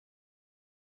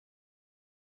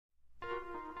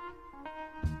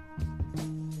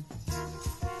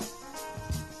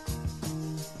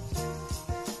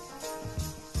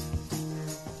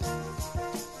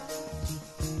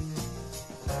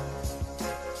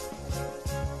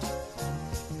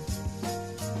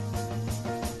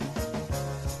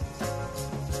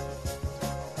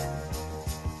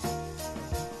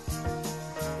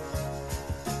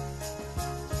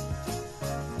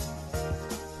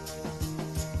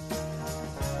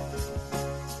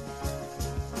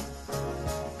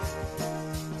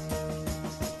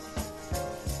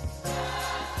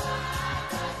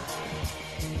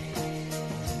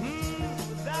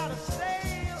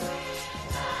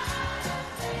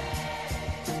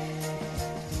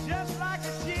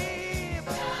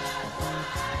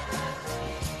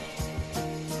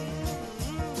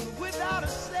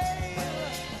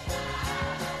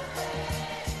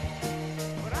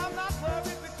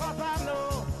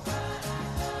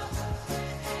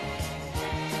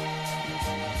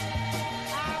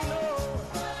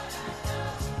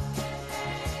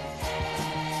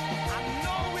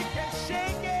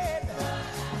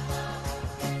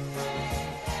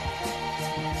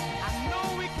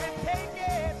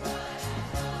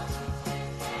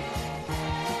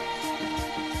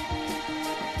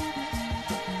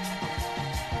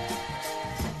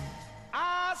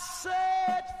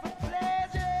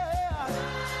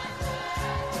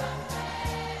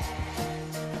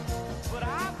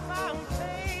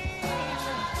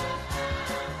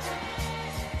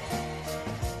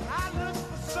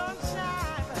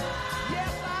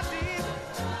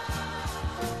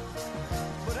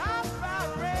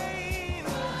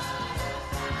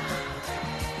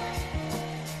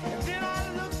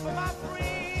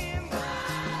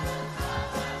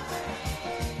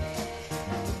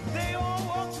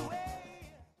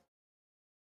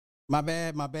My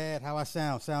bad, my bad. How I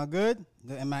sound? Sound good?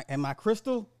 Am I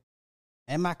crystal?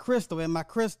 Am I crystal? Am I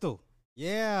crystal?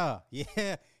 Yeah,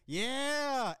 yeah,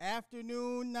 yeah.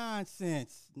 Afternoon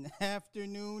nonsense.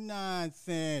 Afternoon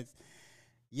nonsense.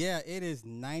 Yeah, it is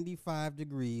 95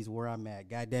 degrees where I'm at.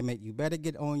 God damn it. You better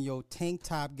get on your tank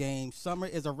top game. Summer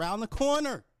is around the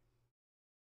corner.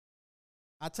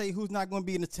 I'll tell you who's not going to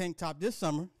be in the tank top this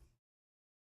summer.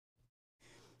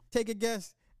 Take a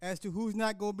guess as to who's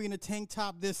not going to be in the tank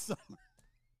top this summer.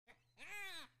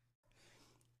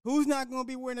 Who's not going to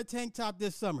be wearing a tank top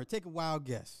this summer? Take a wild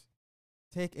guess.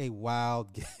 Take a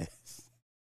wild guess.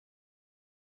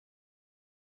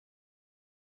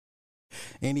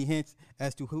 Any hints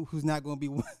as to who's not going to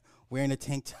be wearing a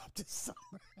tank top this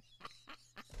summer?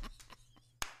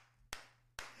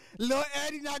 Lil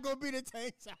Eddie not going to be the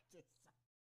tank top this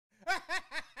summer.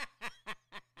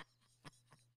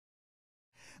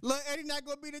 Lil Eddie not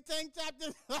going to be the tank top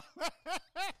this summer.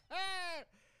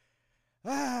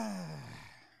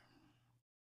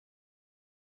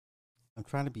 I'm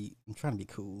trying to be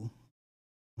cool.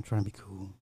 I'm trying to be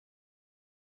cool.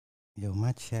 Yo,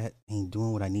 my chat ain't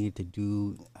doing what I needed to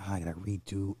do. I gotta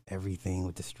redo everything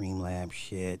with the Streamlab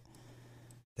shit.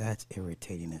 That's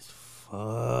irritating as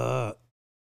fuck.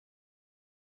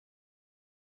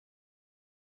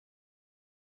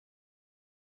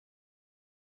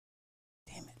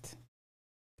 Damn it.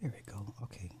 There we go.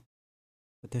 Okay.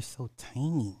 But they're so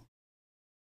tiny.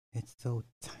 It's so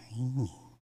tiny.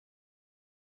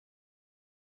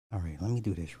 All right, let me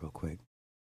do this real quick.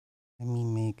 Let me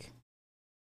make...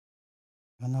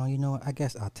 Oh, no, you know what? I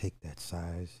guess I'll take that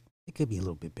size. It could be a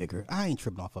little bit bigger. I ain't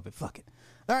tripping off of it. Fuck it.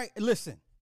 All right, listen.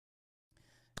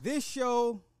 This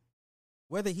show,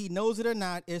 whether he knows it or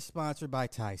not, is sponsored by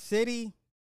Thai City.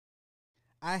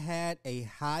 I had a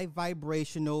high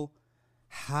vibrational,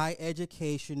 high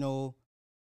educational,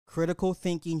 critical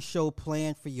thinking show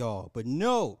planned for y'all. But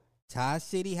no, Thai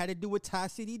City had to do what Thai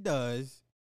City does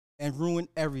and ruin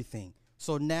everything.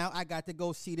 So now I got to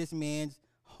go see this man's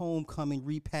homecoming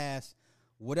repass,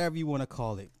 whatever you want to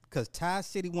call it. Because Thai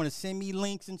City want to send me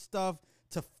links and stuff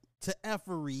to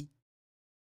effery.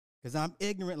 Because I'm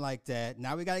ignorant like that.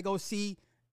 Now we got to go see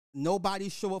nobody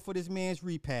show up for this man's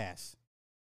repass.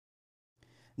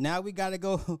 Now we got to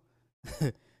go.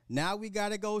 Now we got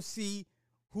to go see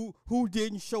who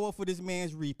didn't show up for this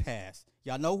man's repass.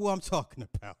 Y'all know who I'm talking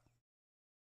about.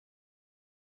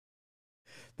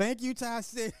 Thank you, Thai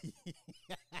City.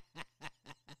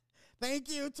 Thank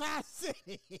you, Thai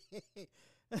City.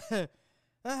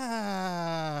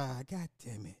 God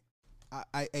damn it.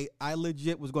 I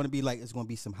legit was going to be like, it's going to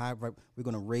be some high, we're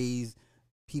going to raise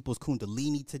people's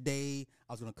kundalini today.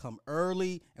 I was going to come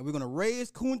early and we're going to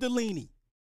raise kundalini.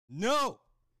 No,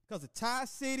 because the Thai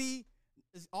City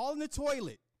is all in the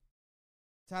toilet.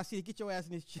 Thai City, get your ass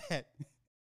in this chat.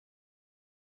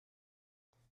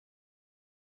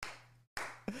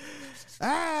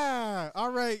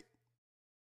 All right.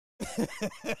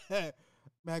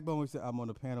 Backbone said, I'm on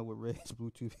the panel with Red's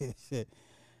Bluetooth headset.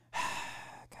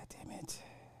 God damn it.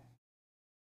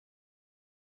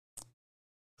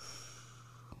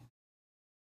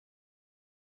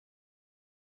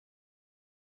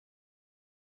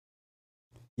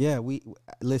 Yeah,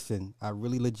 listen, I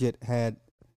really legit had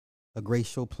a great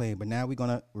show planned, but now we're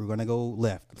gonna go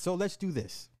left. So let's do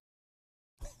this.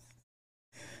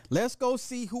 Let's go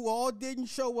see who all didn't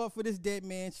show up for this dead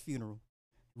man's funeral.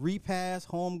 Repass,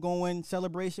 homegoing,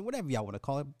 celebration, whatever y'all want to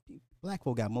call it. Black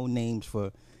folk got more names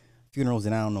for funerals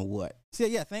than I don't know what. So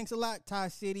yeah, thanks a lot, Thai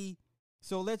City.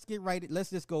 So let's get right. Let's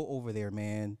just go over there,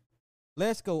 man.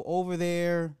 Let's go over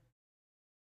there.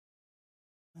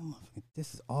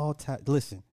 This is all Thai.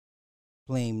 Listen,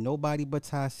 blame nobody but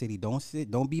Thai City.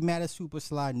 Don't be mad at Super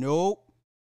Sly. Nope.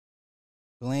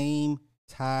 Blame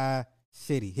Thai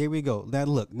City. Here we go. Now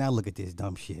look at this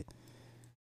dumb shit.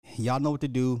 Y'all know what to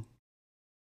do.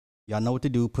 Y'all know what to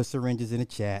do. Put syringes in the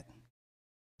chat.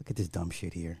 Look at this dumb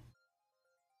shit here.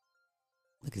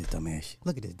 Look at this dumb ass shit.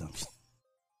 Look at this dumb shit.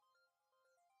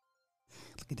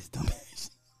 Look at this dumb ass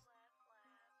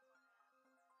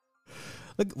shit.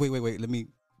 Look, wait. Let me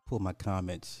pull my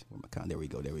comments. There we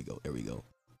go.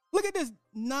 Look at this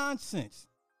nonsense.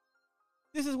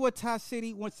 This is what Thai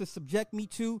City wants to subject me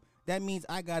to. That means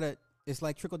it's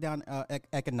like trickle down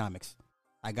economics.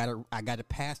 I gotta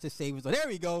pass the savings. Oh, there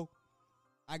we go.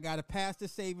 I gotta pass the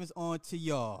savings on to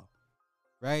y'all,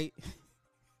 right?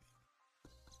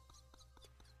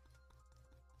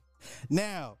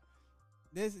 Now,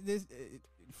 this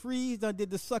Freeze done did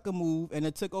the sucker move and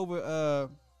it took over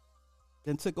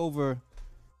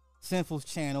Sinful's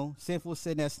channel. Sinful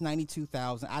said that's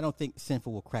 92,000. I don't think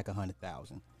Sinful will crack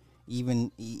 100,000.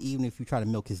 even if you try to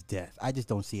milk his death. I just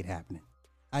don't see it happening.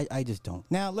 I just don't.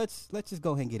 Now let's just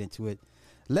go ahead and get into it.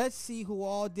 Let's see who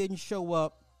all didn't show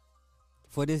up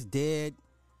for this dead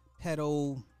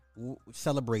pedo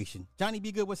celebration. Johnny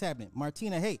B. Good, what's happening?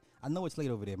 Martina, hey, I know it's late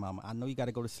over there, mama. I know you got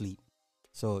to go to sleep.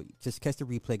 So just catch the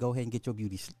replay. Go ahead and get your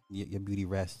beauty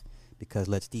rest, because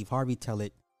let Steve Harvey tell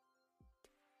it.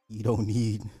 You don't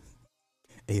need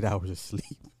 8 hours of sleep.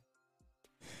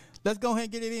 Let's go ahead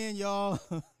and get it in, y'all.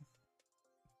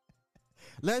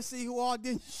 Let's see who all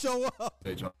didn't show up.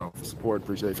 Appreciate y'all for support.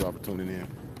 Appreciate y'all for tuning in.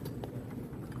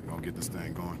 We're gonna get this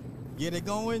thing going. Get it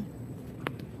going?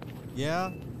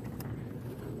 Yeah.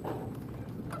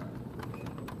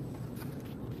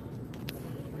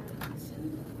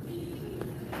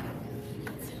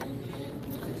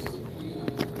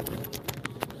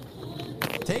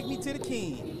 Take me to the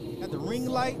king. Got the ring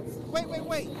light.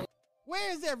 Wait.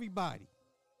 Where's everybody?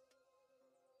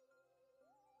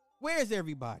 Where's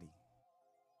everybody?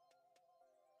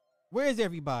 Where's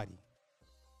everybody?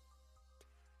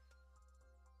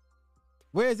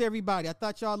 Where's everybody? I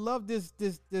thought y'all loved this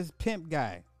pimp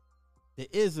guy. The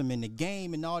ism and the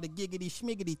game and all the giggity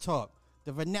schmiggity talk.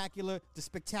 The vernacular, the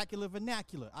spectacular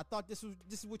vernacular. I thought this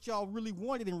is what y'all really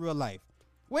wanted in real life.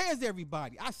 Where's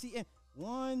everybody? I see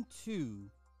 1, 2,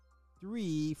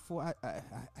 3, 4. I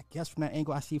guess from that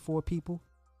angle I see 4 people.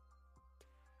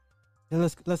 Yeah,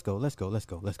 let's go.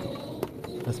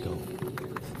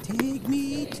 Take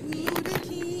me to the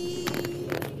king.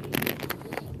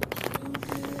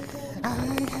 I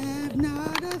have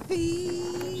not a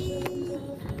thing,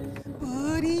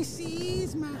 but he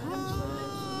sees my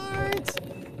heart,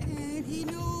 and he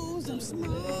knows I'm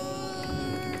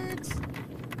smart.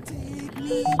 Take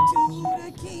me to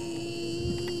the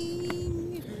king.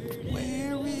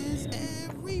 Where is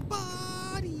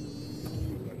everybody?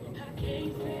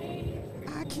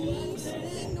 I can't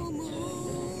sing no more.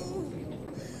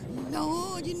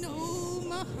 Lord, you know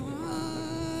my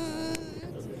heart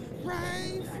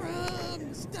right from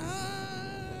the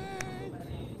start.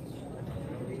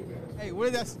 Hey,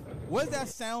 what does that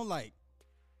sound like?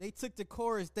 They took the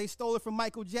chorus, they stole it from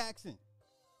Michael Jackson.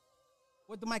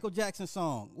 What the Michael Jackson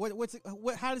song?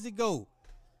 How does it go?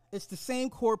 It's the same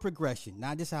chord progression.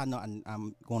 Now this is how I know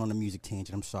I'm going on a music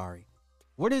tangent. I'm sorry.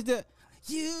 What is the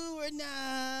 "You are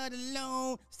not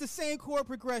alone"? It's the same chord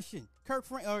progression.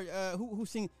 Who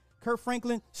sing? Kurt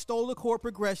Franklin stole the chord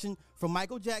progression from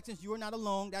Michael Jackson's "You Are Not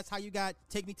Alone." That's how you got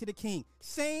 "Take Me to the King."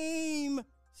 Same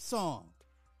song.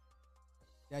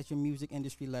 That's your music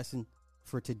industry lesson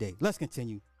for today. Let's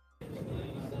continue.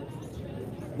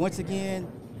 Once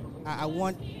again, I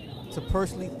want to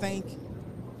personally thank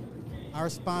our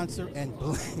sponsor and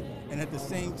at the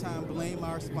same time blame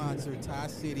our sponsor, Thai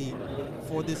City,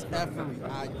 for this effort.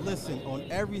 Listen, on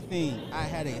everything, I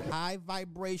had a high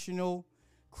vibrational,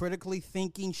 critically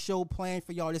thinking show planned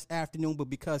for y'all this afternoon, but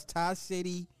because Thai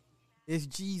City is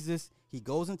Jesus, he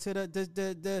goes into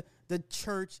the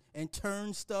church and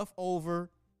turns stuff over,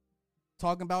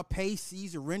 talking about pay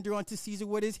Caesar, render unto Caesar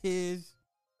what is his.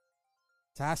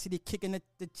 Thai City kicking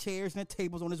the chairs and the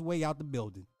tables on his way out the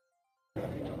building.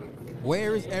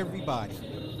 Where is everybody?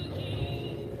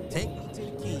 Take me to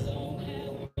the king.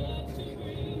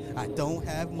 I don't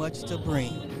have much to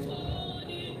bring.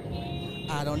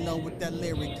 I don't know what that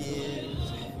lyric is,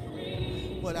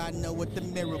 but I know what the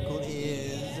miracle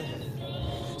is.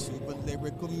 Super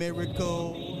lyrical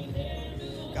miracle.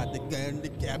 Got the gun, the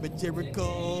cabbage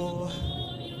Jericho.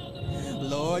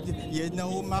 Lord, you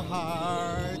know my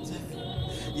heart.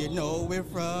 You know it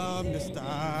from the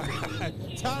start.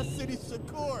 Thai City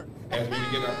Shakur. As we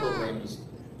begin our programs,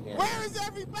 where is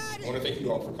everybody? I want to thank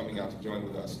you all for coming out to join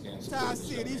with us and support Thai this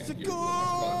young City man.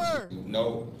 Shakur.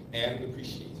 Know and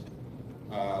appreciate.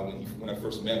 When I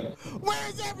first met him, where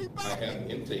is everybody? I had an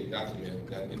intake document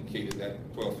that indicated that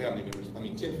 10 family members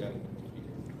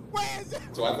Where is it?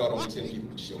 So I thought only 10 people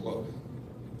would show up.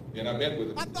 Then I met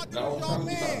with him. I thought this now was I'm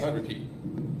your talking about man. 100 people.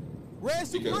 Where's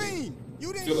Supreme?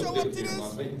 You didn't Philip show up to did it in this?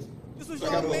 Las Vegas. This was So I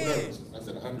your got a little man. nervous. I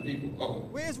said 100 people. Oh.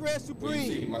 Where's Red Supreme? Well,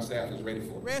 you see, my staff is ready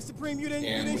for it. Red Supreme, you And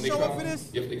didn't when they show come, up for this?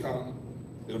 If they come,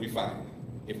 it'll be fine.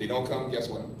 If they don't come, guess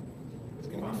what? It's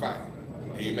gonna be fine.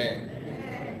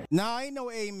 Amen. Nah, ain't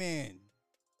no amen.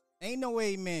 Ain't no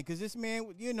amen, because this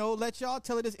man, let y'all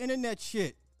tell it this internet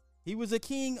shit. He was a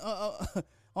king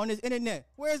on his internet.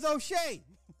 Where's O'Shea?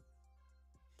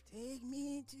 Take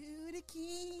me to the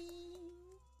king.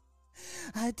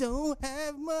 I don't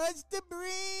have much to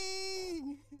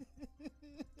bring.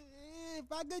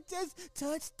 If I could just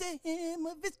touch the hem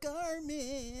of his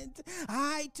garment,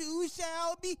 I too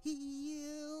shall be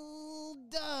healed.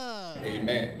 Zelda.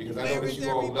 Amen. Because I know Where that is you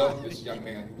all love everybody? this young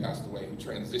man who passed away, who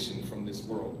transitioned from this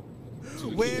world to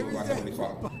the Where kingdom of is our Heavenly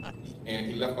Father. everybody? And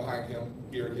he left behind him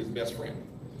here his best friend,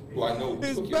 who I know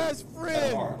His took best it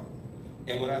friend. hard.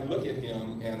 And when I look at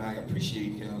him and I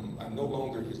appreciate him, I'm no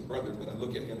longer his brother, but I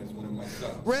look at him as one of my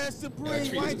sons. Red And I Supreme, treat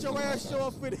him why as ain't your one of my ass show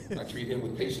up sons. for this? I treat him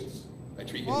with patience. I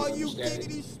treat him All with you understanding.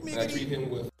 giggity And I treat schmiggity him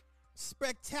with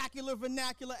spectacular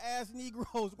vernacular ass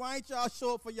Negroes. Why ain't y'all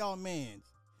show up for y'all mans?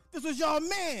 This was y'all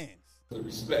mans.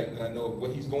 respect. And I know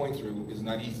what he's going through is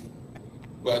not easy.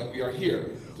 But we are here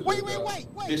to Wait, lift wait,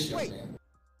 up wait, this young wait. man.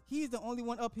 He's the only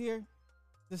one up here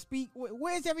to speak.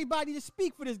 Where's everybody to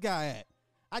speak for this guy at?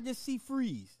 I just see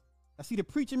Freeze. I see the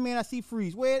preacher man. I see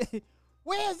Freeze. Where's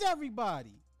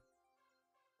everybody?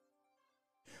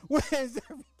 Where's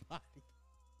everybody?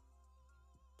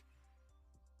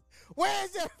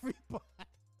 Where's everybody?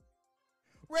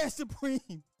 Red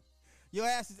Supreme. Your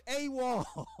ass is AWOL.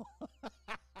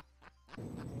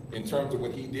 In terms of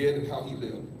what he did and how he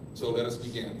lived. So let us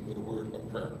begin with a word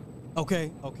of prayer.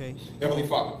 Okay. Heavenly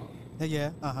Father,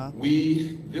 Yeah,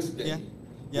 we this day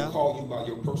Yeah. will call you by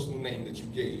your personal name that you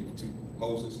gave to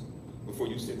Moses before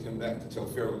you sent him back to tell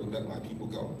Pharaoh to let my people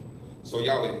go. So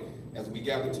Yahweh, as we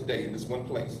gather today in this one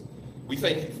place, we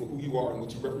thank you for who you are and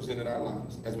what you represent in our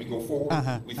lives. As we go forward,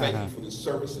 we thank you for the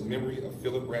service and memory of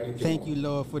Philip Brandon Gilmore. Thank you,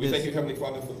 Lord, for we this. thank you, Heavenly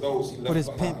Father, for those he left For this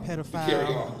behind pimp to carry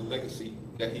pedophile. on the legacy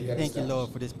that he had Thank you, established.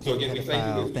 Lord, for this So pimp again, we thank you,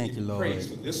 pedophile. Lord, Thank you, Lord. praise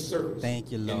for this service.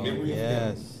 Thank you, in Lord. memory of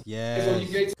him. Yes. And so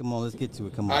you gave- Come on, let's get to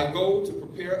it. Come on. I go to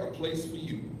prepare a place for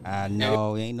you. I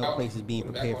know, ain't no places being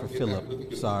prepared for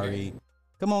Philip. Sorry.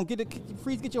 Come on,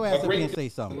 Freeze, get your ass up here and say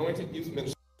something. Anointed youth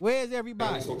minister, Where's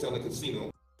everybody? Family's Hotel and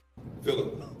Casino,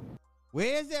 Philip.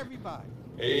 Where's everybody?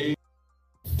 Hey.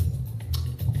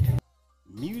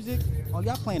 Music? Oh,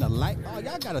 y'all playing a light? Oh,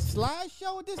 y'all got a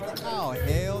slideshow with this thing? Oh,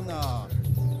 hell no.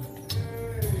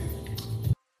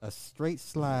 A straight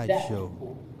slideshow.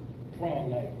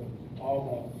 Prom night with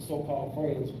all my so-called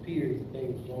friends, peers, and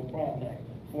things on prom night.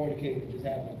 Fornicators, just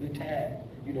having a good time,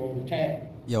 in the time.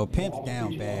 Yo, Pimp's I was down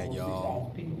preaching bad, almost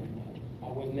y'all. 6,000 people. I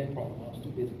wasn't in prom, I was too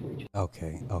busy preaching.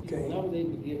 Okay. When I was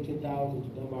able to give 10,000 to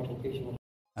dumb application.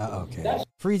 Okay.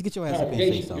 Freeze, get your ass up here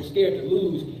and say You're something. scared to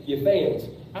lose your fans.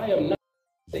 I am not.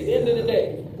 At the end of the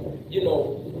day,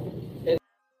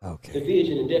 Okay. the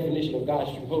vision and definition of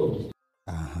God's true holiness.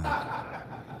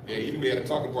 Yeah, he didn't be able to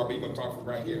talk about, but he's going to talk from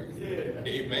right here. Yeah.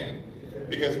 Amen.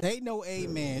 Because Ain't no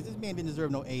amens. This man didn't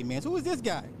deserve no amens. Who is this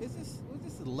guy? Was this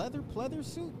a leather pleather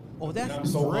suit? Oh, that's I'm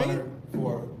so Dre? honored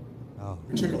for Oh,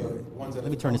 particular ones that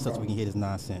let me turn this up so we can hear this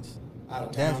nonsense. out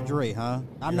of That's town. Dre, huh?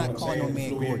 I'm You know not what calling no saying? man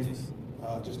Flew in,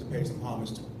 gorgeous. just to pay some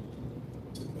homage to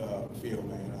Phil,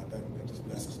 man. That just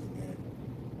blesses me,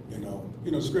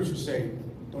 man. The scriptures say,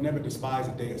 don't ever despise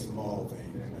a day of small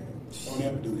things, man. Don't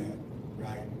ever do that,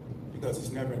 right? Because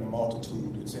it's never in the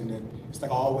multitude. It's in the. It's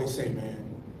like I always say, man.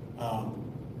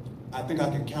 I think I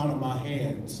can count on my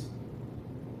hands.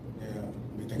 Yeah. let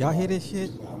me think Y'all about hear it. this shit?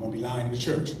 I'm gonna be lying in the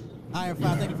church. Iron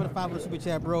 5, thank you for the $5 super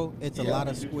chat, bro. It's a lot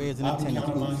of squares in I can attendance.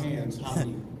 count on my Oops. hands how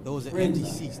many Those are friends empty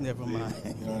I seats, have. never mind.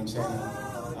 You know what I'm saying?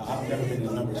 I've never been in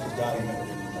the numbers because God ain't never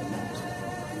been in the numbers.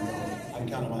 I can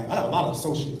count on my. I have a lot of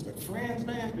associates, but friends,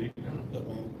 man. Look,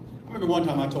 man. I remember one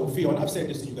time I told Phil, and I've said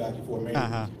this to you guys before,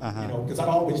 man. Because I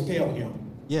always tell him.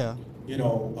 Yeah.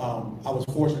 I was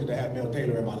fortunate to have Mel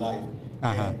Taylor in my life,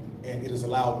 and it has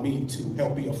allowed me to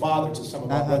help be a father to some of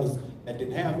my brothers that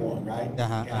didn't have one, right?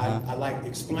 I like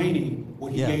explaining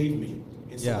what he gave me.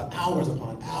 Instead of hours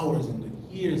upon hours and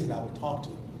the years that I would talk to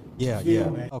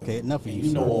him. Man. Okay, enough of you,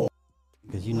 You know,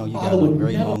 because you guys Father are would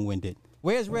very never- long-winded.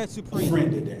 Where's Red a Supreme?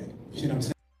 friend did that. You know what I'm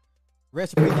saying? Red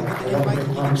Supreme didn't get the invite.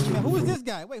 He got the email. Who is this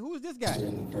guy? Wait, who is this guy?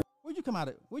 Where'd you come out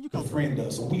of? Where'd you come A from? friend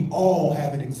does. So we all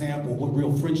have an example of what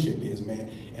real friendship is, man.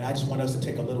 And I just want us to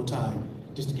take a little time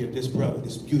just to give this brother,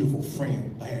 this beautiful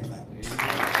friend, a hand clap.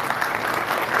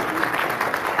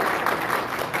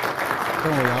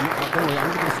 Don't worry,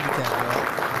 I'm gonna see the chat, bro.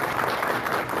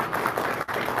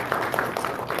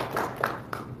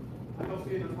 I know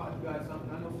Stephen taught you guys something.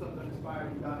 I know something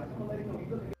inspired you guys. Come on, lady, come.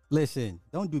 You look at Listen,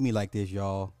 don't do me like this,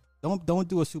 y'all. Don't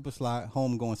do a super slide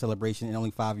homegoing celebration and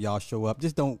only 5 of y'all show up.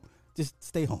 Just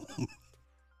stay home.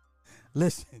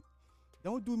 Listen,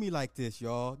 don't do me like this,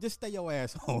 y'all. Just stay your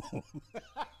ass home.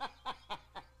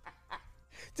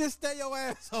 Just stay your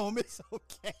ass home. It's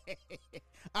okay.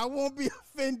 I won't be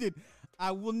offended.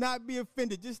 I will not be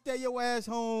offended. Just stay your ass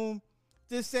home.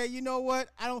 Just say, you know what?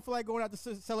 I don't feel like going out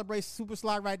to celebrate Super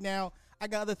Slide right now. I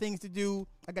got other things to do.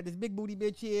 I got this big booty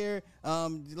bitch here.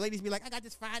 The ladies be like, I got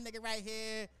this fine nigga right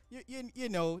here.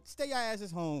 Stay your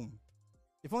asses home.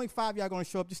 If only 5 of y'all gonna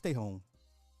show up, just stay home.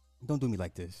 Don't do me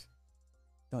like this.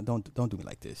 Don't do me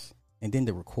like this. And then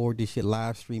to record this shit,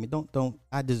 live stream it. Don't.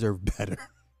 I deserve better.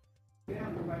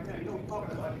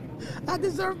 I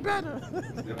deserve better. Who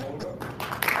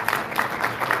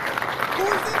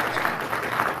is it?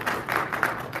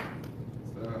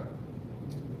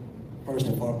 First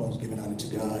and foremost, giving honor to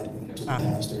God and to the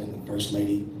pastor and the first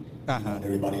lady, and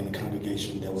everybody in the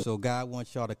congregation. That was So God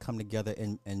wants y'all to come together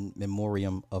in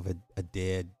memoriam of a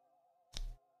dead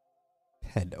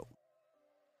pedo.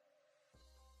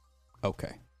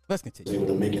 Okay, let's continue. able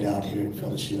to make it out here in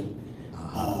fellowship.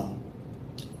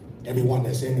 Everyone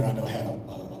that's in there, I know, had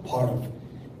a part of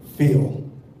feel,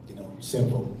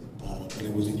 simple, but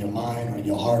it was in your mind or in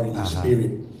your heart and your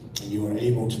spirit, and you were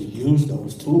able to use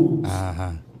those tools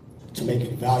to make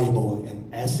it valuable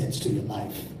and assets to your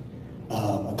life.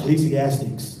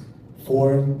 Ecclesiastes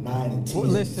 4, 9, and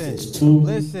 10 says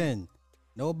Listen.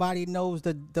 Nobody knows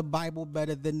the Bible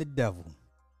better than the devil.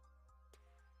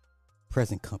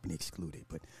 Present company excluded,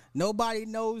 but nobody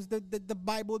knows the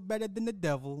Bible better than the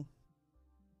devil.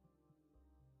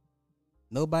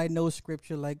 Nobody knows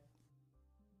scripture like,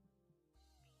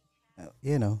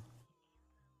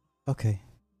 Okay.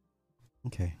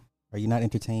 Are you not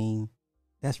entertained?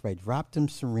 That's right. Drop them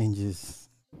syringes.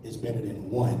 It's better than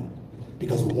one,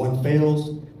 because when one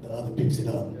fails, the other picks it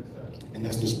up. And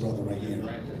that's this brother right here.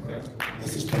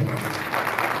 That's this brother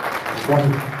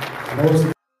right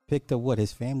here. Picked up what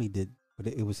his family did, but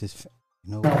it was his,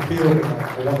 I want to pay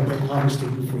homage to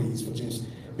you, Freeze, for just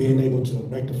being able to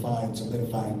rectify and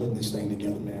solidify and put this thing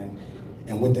together, man.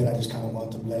 And with that, I just kind of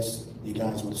want to bless you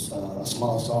guys with a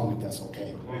small song, if that's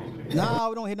okay. No,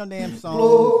 we don't hit no damn song.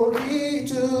 Glory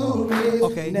to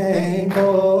His name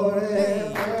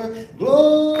forever.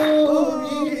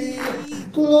 Glory,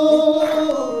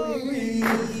 glory,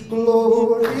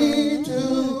 glory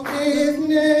to His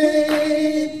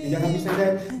name. And y'all help me say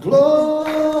that?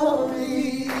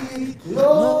 Glory,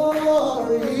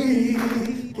 glory,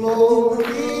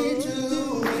 glory to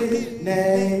His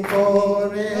name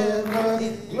forever.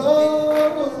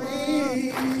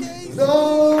 Glory,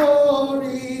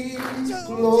 glory,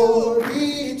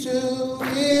 glory to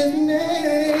His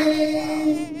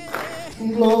name.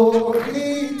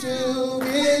 Glory to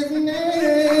His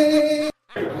name.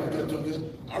 I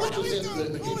represent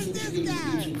the YouTube community,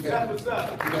 YouTube family. That's what's up.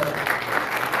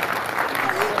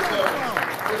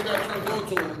 First guy trying to go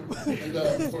to him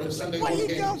and, for his Sunday morning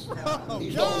games.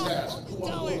 He always asked, who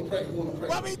want to pray? Who want to pray?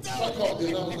 So I called him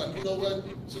and I was like, you know what?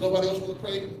 So nobody else want to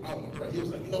pray? I want to pray. He was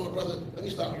like, you know what, brother? Let me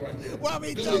stop you right there. What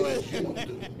we do doing? it because you want to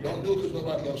do it. Don't do it because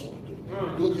nobody else want to do it.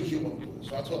 Do it because you want to do it.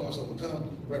 So I told myself, well,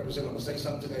 come represent. I'm gonna say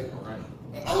something today.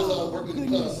 I was working in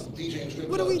the club, DJing strip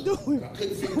What are we clubs, doing? and I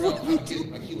couldn't figure out how to get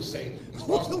it like he was saying. He's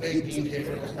lost the baby in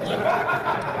here.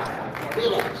 I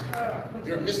realized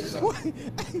they're missing something.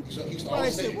 So he's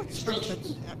always saying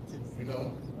instructions.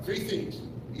 3 things.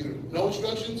 Either no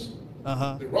instructions,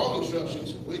 the wrong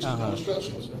instructions, which is no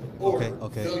instructions, or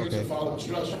failure to follow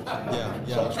instructions. So I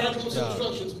tried to give some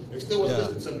instructions, they still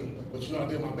wasn't listening to me, but I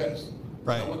did my best.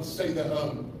 Right. I want to say that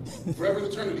forever and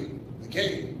eternity, the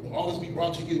game will always be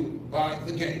brought to you by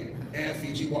the game and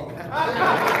Fiji water.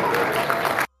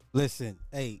 Listen,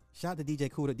 hey, shout out to DJ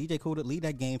Kuda. DJ Kuda, leave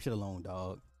that game shit alone,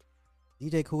 dog.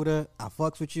 DJ Kuda, I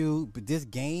fucks with you, but this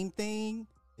game thing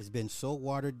has been so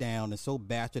watered down and so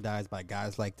bastardized by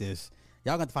guys like this.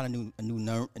 Y'all got to find a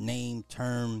new name,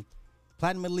 term.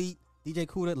 Platinum Elite, DJ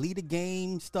Kuda, lead the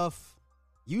game stuff.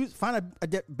 Find a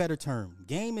better term.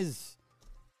 Game is,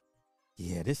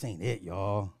 this ain't it,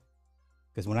 y'all.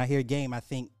 Because when I hear game, I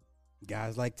think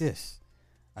guys like this.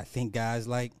 I think guys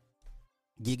like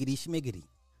Giggity Schmiggity.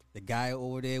 The guy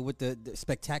over there with the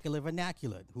spectacular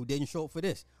vernacular who didn't show up for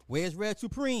this. Where's Red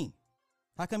Supreme?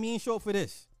 How come he ain't show up for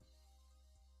this?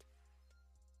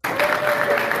 What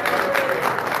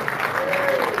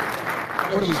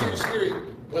are we doing?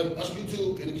 Spirit, but us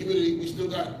YouTube in the community, we still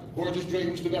got Gorgeous Dre,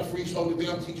 we still got Freeze holding it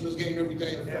down, teaching us game every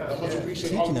day. I much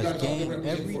appreciate all Teaching you us guys game out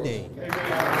there every representing day. for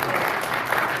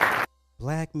us.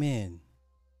 Black men.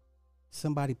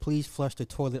 Somebody please flush the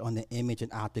toilet on the image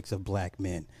and optics of black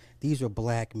men. These are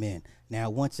black men. Now,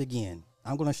 once again,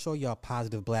 I'm going to show y'all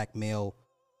positive black male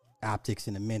optics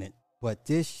in a minute, but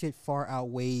this shit far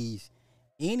outweighs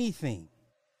anything.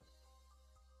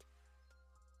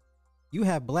 You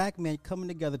have black men coming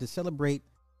together to celebrate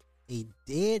a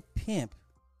dead pimp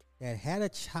that had a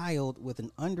child with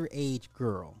an underage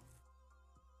girl.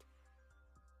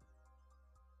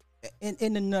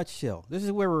 In a nutshell, this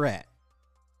is where we're at.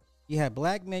 You have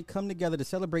black men come together to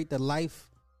celebrate the life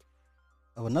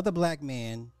of another black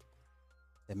man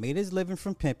that made his living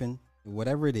from pimping,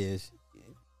 whatever it is,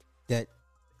 that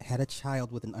had a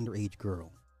child with an underage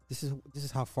girl. This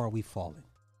is how far we've fallen.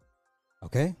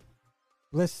 Okay.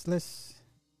 Let's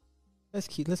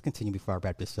continue before I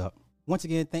wrap this up. Once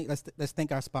again, let's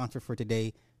thank our sponsor for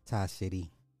today, Thai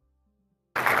City.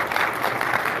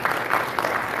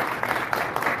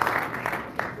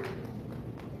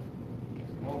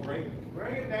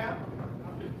 Bring it down.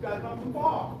 You guys come too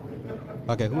far.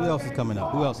 Okay, who else is coming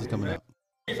up?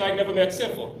 I never met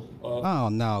Sinful. Oh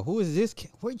no, who is this?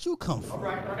 Where'd you come from?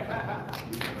 Right. Black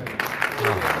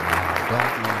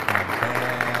man from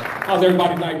bad. How's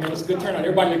everybody tonight, man? It's a good turnout.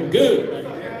 Everybody looking good.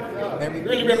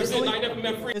 Really representing. I never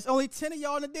met Free. There's only 10 of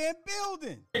y'all in the damn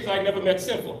building. I never met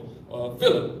Sinful.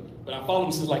 Philip. But I followed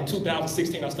him since like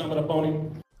 2016. I stumbled up on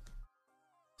him.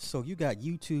 So you got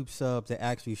YouTube subs that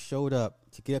actually showed up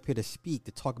to get up here to speak,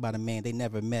 to talk about a man they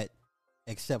never met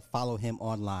except follow him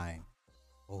online.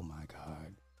 Oh my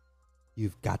God.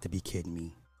 You've got to be kidding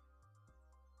me.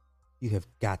 You have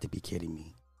got to be kidding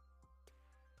me.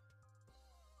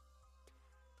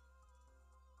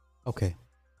 Okay.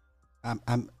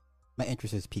 My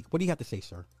interest is peaked. What do you have to say,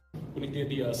 sir? When he did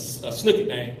the Snooki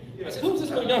thing, I said, who's this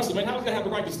little youngster, man? How's he gonna have the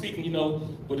right to speak,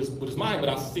 with his mind? But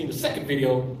I seen the second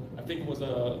video, I think it was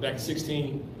back in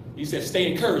 16, he said,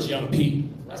 stay encouraged, young P.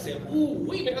 I said, ooh,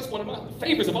 wait, man, that's one of my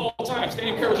favorites of all time, stay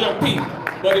encouraged, young P.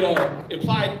 But it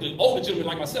applied to older gentlemen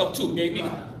like myself, too. Gave me,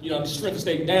 the strength to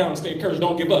stay down, stay encouraged,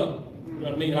 don't give up. You know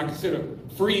what I mean? And I consider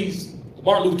Freeze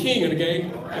Martin Luther King in the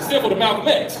game, and Simple to Malcolm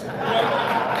X.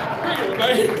 Real,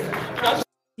 man.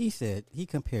 He said he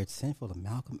compared Sinful to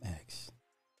Malcolm X.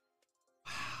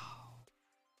 Wow.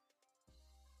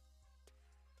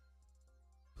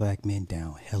 Black men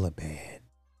down hella bad.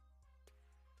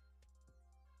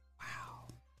 Wow.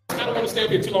 I don't want to stay up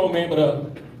here too long, man,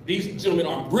 but these gentlemen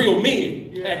are real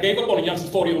men. I gave up on the youngsters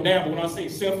 40 on down, but when I seen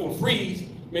Sinful and Freeze,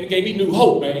 man, it gave me new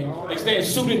hope, man. They stand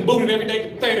suited and booted every day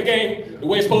to play the game the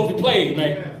way it's supposed to be played,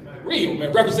 man. Real,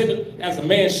 man. Represented as a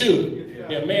man should.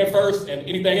 Yeah, man first and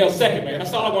anything else second, man.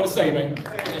 That's all I want to say, man.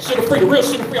 Sugar free, the real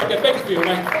sugar free out that Bakersfield,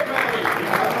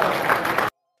 man.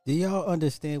 Do y'all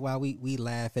understand why we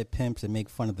laugh at pimps and make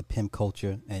fun of the pimp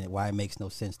culture and why it makes no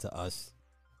sense to us,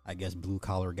 I guess, blue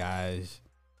collar guys?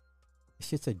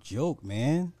 Shit's a joke,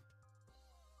 man.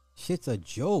 Shit's a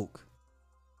joke.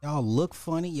 Y'all look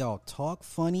funny. Y'all talk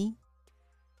funny.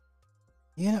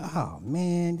 Oh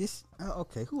man,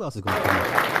 okay, who else is going to come up?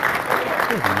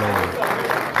 Good Lord.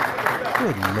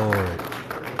 Good Lord.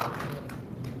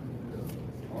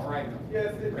 All right.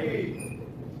 Yes, indeed.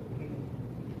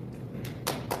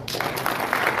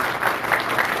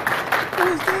 Who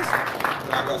is this? I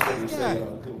got something to say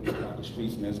about the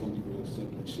streets, man. It's going to be real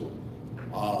simple and short.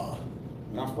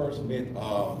 When I first met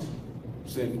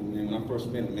Sinful, man, when I first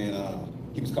met him, man,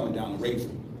 he was coming down the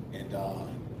razor. And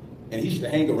he used to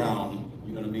hang around,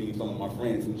 you know what I mean, some of my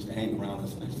friends who used to hang around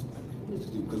us.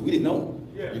 Because we didn't know him.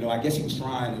 Yeah. I guess he was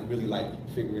trying to really,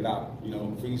 figure it out,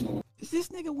 Freeze. Is this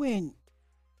nigga wearing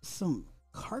some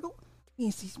cargo?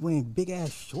 Means he's wearing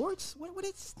big-ass shorts? What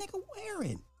is this nigga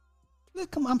wearing?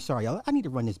 Look, come on, I'm sorry, y'all. I need to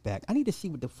run this back. I need to see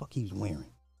what the fuck he's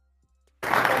wearing.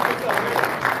 What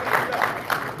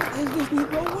is this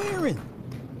nigga wearing?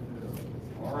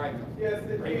 All right. Yes,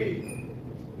 indeed.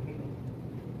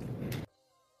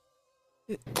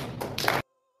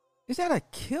 Is that a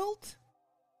kilt?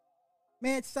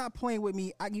 Man, stop playing with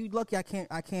me. You lucky I can't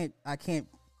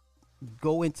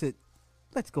go into.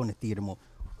 Let's go in the theater more.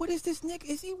 What is this nigga?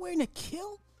 Is he wearing a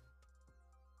kilt?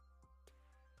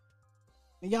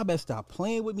 Man, y'all better stop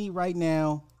playing with me right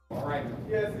now. All right.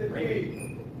 Yes,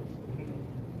 indeed.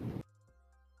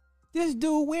 This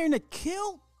dude wearing a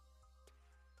kilt?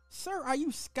 Sir, are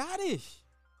you Scottish?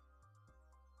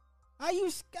 Are you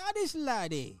Scottish,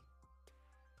 laddie?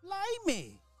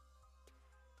 Blimey.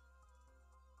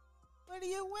 What are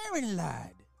you wearing,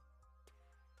 lad?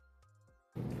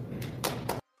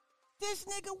 This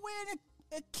nigga wearing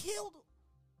a kilt?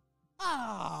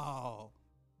 Oh,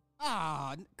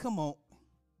 come on.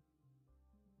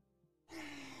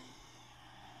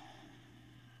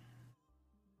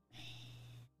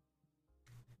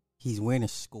 He's wearing a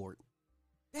skirt.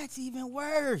 That's even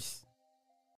worse.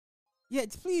 Yeah,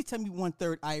 please tell me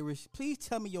 1/3 Irish. Please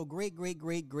tell me your great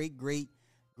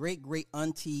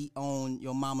auntie on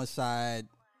your mama's side,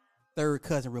 third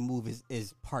cousin removed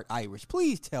is part Irish.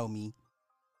 Please tell me.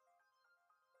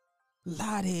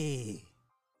 Laddie.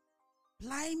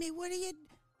 Blimey, what are you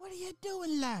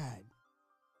doing, lad?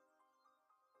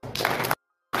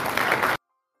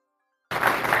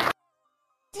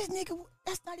 This nigga,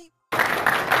 that's not even.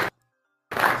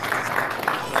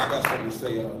 I got something to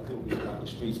say about the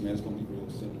streets, man. It's going to be real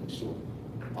simple and short.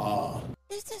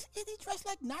 Is he dressed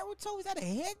like Naruto? Is that a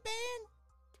headband?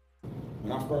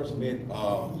 When I first met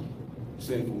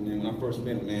Sinful, man, he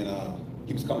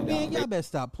he was coming down. Man, y'all better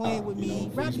stop playing with me.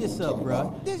 Wrap this up, talking bro.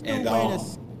 about. This dude And, wearing a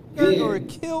skirt or a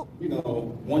kilt. You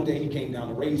know, one day he came down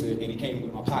to Razor and he came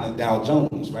with my partner Dow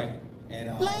Jones, right?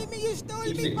 And Blame me, your story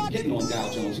he be was about getting the on Dow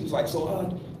money. Jones. He was like,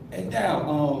 so, hey Dow,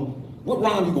 what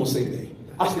rhyme you gonna say today?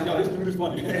 I said, yo, this dude is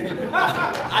funny.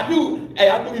 I knew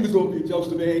he was gonna be a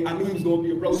jokester, man. I knew he was gonna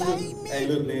be a roaster. Hey,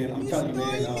 look, man, I'm telling you,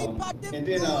 man. And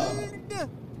then a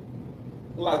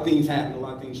lot of things happened. A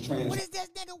lot of things What is this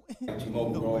nigga?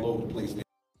 T-Mobile were all over the place, man.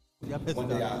 One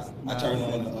day I turn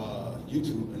on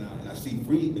YouTube and I see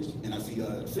Free and I see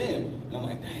Sam and I'm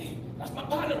like, dang, that's my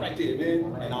partner right there,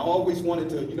 man. And I always wanted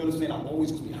to, you know what I'm saying? I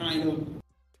always was behind him.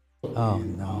 Oh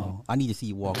no! I need to see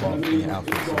you walk off in your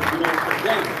outfit. You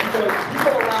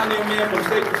go around there, man, from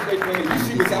state to state, man. You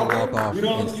see what's out Walk off there. You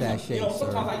know in what I'm saying? sachet, You know,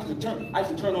 sometimes I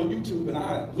used to turn on YouTube and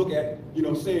I look at, you know,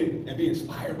 what I'm saying, and be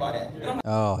inspired by that. And I'm like,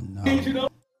 Oh no! you know,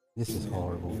 This is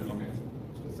horrible.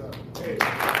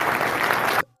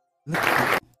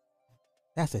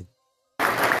 That's a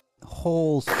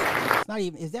whole. It's not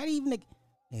even. Is that even a?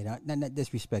 Hey, not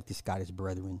disrespect the Scottish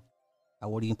brethren. I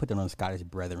wouldn't even put that on the Scottish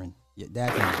brethren. Yeah,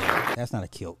 that's not a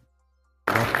kilt.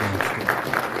 That's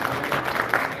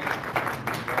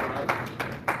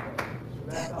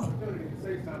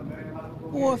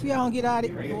boy, if y'all don't get out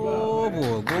of it, boy.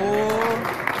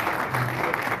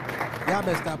 Y'all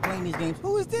better stop playing these games.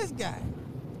 Who is this guy?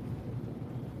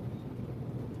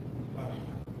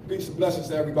 Peace and blessings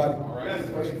to everybody. All right.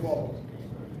 First of all.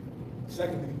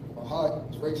 Secondly, my heart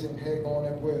is racing, head going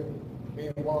everywhere. Me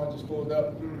and Juan just pulled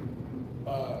up.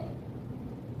 I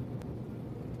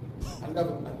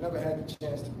never had the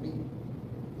chance to meet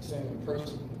Sam in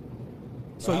person.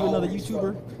 So you another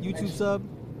YouTuber? YouTube sub?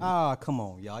 Ah, come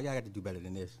on, y'all. Y'all got to do better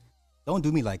than this. Don't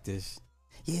do me like this.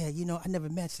 Yeah, you know, I never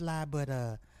met Sly, but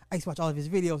I used to watch all of his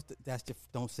videos. That's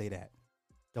just, don't say that.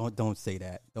 Don't say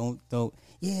that. Don't.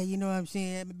 Yeah, you know what I'm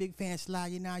saying? I'm a big fan of Sly.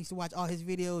 You know, I used to watch all his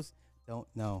videos.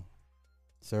 No.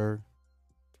 Sir,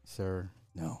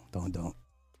 no, don't.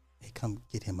 Hey, come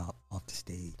get him out off the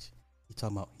stage. He's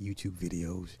talking about YouTube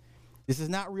videos. This is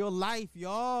not real life,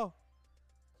 y'all.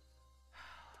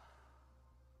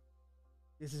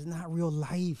 This is not real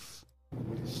life.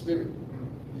 With his spirit,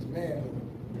 his manhood,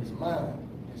 his mind,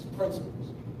 his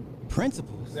principles.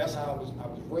 Principles? That's how I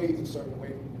was raised a certain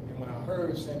way. And when I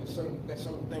heard saying certain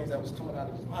things that was coming out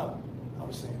of his mouth, I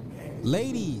was saying, man.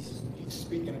 Ladies. He's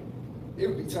speaking. There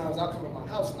would be times I come in my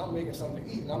house and I'm making something to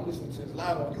eat and I'm listening to this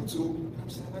live on YouTube. And I'm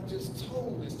saying, I just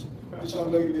told this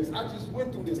young lady this. I just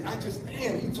went through this. He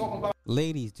talking about.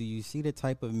 Ladies, do you see the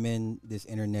type of men this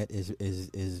internet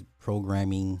is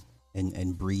programming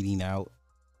and breeding out?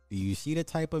 Do you see the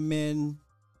type of men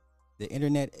the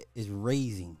internet is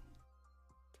raising?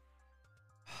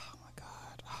 Oh my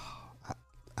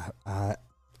God.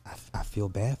 I feel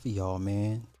bad for y'all,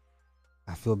 man.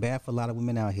 I feel bad for a lot of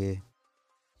women out here.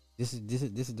 This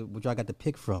is what y'all got to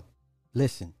pick from.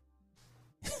 Listen,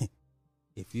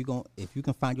 if you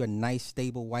can find you a nice,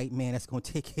 stable white man that's gonna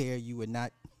take care of you and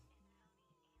not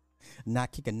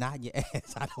kick a knot in your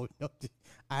ass, I don't know.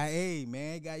 Hey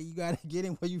man, you gotta get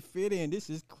in where you fit in.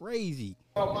 This is crazy.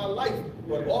 About my life,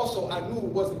 but also I knew it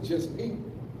wasn't just me.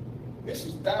 This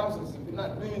was thousands, if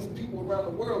not millions of people around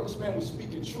the world. This man was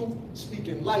speaking truth,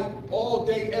 speaking light, all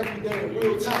day, every day, in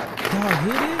real time. Y'all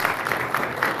hear this?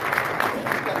 You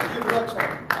gotta give it up to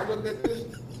him. I looked at this,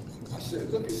 I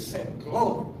said, look at Sam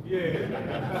glowing.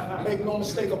 Yeah. Make no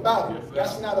mistake about it.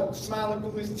 That's not a smiling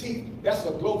through his teeth. That's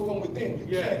a glow from within.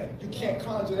 You can't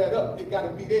conjure that up. It gotta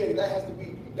be there.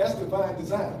 That's divine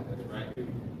design. That's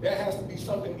right. There has to be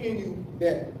something in you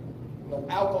that no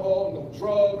alcohol, no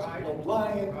drugs, no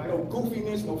lying, no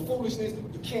goofiness, no foolishness.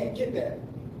 You can't get that.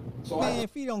 So man,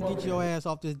 if you don't get your ass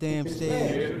off this damn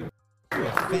stage, you're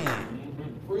a fan.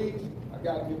 Freeze, I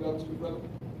gotta give it up to you, brother.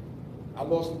 I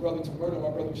lost a brother to murder. My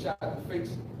brother was shot in the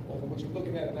face over what you're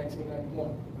looking at in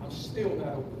 1991. I'm still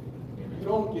not over it. You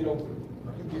don't get over it.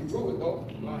 You get through it, though.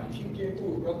 Keep getting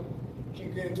through it, brother.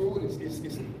 Keep getting through it.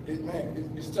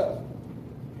 It's tough.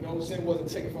 You know, sin wasn't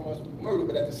taken from us with murder,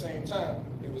 but at the same time,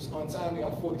 it was untimely.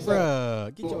 I'm 47.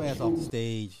 Bruh, get your ass off the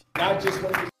stage. Not just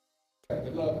when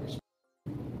the love and respect.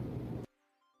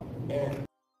 And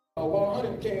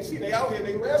 100 can't see. They out here,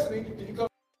 they wrestling. Did you come?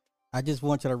 I just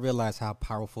want you to realize how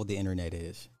powerful the internet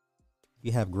is.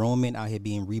 You have grown men out here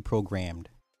being reprogrammed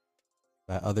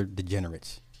by other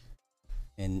degenerates.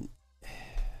 And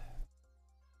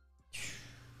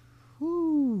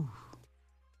whew,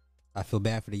 I feel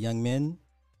bad for the young men,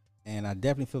 and I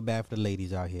definitely feel bad for the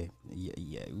ladies out here.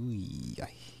 Yeah, ooh,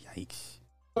 yikes.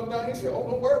 Come down here and say, oh,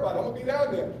 don't worry about it. I'm going to be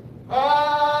down there. No.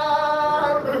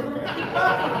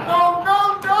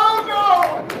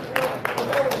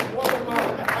 That was one of my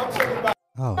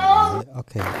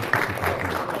Okay.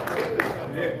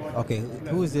 Okay.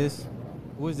 Who is this?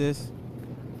 Who is this?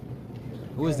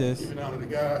 Who is this? Giving honor to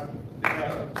God,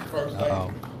 first lady.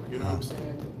 You know what I'm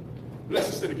saying?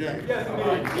 Blessings to the game. Yes, All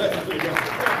right, blessings to the game.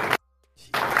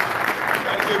 You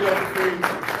gotta give up the things,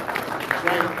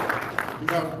 right? You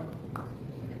know,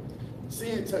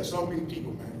 sin touched so many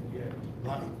people, man. Yeah.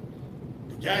 Like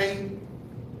the game,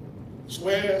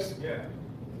 swears, Yeah.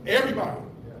 everybody,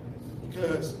 Yeah.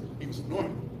 because he was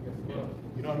anointed.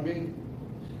 You know what I mean?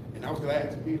 And I was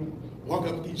glad to meet him. Walk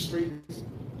up these streets,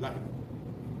 like,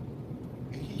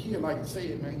 and he like say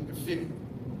it, man, you can feel it.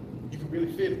 You can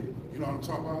really feel it. You know what I'm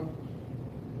talking about?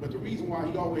 But the reason why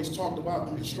he always talked about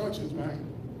the instructions, man,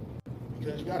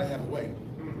 because you gotta have a way.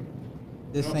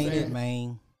 This You know what I'm ain't it, saying?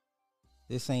 man.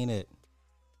 This ain't it.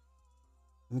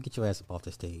 Let me get your ass up off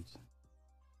the stage.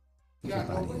 You Get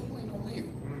got your no body way, in. you ain't gonna win.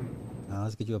 No,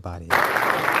 let's get you a body.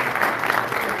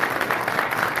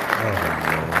 Oh,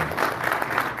 Lord.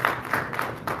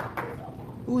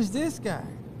 Who is this guy?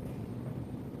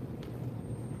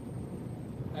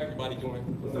 How everybody doing?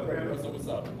 What's up, what's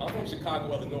up? I'm from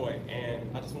Chicago, Illinois,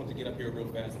 and I just wanted to get up here real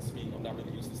fast and speak. I'm not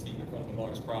really used to speaking in front of a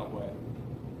large crowd, but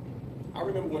I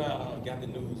remember when I got the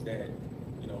news that,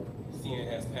 you know, CN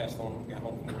has passed on, got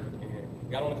home from work,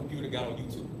 and got on the computer, got on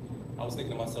YouTube. I was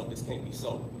thinking to myself, this can't be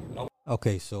so.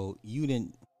 Okay, so you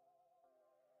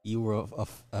were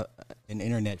an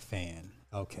internet fan.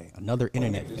 Okay, another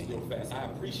internet This real fan. fast. I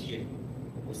appreciate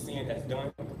what CN has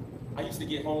done. I used to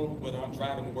get home, whether I'm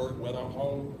driving to work, whether I'm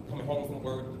home, coming home from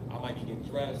work, I might be getting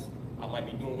dressed, I might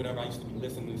be doing whatever. I used to be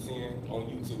listening to CN on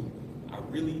YouTube. I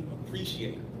really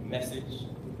appreciate the message,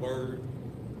 the word,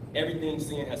 everything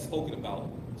CN has spoken about.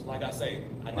 So like I say,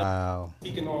 I never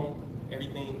speaking on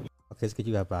everything. Okay, let's get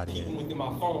you up out of here. Keeping within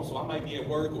my phone, so I might be at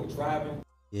work or driving.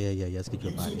 Yeah, let's get you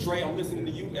up out of YouTube, here. Dre, I'm listening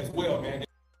to you as well, man.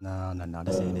 No,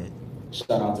 this ain't it.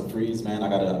 Shout out to Freeze, man. I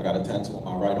got a tattoo on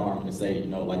my right arm that say, you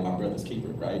know, like my brother's keeper,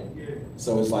 right? Yeah.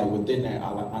 So it's like within that,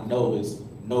 I know it's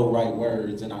no right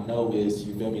words, and I know it's,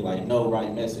 you feel me, like no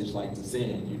right message, like to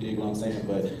send. You dig what I'm saying?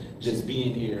 But just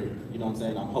being here, you know what I'm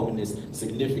saying? I'm hoping it's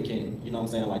significant, you know what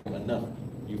I'm saying, like enough.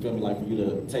 You feel me, like for you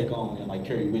to take on and like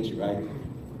carry with you, right?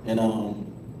 And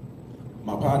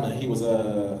my partner, he was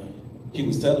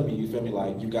telling me, you feel me,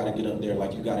 like you gotta get up there,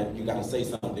 like you gotta say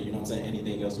something, you know what I'm saying?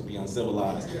 Anything else would be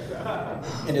uncivilized.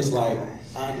 And it's like,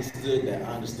 I understood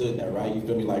that, right? You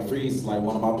feel me, like Freeze is like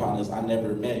one of my partners I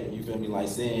never met, you feel me, like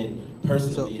seeing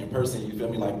personally in person, you feel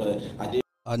me, like, but I did.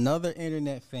 Another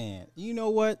internet fan. You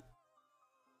know what?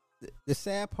 The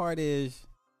sad part is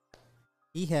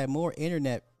he had more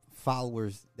internet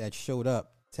followers that showed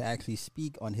up to actually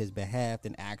speak on his behalf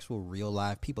than actual real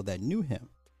live people that knew him.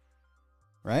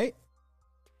 Right?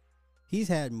 He's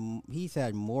had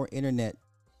more internet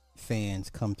fans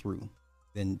come through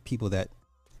than people that.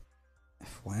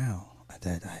 Wow,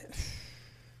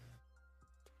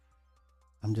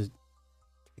 I'm just.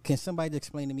 Can somebody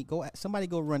explain to me? Somebody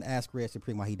go run Ask Red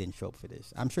Supreme why he didn't show up for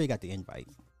this. I'm sure he got the invite.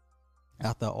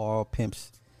 After all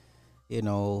pimps, you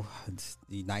know,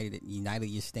 united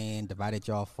you stand, divided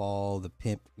y'all fall. The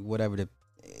pimp, whatever the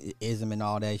ism and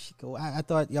all that shit. I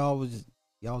thought y'all was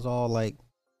all like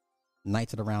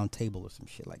Knights of the Round Table or some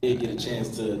shit like that. I did get a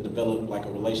chance to develop like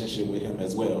a relationship with him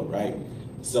as well, right?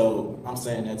 So I'm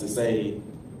saying that to say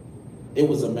it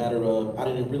was a matter of I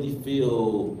didn't really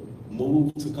feel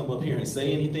moved to come up here and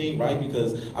say anything, right?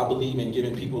 Because I believe in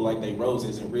giving people like they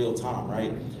roses in real time,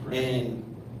 right? And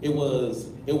it was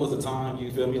a time,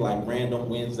 you feel me, like random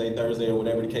Wednesday, Thursday, or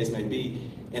whatever the case may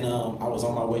be. And I was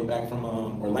on my way back from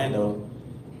Orlando,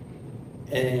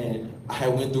 and I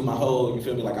had went through my whole, you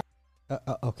feel me, like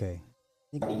okay.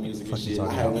 Music and shit. I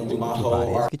had went through my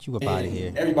whole Let's get you up out of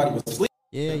here. Everybody was asleep.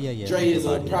 Yeah. Dre is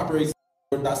a proper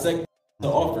dissect to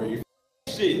offer. You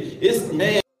shit. It's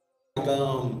man like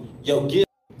yo get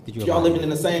y'all living in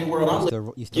the same world. I'm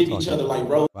you give talking. each other like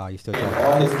bro. Wow, you still talking.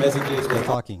 All his messages Still were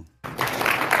talking.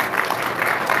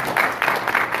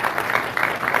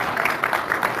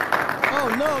 Oh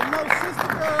no, sister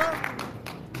girl.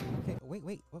 Okay,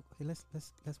 wait. Okay, let's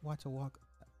watch her walk.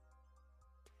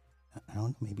 I don't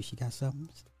know. Maybe she got some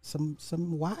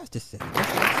wise to say. Let's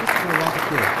sister girl walk up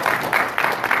there.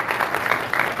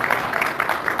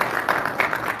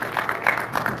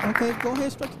 Okay, go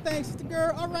ahead, stretch the thing, sister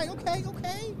girl. All right, okay.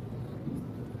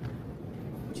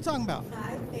 What you talking about?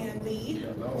 Hi, family.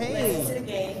 Hey. Listen to the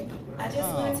game. I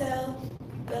just want to tell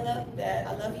Philip that I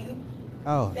love you.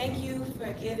 Oh. Thank you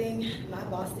for giving my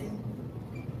Boston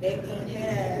big bean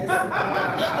head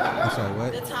ass I'm sorry,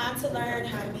 what? the time to learn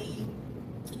how to be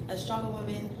a stronger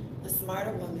woman, a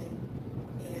smarter woman.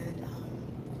 And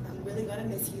I'm really gonna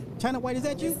miss you. China White, is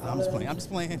that you? Miss all I'm just of playing. I'm just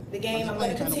playing. The game, I'm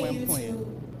playing gonna China White. I'm continue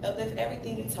playing. to uplift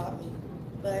everything you taught me.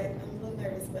 But I'm a little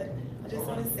nervous, but I just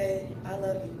want to say I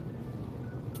love you.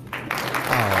 Oh,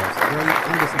 girl,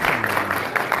 I'm disappointed in you.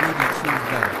 Maybe choose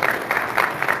better.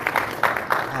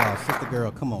 Oh, sister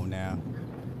girl, come on now.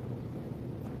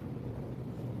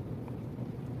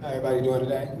 How everybody doing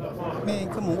today?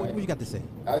 Man, come on. What you got to say?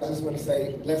 I just want to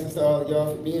say blessings to all of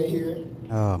y'all for being here.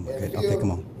 Oh, my And God. Okay,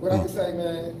 come on. What I can say,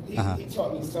 man, he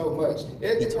taught me so much.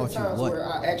 There's been times where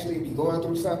I actually be going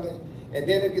through something, and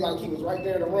then it'd be like he was right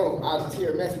there in the room. I'll just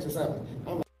hear a message or something.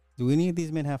 I'm like, do any of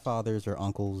these men have fathers or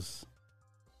uncles?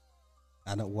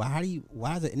 I know. Why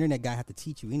does the internet guy have to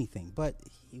teach you anything? But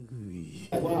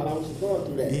wow, I was just going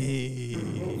through that.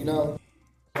 You know,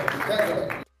 because of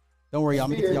that. Don't worry, y'all.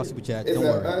 I'm gonna get to y'all super chat. It's Don't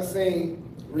worry. an unseen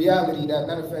reality that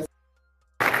manifests.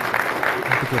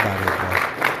 Let's get about it, bro.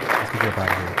 Let's get about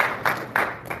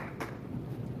it.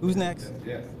 Who's next?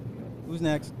 Yes. Who's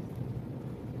next?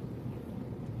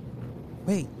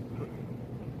 Wait.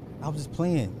 I was just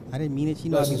playing. I didn't mean it.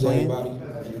 You know I be playing.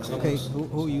 Okay,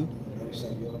 who are you?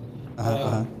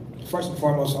 First and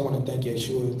foremost, I want to thank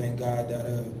Yeshua. Thank God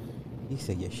that he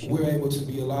said Yeshua. We're able to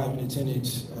be alive in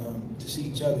attendance to see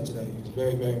each other today. It's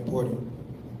very, very important.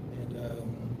 And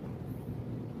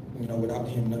you know, without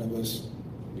him, none of us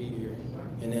be here.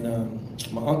 And then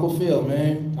my Uncle Phil,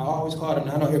 man, I always called him.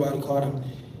 I know everybody called him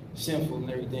sinful and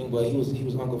everything, but he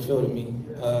was Uncle Phil to me.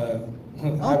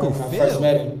 Uncle Phil. When I first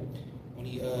met him, when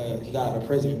he got out of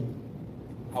prison,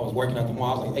 I was working at the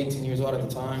mall. I was like 18 years old at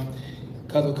the time.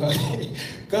 Cousin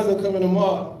coming to the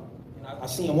mall, and I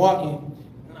see him walking,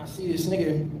 and I see this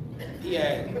nigga. He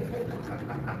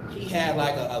had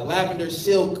like a lavender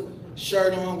silk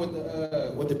shirt on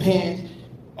with the pants,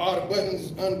 all the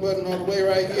buttons unbuttoned all the way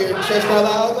right here, chest all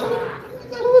out. I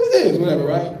was like, who is this? Whatever,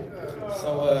 right?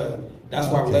 So that's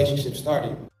why our relationship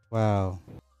started. Wow.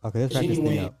 Okay, let's wrap this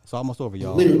thing up. It's almost over,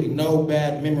 y'all. Literally no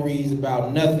bad memories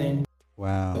about nothing.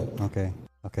 Wow. Okay.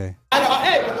 Hey,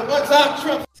 but the one time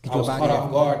Trump, I was caught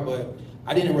off guard, but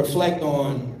I didn't reflect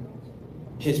on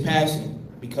his passing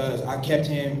because I kept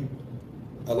him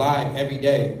alive every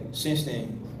day since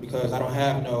then because I don't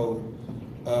have no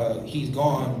he's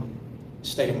gone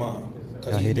state of mind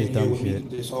because he's been here with me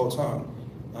this whole time.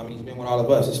 He's been with all of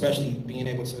us, especially being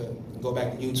able to go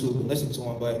back to YouTube and listen to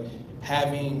him, but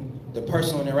having the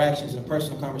personal interactions and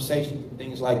personal conversations and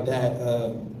things like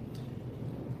that,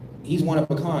 he's one of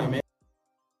a kind, man.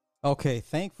 Okay,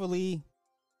 thankfully,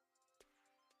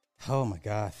 oh my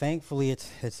God, thankfully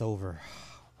it's over.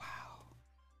 Wow.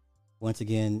 Once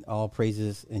again, all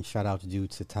praises and shout out due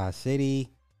to Ty City,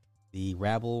 the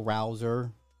rabble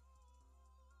rouser.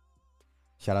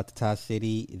 Shout out to Ty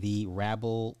City, the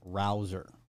rabble rouser.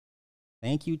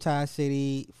 Thank you, Ty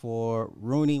City, for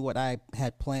ruining what I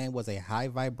had planned was a high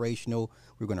vibrational.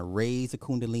 We're going to raise the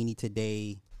Kundalini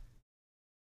today.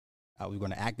 We're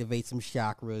going to activate some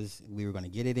chakras. We were going to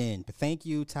get it in. But thank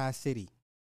you, Ty City,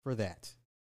 for that.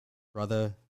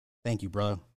 Brother, thank you,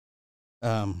 bro.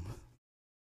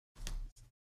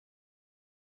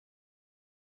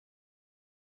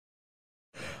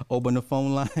 Open the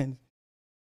phone line.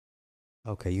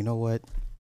 Okay, you know what?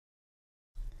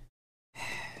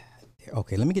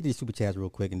 Okay, let me get these super chats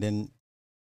real quick, and then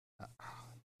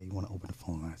you want to open the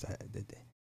phone lines.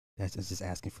 That's just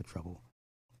asking for trouble.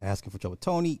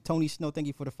 Tony Snow, thank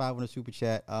you for the 500 super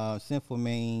chat. Sinful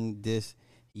Main, this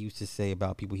he used to say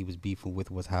about people he was beefing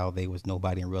with was how they was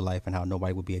nobody in real life and how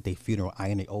nobody would be at their funeral.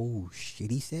 Oh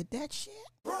shit, he said that shit.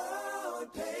 Brown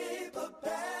paper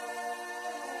bag.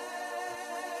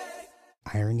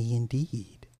 Irony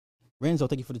indeed. Renzo,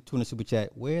 thank you for the 200 super chat.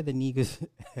 Where the niggas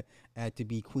at to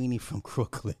be Queenie from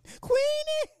Crooklyn? Queenie.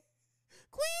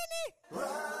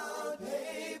 Brown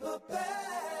paper bag.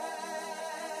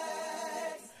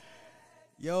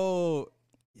 Yo,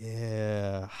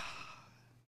 yeah.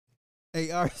 Hey,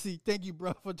 RC, thank you,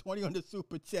 bro, for 20 on the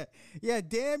super chat. Yeah,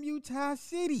 damn you, Ty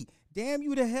City. Damn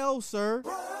you to hell, sir.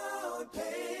 Brown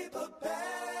paper bag.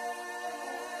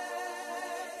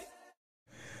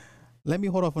 Let me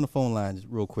hold off on the phone lines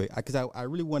real quick, because I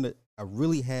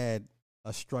really had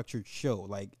a structured show,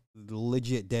 like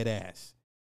legit dead ass.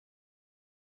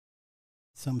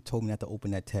 Some told me not to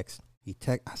open that text.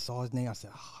 I saw his name. I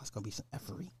said, oh, it's gonna be some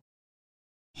effery.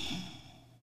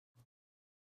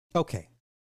 Okay,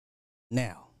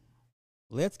 now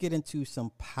let's get into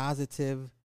some positive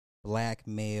black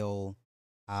male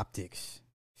optics.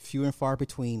 Few and far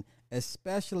between,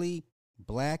 especially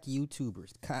black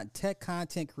YouTubers, tech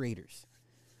content creators.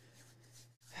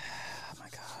 Oh my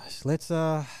gosh, let's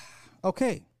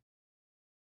okay.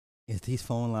 If these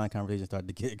phone line conversations start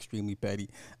to get extremely petty,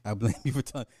 I blame you for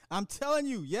telling. I'm telling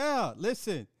you, yeah.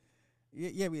 Listen,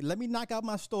 yeah. Let me knock out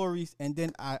my stories, and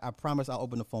then I promise I'll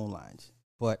open the phone lines.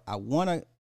 But I want to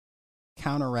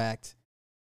counteract,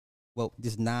 well,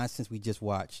 this nonsense we just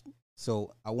watched.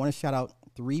 So I want to shout out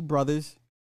 3 brothers,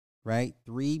 right?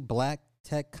 3 black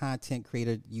tech content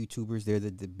creator YouTubers. They're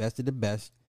the best of the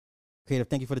best. Creative,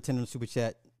 thank you for the 10 on the super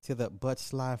chat. To the Butt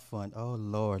Slide Fund. Oh,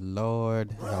 Lord.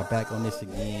 Y'all back on this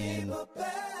again.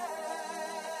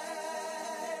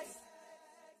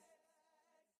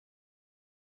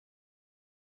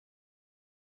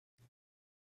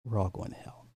 We're all going to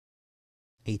hell.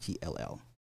 HELL.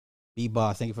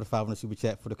 B-Boss, thank you for the 5 on the super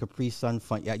chat. For the Capri Sun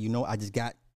Fund. Yeah, you know, I just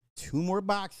got 2 more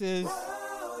boxes.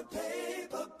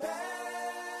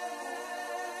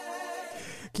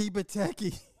 Keep it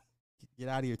techie. Get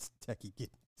out of here, techie.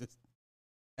 Get just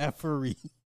effery.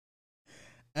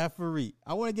 I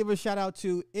want to give a shout out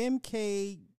to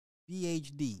MKBHD.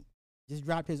 Just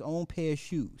dropped his own pair of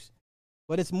shoes.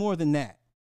 But it's more than that.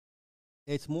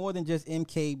 It's more than just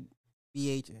MKBHD.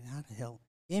 How the hell?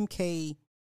 MKBHD.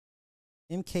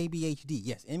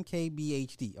 Yes,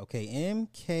 MKBHD. Okay,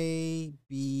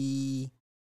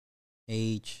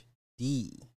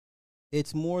 MKBHD.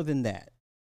 It's more than that.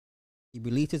 He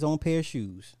released his own pair of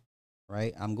shoes,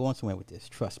 right? I'm going somewhere with this.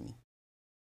 Trust me.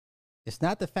 It's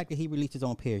not the fact that he released his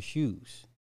own pair of shoes.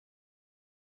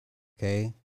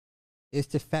 Okay? It's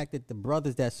the fact that the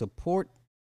brothers that support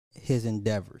his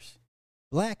endeavors,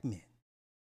 black men.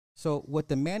 So what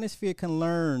the manosphere can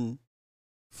learn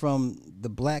from the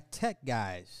black tech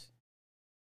guys,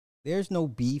 there's no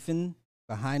beefing,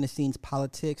 behind the scenes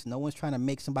politics. No one's trying to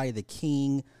make somebody the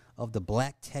king of the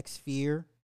black tech sphere,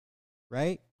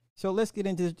 right? So let's get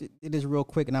into this real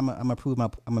quick, and I'm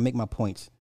gonna make my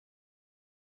points.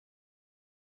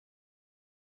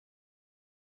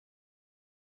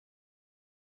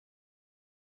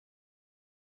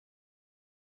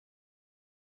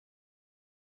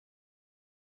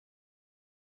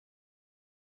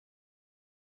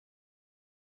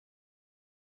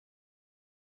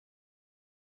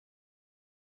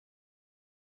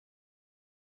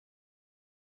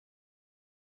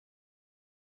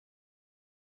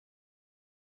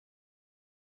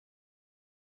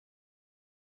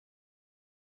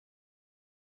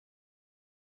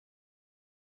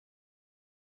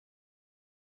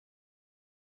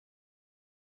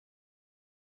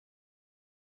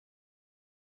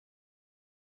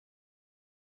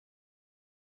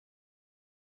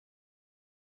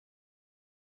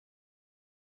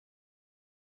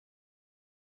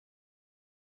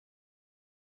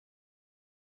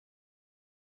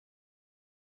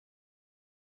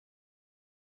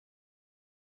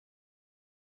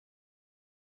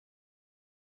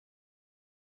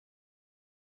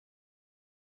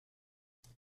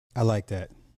 I like that.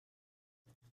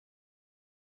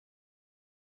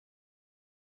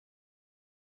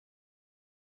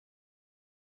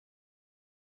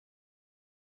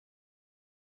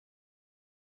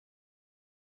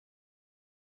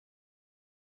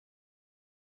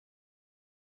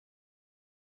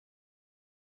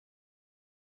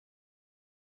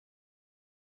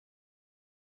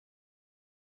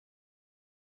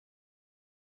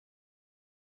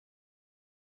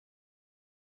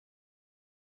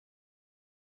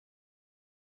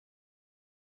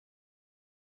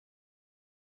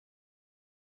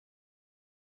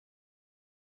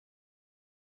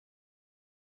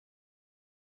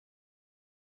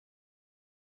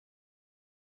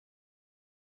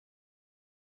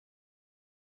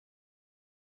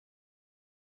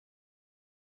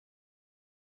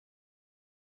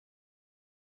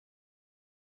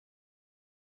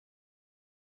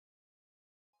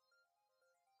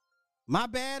 My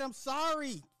bad. I'm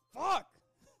sorry. Fuck.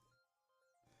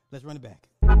 Let's run it back.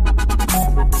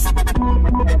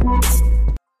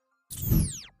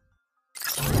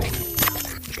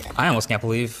 I almost can't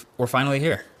believe we're finally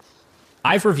here.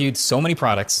 I've reviewed so many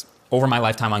products over my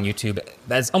lifetime on YouTube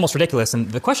that's almost ridiculous.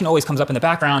 And the question always comes up in the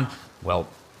background, well,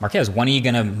 Marquez, when are you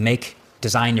going to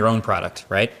design your own product,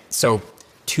 right? So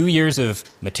 2 years of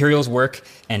materials work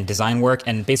and design work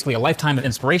and basically a lifetime of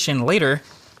inspiration later,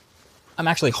 I'm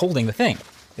actually holding the thing.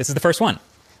 This is the first one.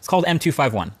 It's called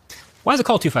M251. Why is it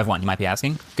called 251, you might be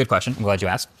asking? Good question, I'm glad you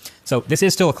asked. So this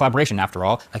is still a collaboration after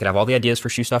all. I could have all the ideas for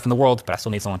shoe stuff in the world, but I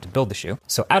still need someone to build the shoe.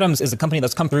 So Atoms is the company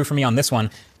that's come through for me on this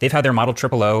one. They've had their model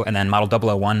 000 and then model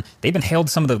 001. They've been hailed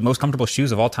some of the most comfortable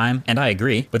shoes of all time, and I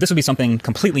agree, but this would be something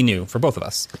completely new for both of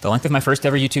us. The length of my first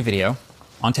ever YouTube video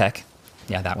on tech,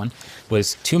 yeah, that one,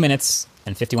 was 2 minutes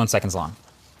and 51 seconds long.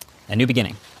 A new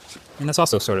beginning. And that's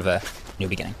also sort of a new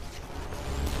beginning.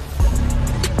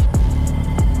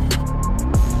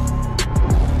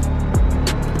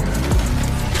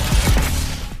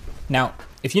 Now,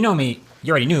 if you know me,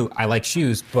 you already knew I like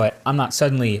shoes, but I'm not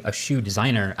suddenly a shoe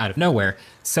designer out of nowhere.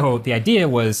 So the idea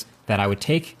was that I would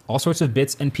take all sorts of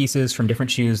bits and pieces from different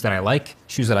shoes that I like,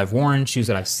 shoes that I've worn, shoes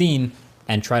that I've seen,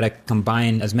 and try to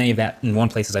combine as many of that in one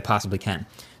place as I possibly can.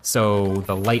 So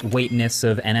the lightweightness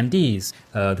of NMDs,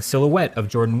 the silhouette of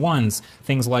Jordan 1s,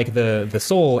 things like the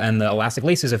sole and the elastic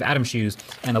laces of Atom shoes,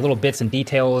 and the little bits and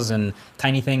details and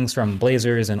tiny things from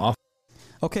Blazers and off.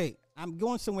 Okay, I'm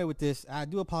going somewhere with this. I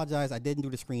do apologize. I didn't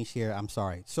do the screen share. I'm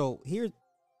sorry. So here's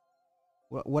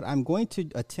what I'm going to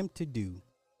attempt to do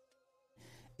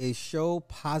is show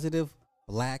positive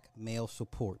black male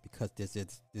support, because there's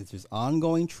this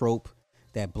ongoing trope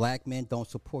that black men don't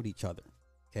support each other.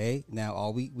 Okay, now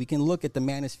we can look at the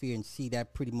manosphere and see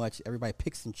that pretty much everybody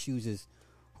picks and chooses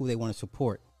who they want to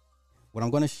support. What I'm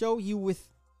going to show you with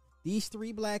these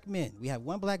 3 black men, we have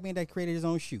one black man that created his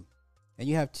own shoe, and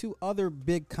you have 2 other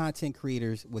big content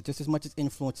creators with just as much as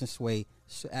influence and sway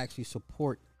to actually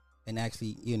support and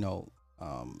actually,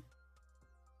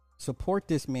 support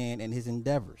this man and his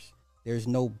endeavors. There's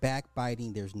no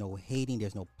backbiting, there's no hating,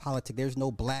 there's no politics, there's no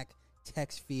black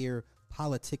tech sphere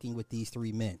politicking with these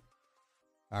 3 men.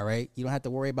 All right, you don't have to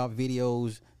worry about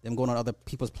videos, them going on other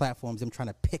people's platforms, them trying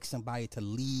to pick somebody to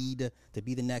lead, to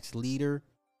be the next leader.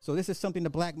 So this is something the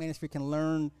black manosphere can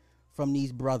learn from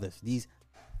these brothers, these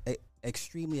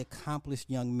extremely accomplished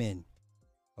young men.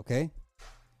 Okay,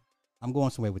 I'm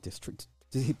going somewhere with this.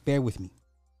 Just bear with me.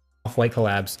 Off-white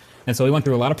collabs. And so we went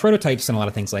through a lot of prototypes and a lot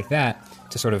of things like that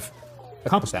to sort of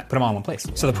accomplish that, put them all in one place.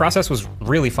 So the process was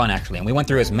really fun, actually, and we went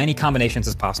through as many combinations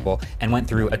as possible and went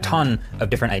through a ton of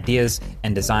different ideas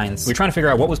and designs. We were trying to figure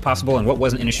out what was possible and what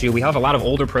wasn't an issue. We have a lot of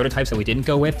older prototypes that we didn't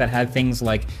go with that had things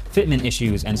like fitment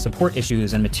issues and support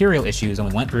issues and material issues, and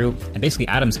we went through, and basically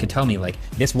Adams could tell me, like,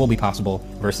 this will be possible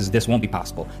versus this won't be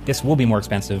possible. This will be more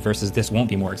expensive versus this won't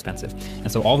be more expensive.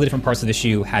 And so all the different parts of the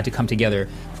shoe had to come together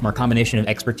from our combination of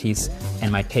expertise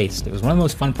and my taste. It was one of the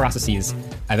most fun processes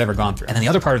I've ever gone through. And then the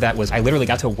other part of that was I literally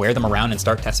got to wear them around and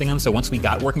start testing them. So once we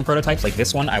got working prototypes, like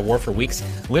this one I wore for weeks,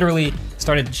 literally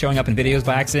started showing up in videos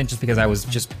by accident just because I was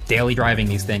just daily driving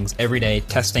these things every day,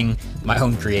 testing my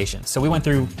own creations. So we went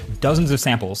through dozens of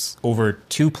samples over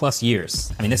 2+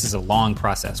 years. I mean, this is a long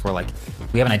process where, like,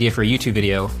 we have an idea for a YouTube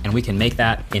video and we can make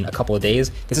that in a couple of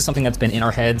days. This is something that's been in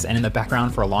our heads and in the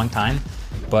background for a long time,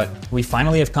 but we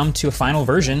finally have come to a final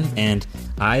version, and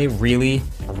I really,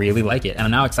 really like it. And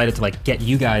I'm now excited to, like, get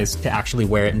you guys to actually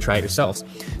wear it and try it yourselves.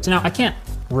 So now I can't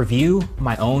review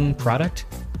my own product.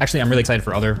 Actually, I'm really excited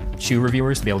for other shoe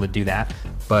reviewers to be able to do that.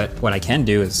 But what I can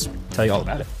do is tell you all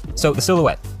about it. So the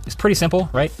silhouette is pretty simple,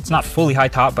 right? It's not fully high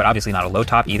top, but obviously not a low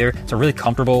top either. It's a really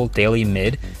comfortable daily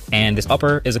mid. And this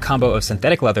upper is a combo of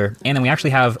synthetic leather. And then we actually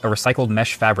have a recycled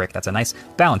mesh fabric that's a nice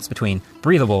balance between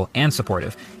breathable and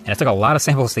supportive. And it took a lot of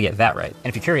samples to get that right. And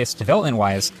if you're curious,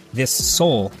 development-wise, this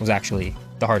sole was actually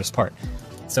the hardest part.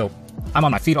 So I'm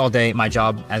on my feet all day. My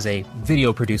job as a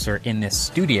video producer in this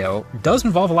studio does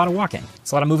involve a lot of walking.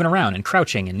 It's a lot of moving around and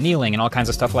crouching and kneeling and all kinds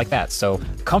of stuff like that. So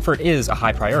comfort is a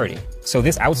high priority. So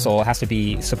this outsole has to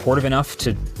be supportive enough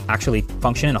to actually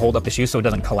function and hold up the shoe so it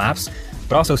doesn't collapse,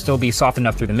 but also still be soft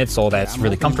enough through the midsole that it's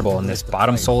really comfortable. And this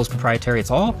bottom sole is proprietary. It's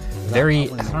all very,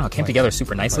 I don't know, it came together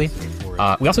super nicely.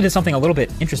 We also did something a little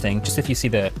bit interesting, just if you see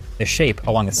the shape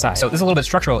along the side. So this is a little bit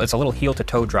structural. It's a little heel to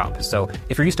toe drop. So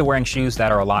if you're used to wearing shoes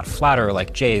that are a lot flatter,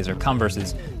 like J's or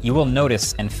Converses, you will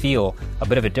notice and feel a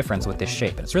bit of a difference with this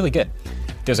shape. And it's really good.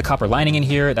 There's a copper lining in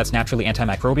here that's naturally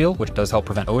antimicrobial, which does help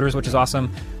prevent odors, which is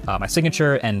awesome. My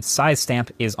signature and size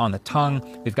stamp is on the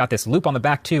tongue. We've got this loop on the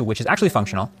back too, which is actually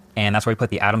functional. And that's where we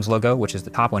put the Adams logo, which is the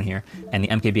top one here, and the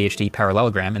MKBHD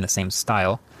parallelogram in the same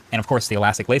style. And of course, the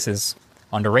elastic laces,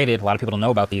 underrated. A lot of people don't know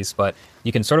about these, but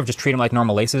you can sort of just treat them like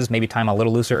normal laces, maybe tie them a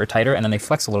little looser or tighter, and then they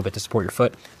flex a little bit to support your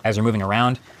foot as you're moving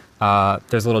around.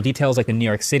 There's little details like the New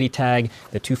York City tag.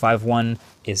 The 251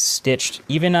 is stitched.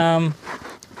 Even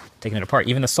taking it apart,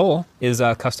 even the sole is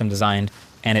custom designed,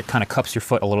 and it kind of cups your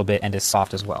foot a little bit and is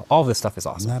soft as well. All of this stuff is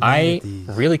awesome. I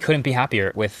really couldn't be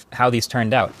happier with how these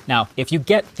turned out. Now, if you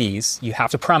get these, you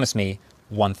have to promise me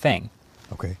one thing.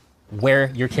 Okay.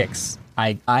 Wear your kicks.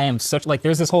 I am such, like,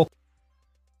 there's this whole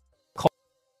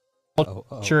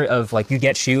culture of, like, you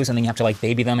get shoes and then you have to, like,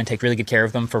 baby them and take really good care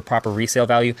of them for proper resale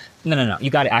value. No. You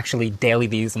got to actually daily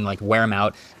these and, like, wear them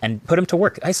out and put them to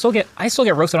work. I still get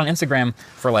roasted on Instagram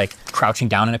for, like, crouching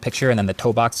down in a picture and then the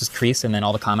toe box is creased and then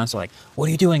all the comments are like, what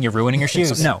are you doing? You're ruining your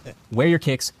shoes. No, wear your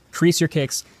kicks, crease your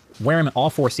kicks, wear them in all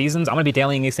 4 seasons. I'm going to be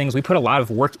dailying these things. We put a lot of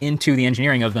work into the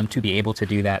engineering of them to be able to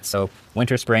do that. So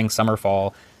winter, spring, summer,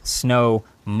 fall, snow,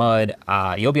 mud,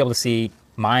 you'll be able to see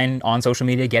mine on social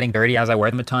media getting dirty as I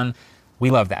wear them a ton. We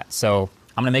love that. So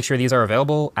I'm gonna make sure these are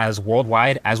available as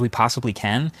worldwide as we possibly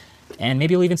can. And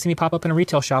maybe you'll even see me pop up in a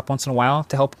retail shop once in a while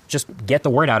to help just get the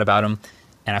word out about them.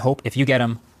 And I hope if you get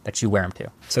them, that you wear them too.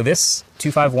 So this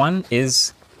 251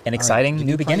 is an exciting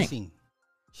new beginning. Pricing.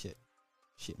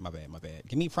 Shit, my bad.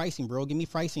 Give me pricing, bro. Give me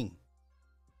pricing.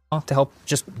 To help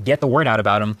just get the word out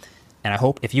about them. And I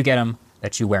hope if you get them,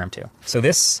 that you wear them too. So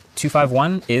this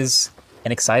 251 is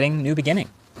an exciting new beginning.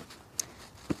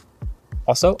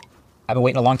 Also, I've been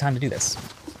waiting a long time to do this. This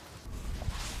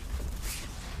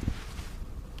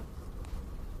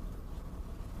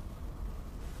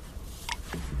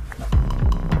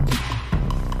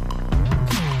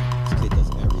kid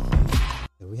does everything.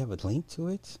 Do we have a link to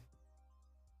it?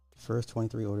 First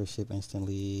 23 orders ship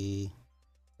instantly.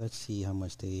 Let's see how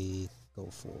much they go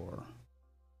for.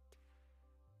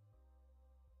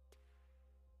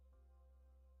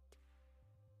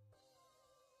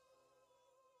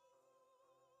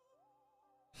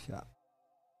 Shop.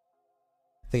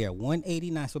 They are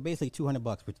 $189, so basically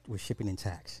 $200 with shipping and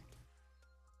tax.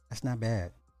 That's not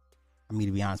bad. I mean,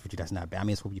 to be honest with you, that's not bad. I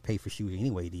mean, it's what you pay for shoes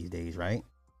anyway these days, right?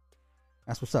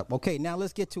 That's what's up. Okay, now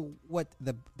let's get to what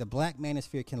the Black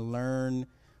Manosphere can learn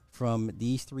from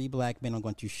these three black men I'm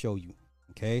going to show you.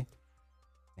 Okay,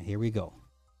 and here we go.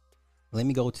 Let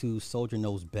me go to Soldier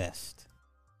Knows Best.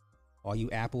 All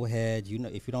you Apple heads, you know,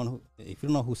 if you don't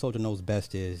know who Soldier Knows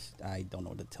Best is, I don't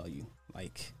know what to tell you.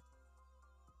 Like,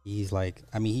 he's like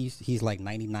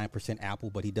 99% Apple,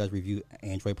 but he does review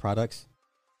Android products,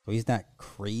 so he's not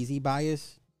crazy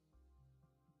biased.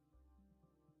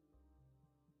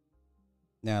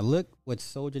 Now look what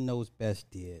Soldier Knows Best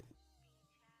did.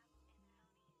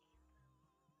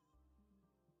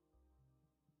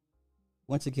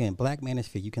 Once again, Black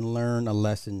Manosphere, you can learn a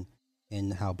lesson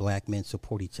in how black men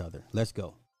support each other. Let's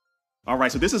go. All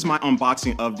right, so this is my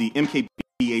unboxing of the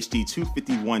MKBHD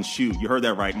 251 shoe. You heard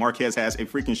that right. Marquez has a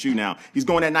freaking shoe now. He's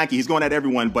going at Nike. He's going at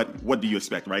everyone, but what do you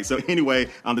expect, right? So anyway,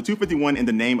 the 251 in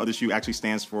the name of the shoe actually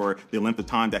stands for the length of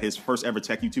time that his first ever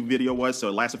tech YouTube video was. So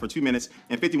it lasted for 2 minutes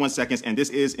and 51 seconds. And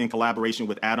this is in collaboration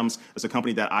with Adams. It's a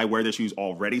company that I wear their shoes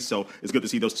already. So it's good to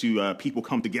see those two people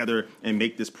come together and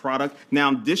make this product.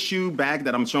 Now, this shoe bag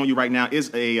that I'm showing you right now is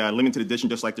a limited edition,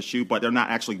 just like the shoe, but they're not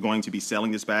actually going to be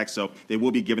selling this bag. So they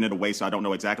will be giving it away. So I don't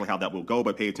know exactly how that will go,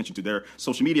 but pay attention to their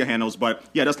social media handles. But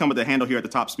yeah, it does come with the handle here at the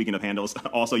top. Speaking of handles,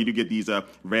 also you do get these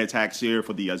red tags here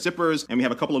for the zippers, and we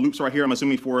have a couple of loops right here. I'm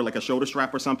assuming for like a shoulder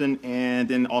strap or something. And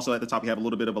then also at the top, we have a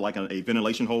little bit of a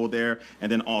ventilation hole there.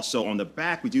 And then also on the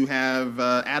back, we do have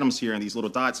Adams here and these little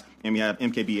dots, and we have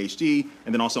MKBHD.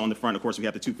 And then also on the front, of course, we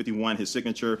have the 251, his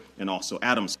signature, and also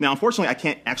Adams. Now, unfortunately, I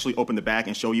can't actually open the back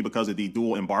and show you because of the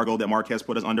dual embargo that Marquez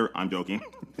put us under. I'm joking.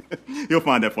 He'll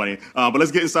find that funny. But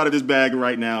let's get inside of this bag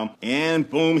right now. And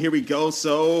boom, here we go.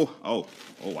 So, oh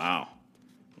wow.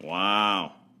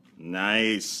 Wow.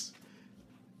 Nice.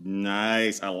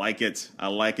 Nice. I like it. I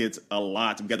like it a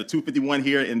lot. We got the 251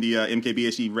 here in the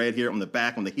MKBHD red here on the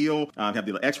back on the heel. We have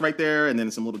the little X right there and then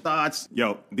some little dots.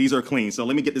 Yo, these are clean. So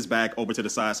let me get this back over to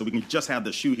the side so we can just have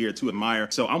the shoe here to admire.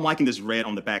 So I'm liking this red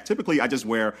on the back. Typically, I just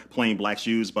wear plain black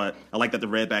shoes, but I like that the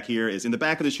red back here is in the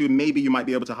back of the shoe. Maybe you might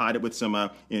be able to hide it with some,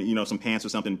 some pants or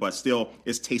something, but still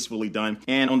it's tastefully done.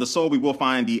 And on the sole, we will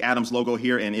find the Adams logo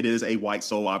here, and it is a white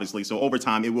sole, obviously. So over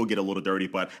time, it will get a little dirty,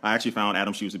 but I actually found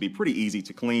Adams shoes to be pretty easy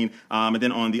to clean. And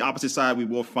then on the opposite side, we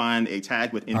will find a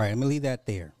tag with... All right, I'm going to leave that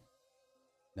there.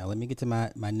 Now, let me get to my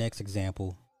next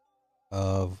example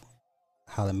of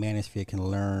how the manosphere can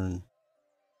learn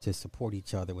to support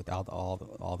each other without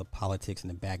all the politics and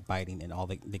the backbiting and all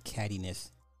the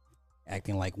cattiness,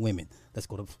 acting like women. Let's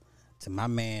go to my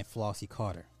man, Flossie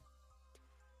Carter.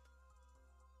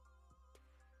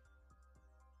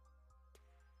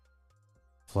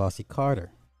 Flossie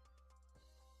Carter.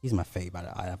 He's my fave out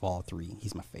of all three.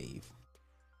 He's my fave.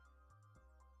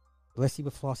 Let's see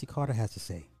what Flossie Carter has to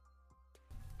say.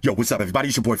 Yo, what's up, everybody?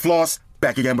 It's your boy Floss,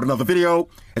 back again with another video.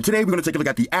 And today we're going to take a look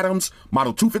at the Adams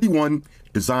Model 251,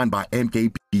 designed by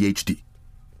MKBHD.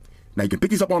 Now, you can pick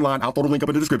these up online. I'll throw the link up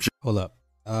in the description. Hold up.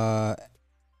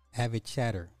 Avid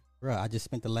Chatter. Bro, I just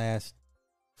spent the last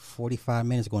 45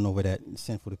 minutes going over that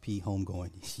Sinful to P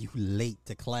homegoing. You late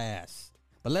to class.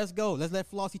 But let's go. Let's let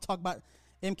Flossie talk about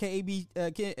MKBHD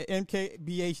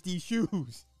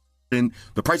shoes. And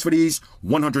the price for these,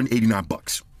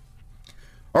 $189.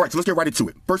 All right, so let's get right into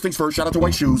it. First things first, shout out to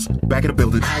White Shoes, back in the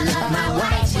building. I love my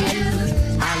white shoes.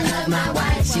 I love my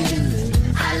white shoes.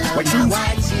 I love White my shoes.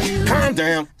 white shoes. Calm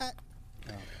down.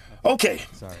 Okay,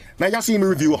 now y'all seen me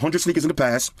review 100 sneakers in the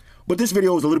past, but this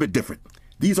video is a little bit different.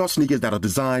 These are sneakers that are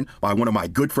designed by one of my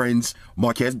good friends,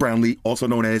 Marquez Brownlee, also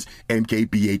known as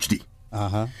MKBHD.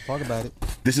 Talk about it.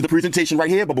 This is the presentation right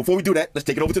here, but before we do that, let's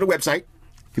take it over to the website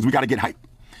because we got to get hype.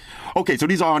 Okay, so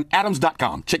these are on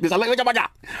atoms.com. Check this out. Look at my guy.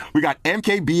 We got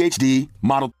MKBHD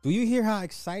model. Do you hear how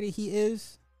excited he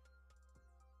is?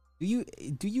 Do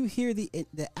you hear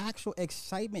the actual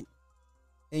excitement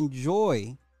and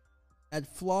joy at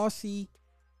Flossie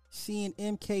seeing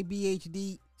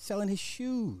MKBHD selling his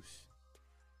shoes?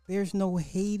 There's no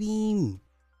hating.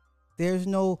 There's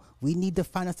no, we need to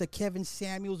find us a Kevin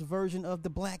Samuels version of the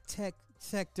black tech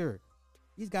sector.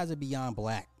 These guys are beyond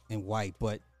black and white,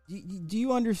 but do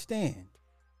you understand?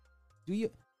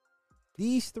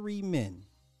 These three men,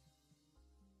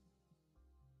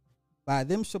 by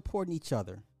them supporting each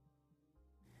other,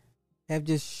 have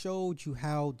just showed you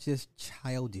how just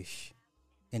childish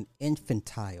and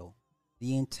infantile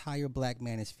the entire black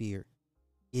manosphere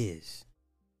is.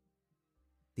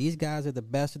 These guys are the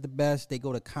best of the best. They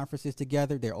go to conferences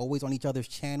together. They're always on each other's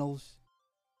channels.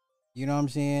 You know what I'm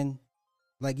saying?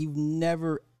 Like, you've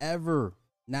never, ever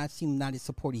not seen them not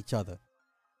support each other,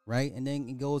 right? And then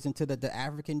it goes into the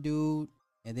African dude,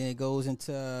 and then it goes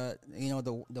into, you know,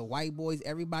 the white boys.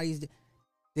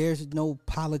 There's no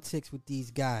politics with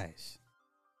these guys.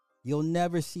 You'll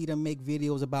never see them make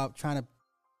videos about trying to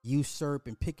usurp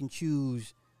and pick and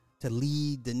choose to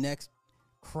lead the next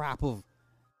crop of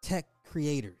tech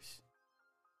creators.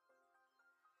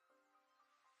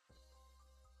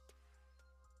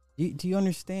 Do you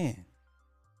understand?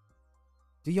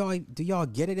 Do y'all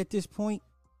get it at this point?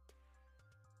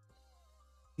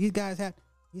 These guys have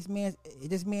this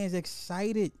man's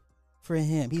excited for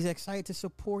him. He's excited to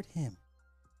support him.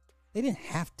 They didn't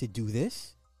have to do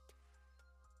this.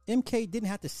 MK didn't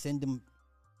have to send them,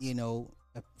 you know,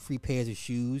 a free pairs of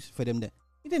shoes for them to.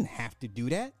 He didn't have to do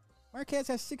that. Marquez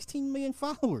has 16 million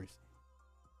followers.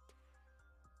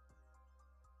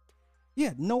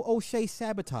 Yeah, no O'Shea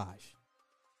sabotage.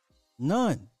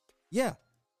 None. Yeah,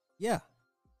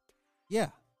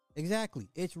 exactly.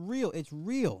 It's real. It's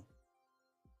real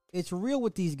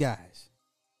with these guys.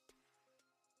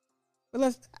 But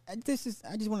I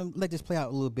just want to let this play out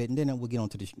a little bit, and then we'll get on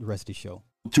to the rest of the show.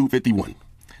 251.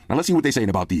 Now let's see what they're saying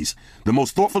about these. The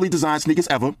most thoughtfully designed sneakers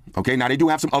ever. Okay, now they do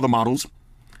have some other models.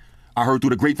 I heard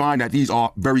through the grapevine that these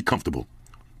are very comfortable,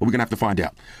 but we're gonna have to find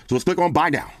out. So let's click on buy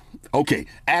now. Okay,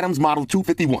 Adams model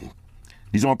 251.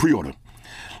 These are on pre-order.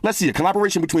 Let's see, a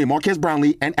collaboration between Marquez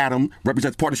Brownlee and Adam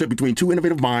represents partnership between two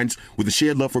innovative minds with a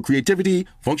shared love for creativity,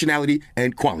 functionality,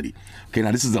 and quality. Okay,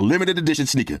 now this is a limited edition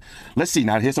sneaker. Let's see,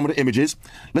 now here's some of the images.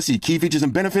 Let's see, key features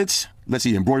and benefits. Let's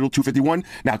see, embroidered 251.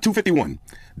 Now 251,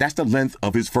 that's the length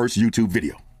of his first YouTube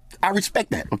video. I respect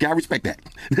that, okay? I respect that.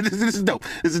 This is dope.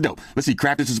 This is dope. Let's see,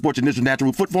 crafted to support your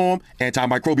natural foot form,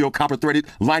 antimicrobial copper-threaded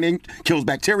lining, kills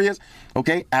bacteria,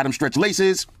 okay? Adam stretch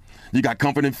laces. You got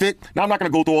comfort and fit. Now, I'm not going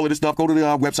to go through all of this stuff. Go to the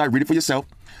website, read it for yourself.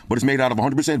 But it's made out of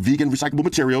 100% vegan recyclable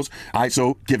materials. All right,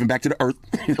 so giving back to the earth.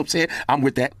 You know what I'm saying? I'm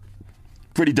with that.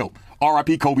 Pretty dope.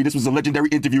 R.I.P. Kobe. This was a legendary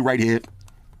interview right here.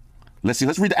 Let's see.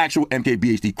 Let's read the actual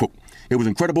MKBHD quote. It was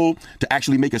incredible to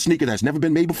actually make a sneaker that's never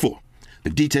been made before. The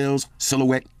details,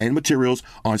 silhouette, and materials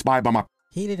are inspired by my...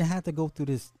 He didn't have to go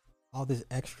through all this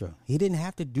extra. He didn't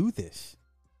have to do this.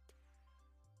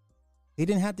 He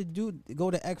didn't have to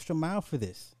go the extra mile for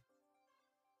this.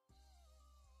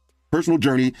 Personal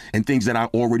journey and things that I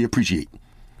already appreciate.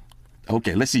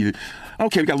 Okay, let's see.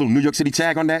 Okay, we got a little New York City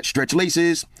tag on that. Stretch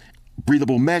laces,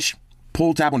 breathable mesh,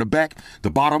 pull tab on the back, the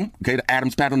bottom. Okay, the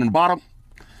Adams pattern on the bottom.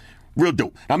 Real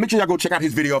dope. Now make sure y'all go check out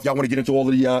his video if y'all want to get into all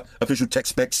of the official tech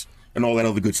specs and all that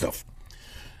other good stuff.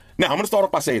 Now, I'm going to start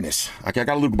off by saying this. Okay, I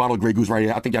got a little bottle of Grey Goose right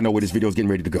here. I think y'all know where this video is getting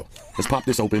ready to go. Let's pop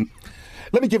this open.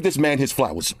 Let me give this man his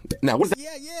flowers. Now, what is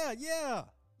that?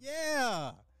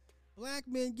 Yeah. Black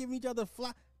men giving each other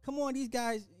flowers. Come on, these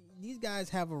guys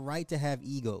have a right to have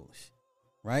egos,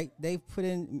 right? They've put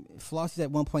in Floss is at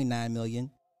 1.9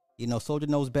 million. You know, Soldier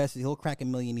knows best. He'll crack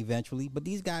 1 million eventually. But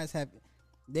these guys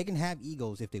they can have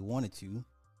egos if they wanted to,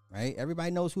 right? Everybody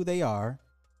knows who they are.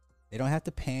 They don't have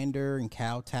to pander and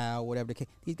kowtow, whatever the case.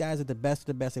 These guys are the best of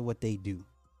the best at what they do.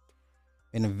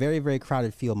 In a very, very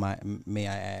crowded field, may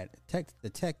I add. The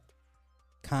tech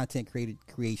content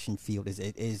creation field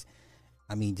is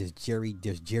I mean, there's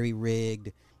Jerry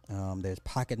Rigged. There's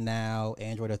Pocket Now,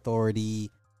 Android Authority,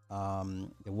 the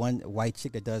one white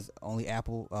chick that does only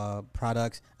Apple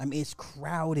products. I mean, it's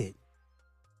crowded,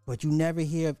 but you never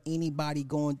hear of anybody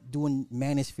doing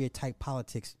manosphere type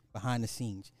politics behind the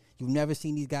scenes. You've never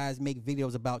seen these guys make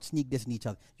videos about sneak dissing each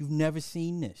other. You've never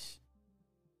seen this.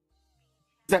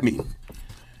 What does that mean?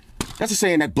 That's a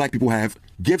saying that black people have.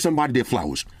 Give somebody their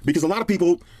flowers. Because a lot of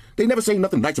people They never say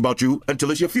nothing nice about you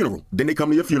until it's your funeral. Then they come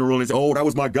to your funeral and say, oh, that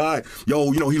was my guy. Yo,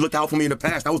 he looked out for me in the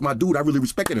past. That was my dude. I really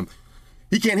respected him.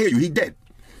 He can't hear you. He dead.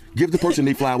 Give the person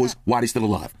their flowers while they're still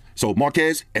alive. So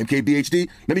Marquez, MKBHD,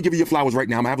 let me give you your flowers right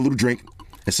now. I'm going to have a little drink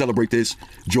and celebrate this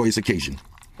joyous occasion.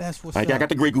 That's what's up. I got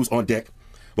the Grey Goose on deck.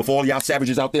 Before all y'all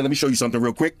savages out there, let me show you something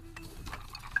real quick.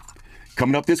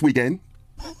 Coming up this weekend.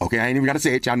 Okay, I ain't even got to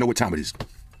say it. Y'all know what time it is.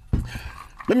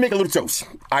 Let me make a little toast.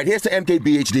 All right, here's to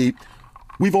MKBHD.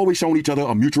 We've always shown each other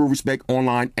a mutual respect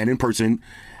online and in person.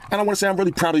 And I want to say I'm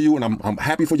really proud of you, and I'm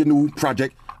happy for your new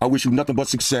project. I wish you nothing but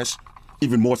success,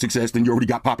 even more success than you already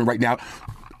got popping right now.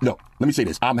 No, let me say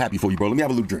this. I'm happy for you, bro. Let me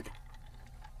have a little drink.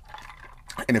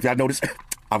 And if y'all notice,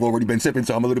 I've already been sipping,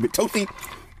 so I'm a little bit toasty,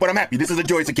 but I'm happy. This is a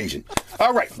joyous occasion.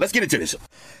 All right, let's get into this.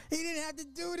 He didn't have to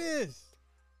do this.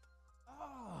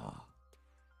 Oh.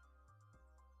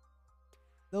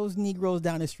 Those Negroes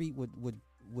down the street would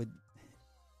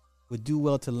do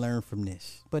well to learn from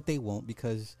this, but they won't,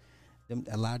 because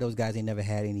a lot of those guys ain't never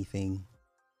had anything,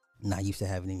 not used to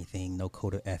having anything, no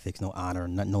code of ethics, no honor,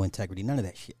 no integrity, none of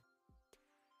that shit.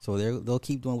 So they'll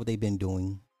keep doing what they've been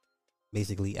doing,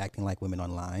 basically acting like women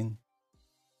online.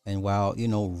 And while,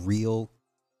 real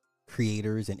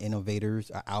creators and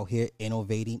innovators are out here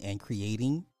innovating and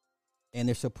creating, and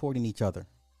they're supporting each other,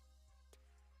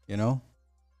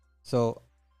 So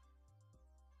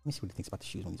let me see what he thinks about the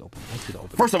shoes when he's open. Let's see the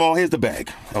open. First of all, here's the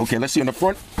bag. Okay, let's see on the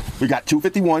front. We got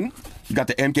 251. You got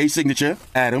the MK signature,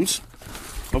 Adams.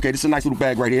 Okay, this is a nice little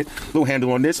bag right here. Little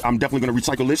handle on this. I'm definitely going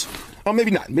to recycle this. Or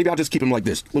maybe not. Maybe I'll just keep them like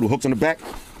this. Little hooks on the back.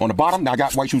 On the bottom, now I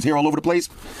got white shoes here all over the place.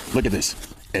 Look at this.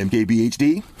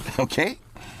 MKBHD. Okay.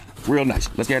 Real nice.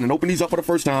 Let's go ahead and open these up for the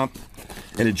first time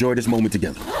and enjoy this moment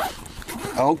together.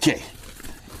 Okay.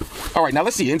 All right, now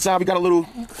let's see. Inside, we got a little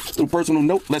personal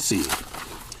note. Let's see.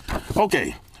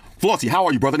 Okay. Flossie, how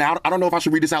are you, brother? Now, I don't know if I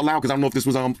should read this out loud because I don't know if this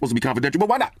was supposed to be confidential, but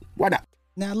why not? Why not?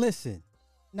 Now, listen.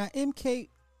 Now, MK,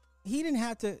 he didn't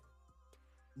have to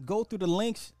go through the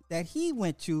links that he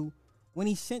went to when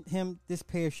he sent him this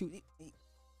pair of shoes.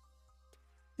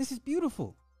 This is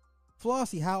beautiful.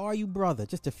 Flossie, how are you, brother?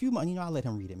 Just a few months. I'll let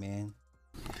him read it, man.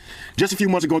 Just a few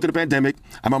months ago into the pandemic,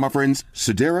 I met my friends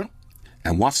Sedera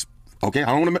and Wasp. Okay,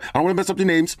 I don't want to mess up their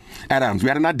names. At Adams, we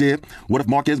had an idea. What if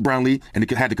Marquez Brownlee and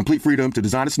it had the complete freedom to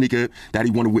design a sneaker that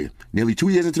he wanted to wear? Nearly 2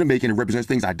 years into the making, it represents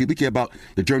things I deeply care about.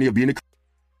 The journey of being a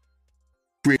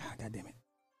creator. God damn it!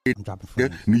 I'm dropping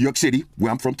frames. New York City,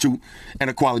 where I'm from too, and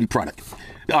a quality product.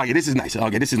 Oh yeah, this is nice.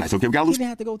 Okay, this is nice. Okay, we got a little. He didn't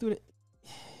have to go through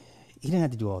He didn't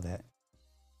have to do all that.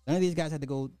 None of these guys had to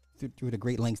go through the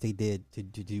great lengths they did to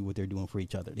do what they're doing for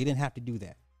each other. They didn't have to do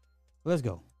that. Let's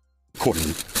go.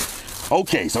 Accordingly.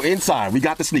 Okay, so inside we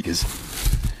got the sneakers.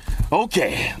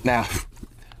 Okay, now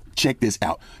check this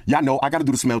out. Y'all know I got to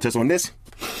do the smell test on this.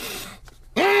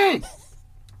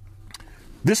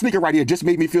 This sneaker right here just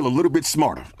made me feel a little bit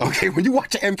smarter. Okay, when you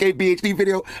watch an MKBHD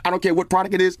video, I don't care what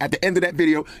product it is, at the end of that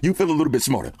video, you feel a little bit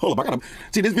smarter. Hold up, I gotta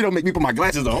see this video make me put my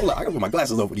glasses on. Hold up, I gotta put my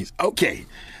glasses over these. Okay,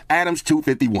 Adams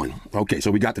 251. Okay, so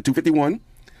we got the 251.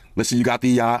 Listen, you got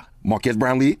the Marquez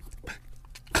Brownlee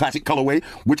classic colorway,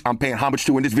 which I'm paying homage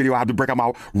to in this video. I have to break out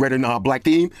my red and black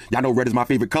theme. Y'all know red is my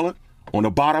favorite color. On the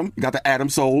bottom, you got the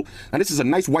Adams sole. And this is a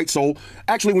nice white sole.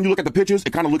 Actually, when you look at the pictures,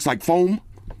 it kind of looks like foam.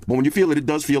 But when you feel it, it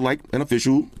does feel like an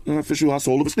official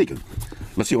sole of a sneaker.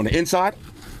 Let's see on the inside.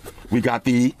 We got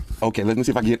the, okay, let me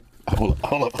see if I get, hold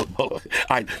up. All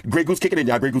right, Grey Goose kicking in,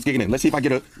 y'all. Grey Goose kicking in. Let's see if I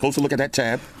get a closer look at that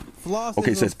tab. Floss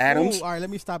okay, it says Adams. All right, let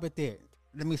me stop it there.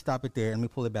 Let me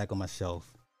pull it back on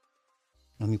myself.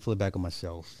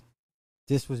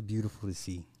 This was beautiful to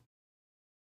see.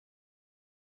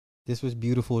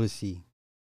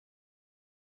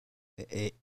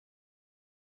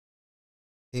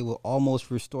 It will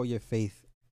almost restore your faith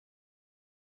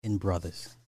in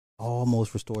brothers.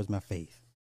 Almost restores my faith.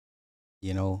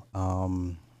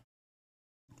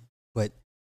 But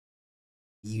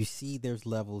you see there's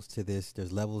levels to this.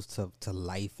 There's levels to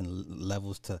life and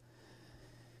levels to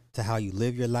how you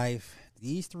live your life.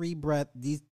 These three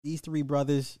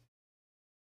brothers,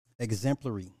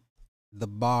 exemplary. The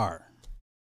bar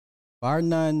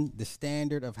none, the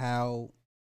standard of how,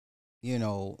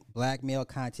 black male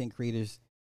content creators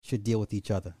should deal with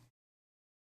each other.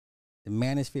 The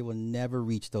manosphere will never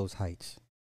reach those heights.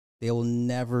 They will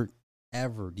never,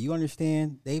 ever. Do you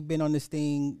understand? They've been on this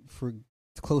thing for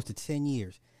close to 10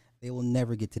 years. They will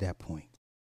never get to that point.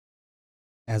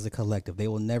 As a collective, they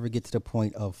will never get to the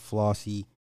point of Flossie,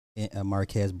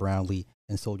 Marquez Brownlee,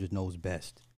 and Soldiers Knows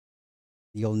Best.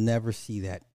 You'll never see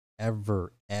that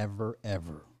ever, ever,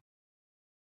 ever.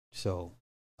 So,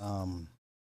 I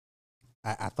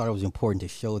thought it was important to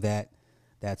show that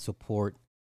support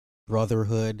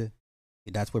brotherhood.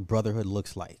 That's what brotherhood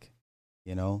looks like,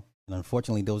 you know. And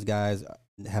unfortunately, those guys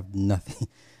have nothing.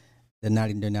 They're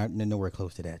nowhere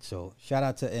close to that. So shout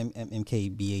out to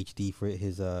MKBHD for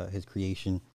his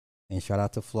creation, and shout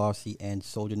out to Flossie and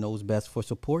Soldier Knows Best for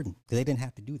supporting, because they didn't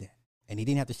have to do that, and he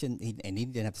didn't have to send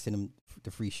him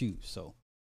the free shoes. So,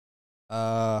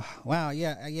 wow,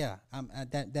 yeah,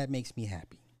 that makes me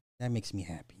happy. That makes me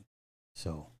happy.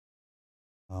 So,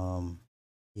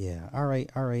 yeah, all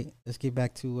right. Let's get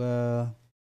back to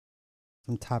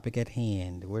some topic at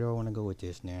hand. Where do I want to go with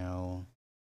this now?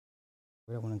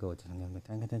 Where do I want to go with this?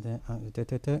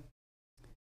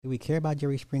 Do we care about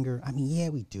Jerry Springer? I mean, yeah,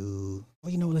 we do.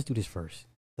 Well, you know what? Let's do this first.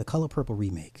 The Color Purple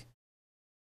remake.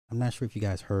 I'm not sure if you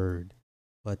guys heard,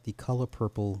 but the Color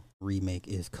Purple remake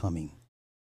is coming.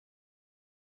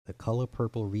 The Color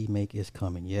Purple remake is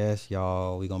coming. Yes,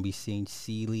 y'all. We're going to be seeing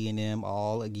Celie and them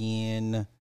all again.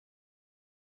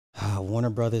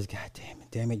 Warner Brothers. God damn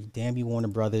it. Damn you, Warner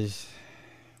Brothers.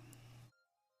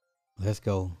 Let's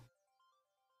go.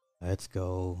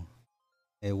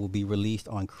 It will be released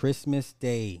on Christmas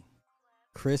Day.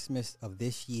 Christmas of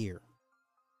this year.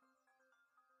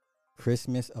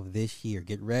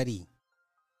 Get ready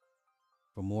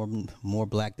for more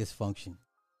black dysfunction.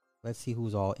 Let's see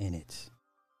who's all in it.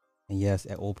 And yes,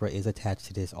 Oprah is attached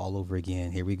to this all over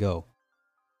again. Here we go.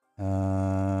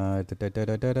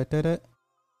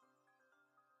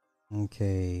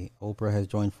 Okay, Oprah has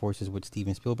joined forces with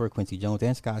Steven Spielberg, Quincy Jones,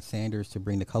 and Scott Sanders to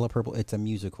bring The Color Purple. It's a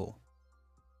musical.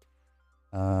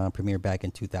 Premiered back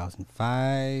in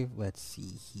 2005. Let's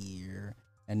see here.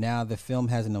 And now the film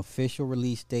has an official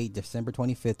release date, December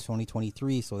 25th,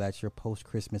 2023. So that's your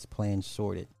post-Christmas plan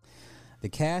sorted. The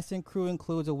cast and crew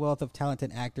includes a wealth of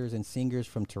talented actors and singers,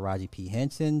 from Taraji P.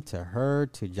 Henson to her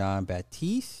to John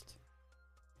Baptiste.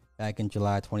 Back in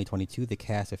July 2022, the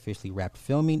cast officially wrapped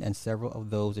filming, and several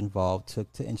of those involved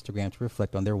took to Instagram to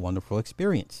reflect on their wonderful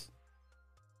experience.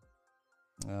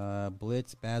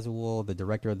 Blitz Bazawule, the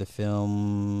director of the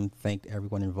film, thanked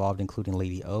everyone involved, including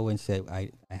Lady O, and said, I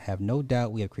have no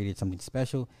doubt we have created something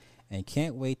special and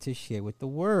can't wait to share with the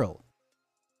world.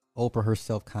 Oprah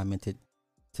herself commented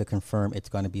to confirm it's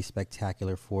going to be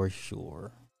spectacular for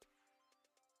sure.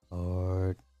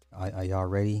 Or are y'all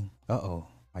ready? Uh-oh.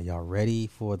 Are y'all ready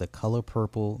for the Color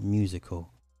Purple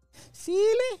musical?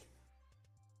 Celie.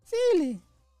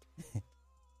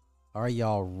 Are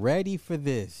y'all ready for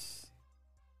this?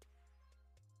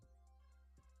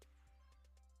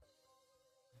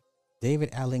 David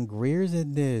Allen Greer's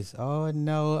in this. Oh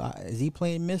no. Is he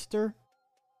playing Mr.?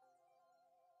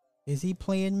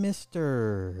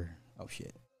 Oh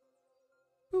shit.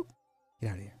 Boop. Get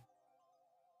out of here.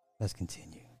 Let's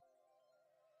continue.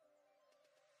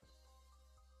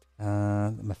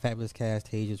 My fabulous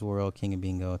cast: Taja's World, King of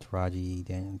Bingo, Taraji,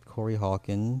 Dan, Corey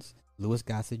Hawkins, Louis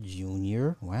Gossett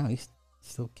Jr. Wow, he's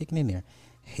still kicking in there.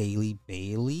 Haley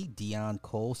Bailey, Dion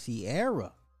Cole,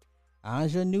 Sierra,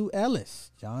 Aunjanue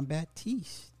Ellis, John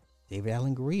Baptiste, David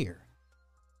Allen Greer,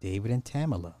 David and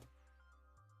Tamala,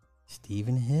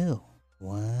 Stephen Hill.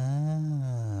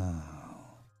 Wow.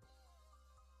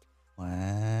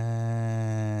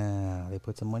 They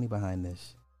put some money behind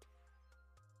this.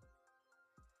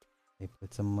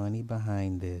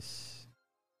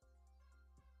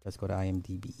 Let's go to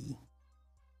IMDb.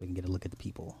 We can get a look at the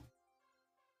people.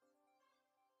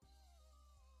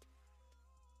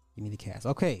 Give me the cast.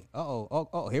 Okay.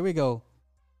 Oh, here we go.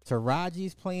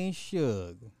 Taraji's playing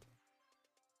Suge.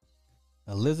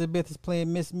 Elizabeth is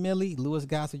playing Miss Millie. Louis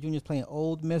Gossett Jr. is playing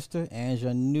Old Mister.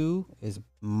 Aunjanue is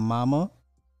Mama.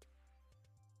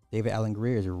 David Allen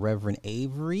Greer is Reverend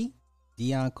Avery.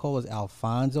 Dion Cole is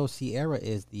Alfonso. Sierra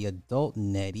is the adult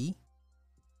Nettie.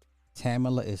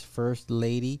 Tamala is First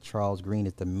Lady. Charles Green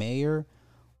is the mayor.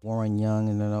 Warren Young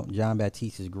and John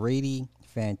Baptiste is Grady.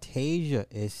 Fantasia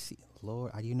is...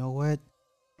 Lord, you know what?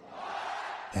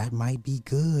 That might be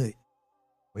good.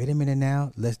 Wait a minute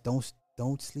now.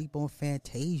 Don't sleep on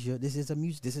Fantasia. This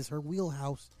is her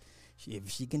wheelhouse. If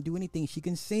she can do anything, she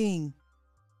can sing.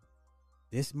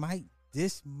 This might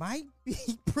be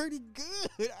pretty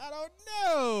good. I don't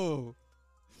know.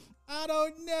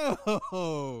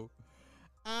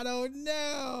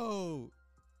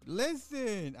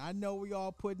 Listen, I know we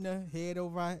all putting a hand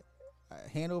over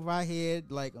our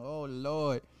head like, oh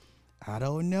Lord. I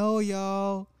don't know,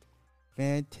 y'all.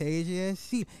 Fantasia,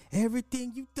 see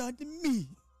everything you done to me.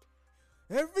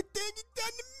 Everything you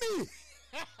done to me.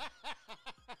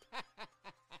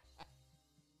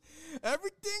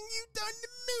 Everything you done to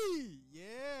me.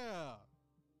 Yeah.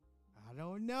 I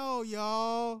don't know,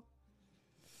 y'all.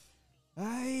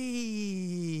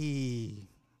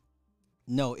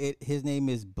 No, his name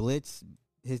is Blitz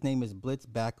His name is Blitz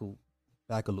Bacalul.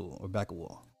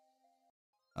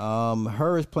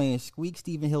 Her is playing Squeak.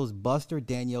 Stephen Hill's Buster.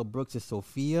 Danielle Brooks is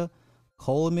Sophia.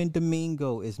 Coleman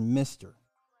Domingo is Mister.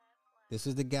 This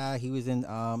is the guy. He was in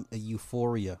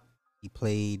Euphoria. He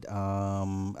played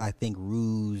I think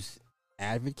Rue's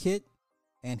advocate,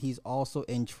 and he's also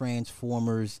in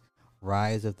Transformers: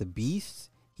 Rise of the Beasts.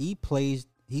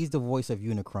 He's the voice of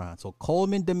Unicron. So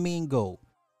Coleman Domingo,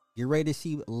 you're ready to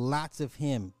see lots of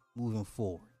him moving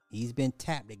forward. He's been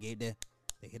tapped. They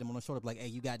hit him on the shoulder like, hey,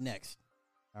 you got next.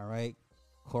 All right.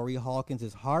 Corey Hawkins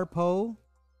is Harpo,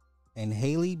 and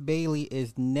Haley Bailey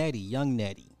is Nettie, young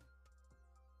Nettie.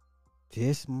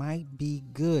 This might be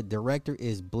good. Director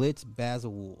is Blitz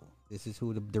Bazawul. This is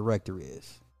who the director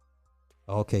is.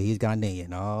 Okay, he's Ghanaian.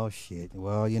 Oh, shit.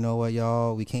 Well, you know what,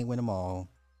 y'all? We can't win them all.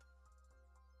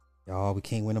 Y'all, we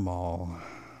can't win them all.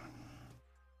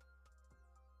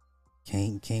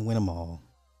 Can't win them all.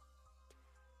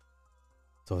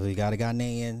 So we got a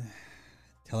Ghanaian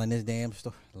telling this damn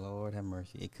story. Lord have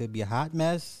mercy. It could be a hot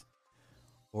mess,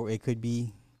 or it could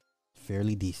be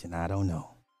fairly decent. I don't know.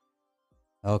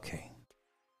 Okay.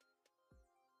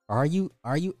 Are you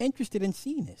interested in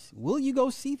seeing this? Will you go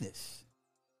see this?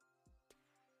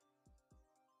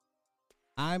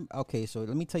 Okay, so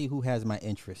let me tell you who has my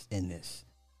interest in this.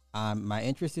 My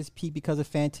interest is Pete because of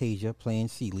Fantasia playing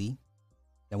Celie.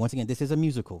 And once again, this is a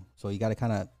musical, so you got to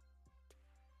kind of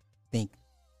think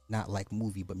not like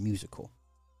movie, but musical.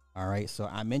 All right, so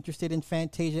I'm interested in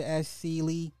Fantasia as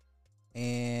Celie,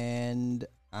 and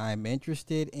I'm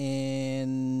interested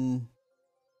in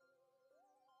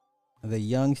the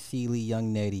young Celie,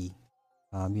 young Nettie,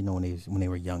 you know, when they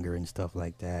were younger and stuff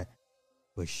like that.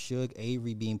 But Suge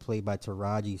Avery being played by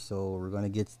Taraji, so we're gonna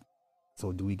get.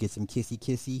 So do we get some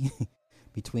kissy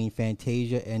between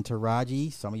Fantasia and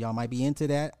Taraji? Some of y'all might be into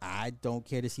that. I don't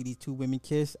care to see these two women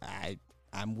kiss.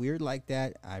 I'm weird like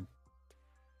that.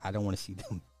 I don't want to see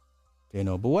them, you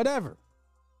know. But whatever.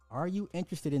 Are you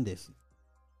interested in this?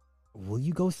 Will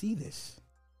you go see this?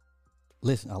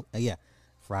 Listen, yeah.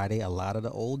 Friday, a lot of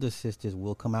the older sisters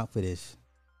will come out for this.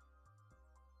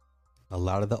 A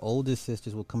lot of the older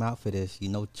sisters will come out for this. You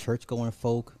know, church-going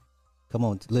folk. Come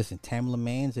on, listen. Tamala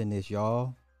Mann's in this,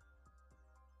 y'all.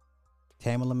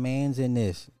 Tamala Mann's in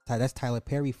this. That's Tyler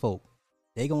Perry folk.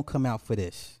 They gonna come out for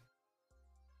this.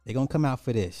 They gonna come out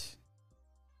for this.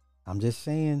 I'm just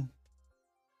saying.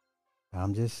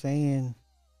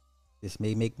 This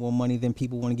may make more money than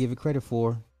people want to give it credit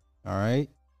for. All right.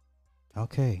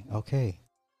 Okay.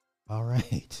 All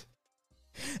right.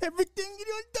 Everything you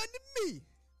done to me.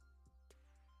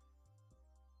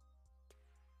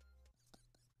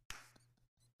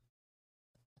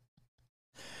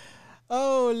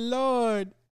 Oh,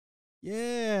 Lord.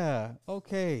 Yeah.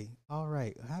 Okay. All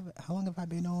right. How long have I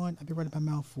been on? I've been running my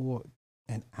mouth for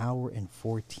an hour and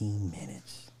 14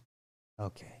 minutes.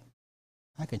 Okay.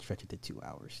 I can stretch it to 2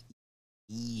 hours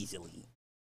easily.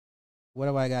 What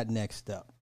do I got next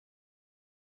up?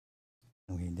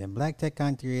 Okay, then Black Tech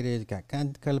Content Creators got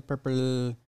Color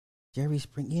Purple, Jerry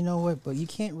Springer. You know what? But you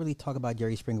can't really talk about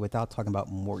Jerry Springer without talking about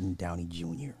Morton Downey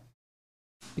Jr.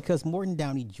 Because Morton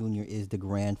Downey Jr. is the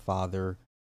grandfather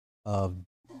of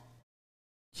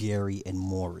Jerry and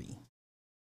Maury.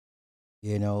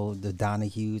 You know, the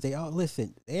Donahues. They all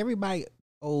listen. Everybody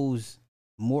owes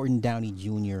Morton Downey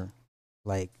Jr.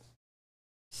 like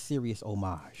serious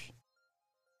homage.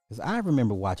 Because I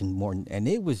remember watching Morton, and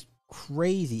it was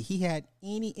crazy. He had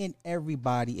any and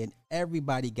everybody, and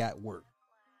everybody got work.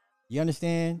 You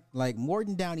understand? Like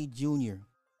Morton Downey Jr.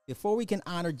 Before we can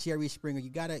honor Jerry Springer, you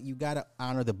gotta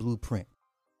honor the blueprint.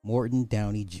 Morton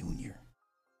Downey Jr.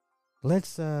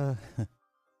 Let's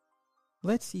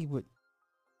see what.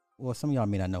 Well, some of y'all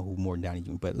may not know who Morton Downey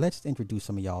Jr. But let's introduce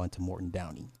some of y'all into Morton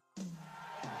Downey.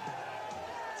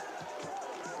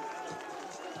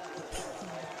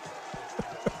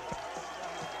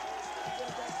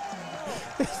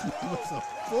 This man was a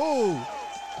fool.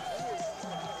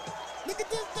 Look at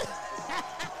this thing.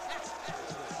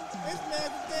 This man's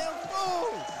a damn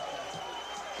fool.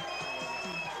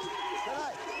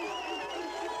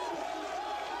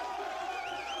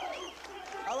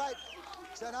 All right,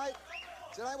 tonight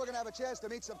we're going to have a chance to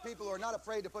meet some people who are not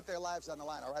afraid to put their lives on the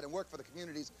line, all right, and work for the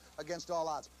communities against all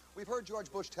odds. We've heard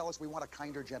George Bush tell us we want a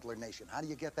kinder, gentler nation. How do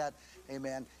you get that? Hey,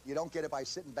 man, you don't get it by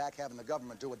sitting back having the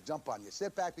government do a dump on you.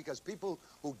 Sit back because people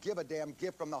who give a damn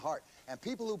give from the heart. And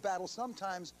people who battle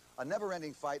sometimes a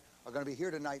never-ending fight are going to be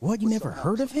here tonight. What, you never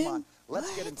heard of him? Come on,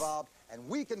 let's get involved, and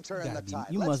we can turn the tide.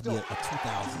 You must be a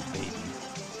 2000 baby.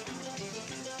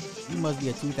 You must be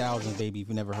a 2000 baby if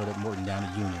you never heard of Morton Downey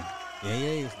Jr.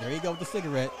 Yeah, there you go with the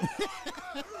cigarette.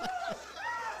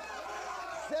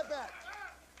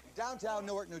 Downtown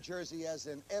Newark, New Jersey, as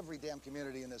in every damn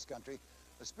community in this country,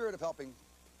 the spirit of helping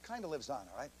kind of lives on,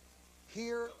 all right?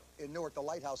 Here in Newark, the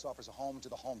Lighthouse offers a home to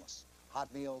the homeless.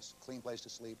 Hot meals, clean place to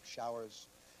sleep, showers,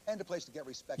 and a place to get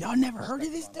respect. Y'all never heard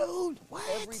of this dude? What?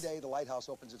 Every day, the Lighthouse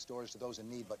opens its doors to those in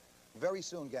need, but very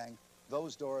soon, gang,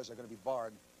 those doors are going to be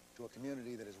barred to a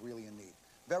community that is really in need.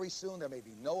 Very soon, there may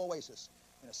be no oasis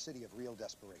in a city of real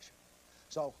desperation.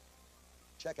 So,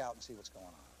 check out and see what's going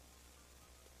on.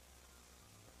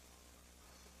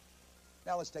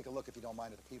 Now let's take a look, if you don't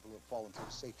mind, at the people who have fallen through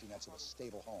the safety nets of a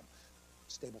stable home,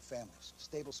 stable families,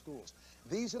 stable schools.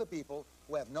 These are the people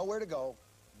who have nowhere to go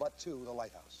but to the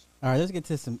Lighthouse. All right, let's get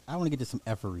to some. I want to get to some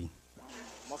effery.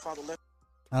 My father left.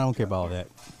 I don't care about all that.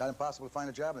 Not impossible to find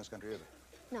a job in this country, is it?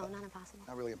 No, not impossible.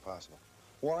 Not really impossible.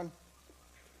 Warren,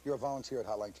 you're a volunteer at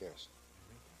Hotline Cares.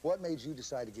 What made you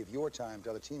decide to give your time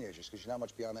to other teenagers? Because you're not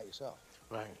much beyond that yourself.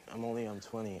 Right. I'm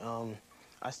 20.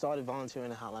 I started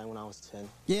volunteering at Hotline when I was 10.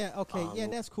 Yeah, okay, yeah,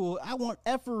 that's cool. I want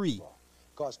effery.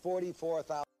 Cost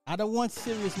 $44,000. I don't want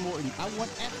Serious Morton. I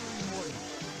want effery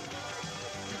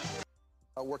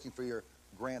Morton. Working for your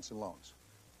grants and loans.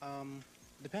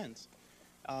 Depends.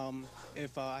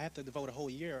 If I have to devote a whole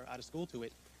year out of school to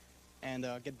it and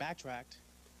get backtracked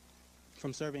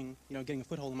from serving, getting a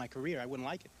foothold in my career, I wouldn't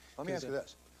like it. Let me ask you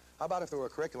this. How about if there were a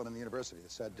curriculum in the university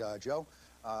that said, Joe,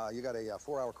 you got a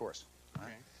 4-hour course. Right?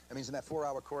 Okay. That means in that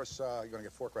 4-hour course, you're going to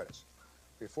get 4 credits.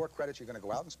 For your 4 credits, you're going to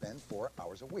go out and spend 4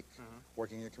 hours a week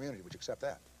working in your community. Would you accept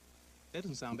that? That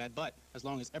doesn't sound bad, but as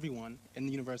long as everyone in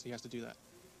the university has to do that.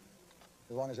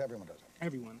 As long as everyone does it?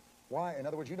 Everyone. Why? In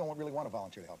other words, you don't really want to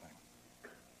volunteer to help anyone.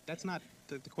 That's not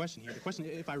the question here. The question,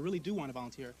 if I really do want to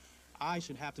volunteer, I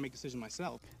should have to make the decision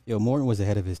myself. Yo, Morton was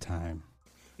ahead of his time.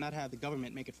 Not have the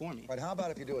government make it for me. Right, how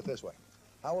about if you do it this way?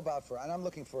 How about and I'm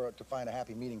looking to find a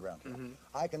happy meeting ground here.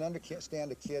 I can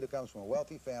understand a kid who comes from a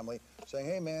wealthy family saying,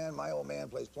 hey man, my old man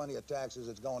pays plenty of taxes,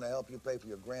 it's going to help you pay for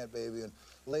your grandbaby and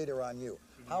later on you.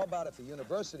 How about if the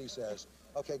university says,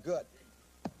 okay, good,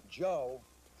 Joe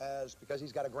has, because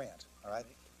he's got a grant, all right,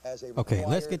 has a Okay,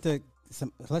 let's get to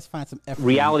let's find some effery.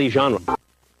 Reality genre.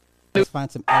 Let's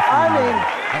find some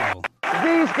effery.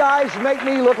 These guys make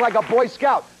me look like a Boy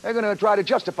Scout. They're going to try to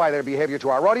justify their behavior to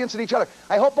our audience and each other.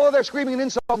 I hope all their screaming and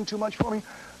insulting too much for me.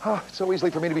 Oh, it's so easily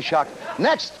for me to be shocked.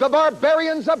 Next, the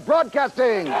barbarians of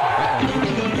broadcasting. We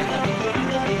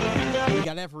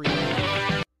got every.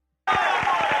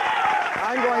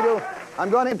 I'm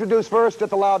going to introduce first at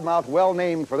the loudmouth, well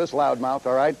named for this loudmouth,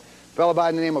 all right? A fellow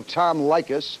by the name of Tom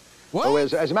Likas. What? Who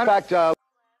is, as a matter of fact,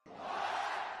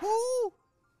 Who?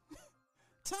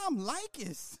 Tom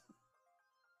Likas.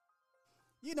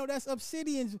 You know, that's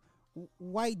Obsidian's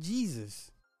white Jesus.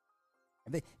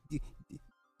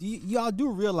 Y'all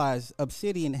do realize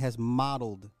Obsidian has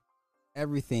modeled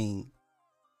everything.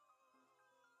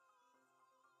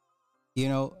 You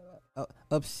know,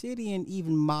 Obsidian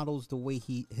even models the way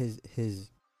his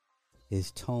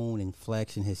tone,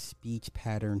 inflection, his speech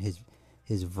pattern,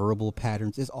 his verbal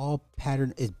patterns. It's all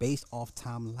pattern is based off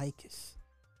Tom Likas.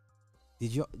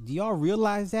 Do y'all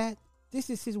realize that?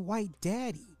 This is his white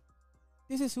daddy.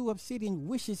 This is who Obsidian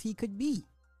wishes he could be.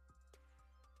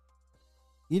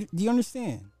 Do you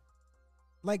understand?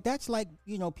 Like that's like,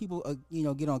 people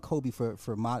get on Kobe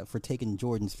for taking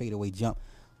Jordan's fadeaway jump.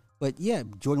 But yeah,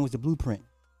 Jordan was the blueprint,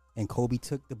 and Kobe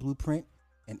took the blueprint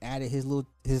and added his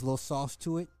little sauce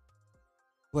to it.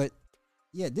 But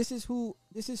yeah, this is who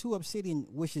Obsidian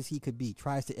wishes he could be.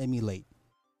 Tries to emulate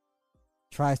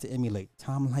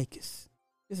Tom Likas.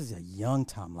 This is a young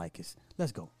Tom Likas.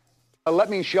 Let's go.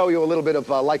 let me show you a little bit of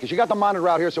Likas. You got the monitor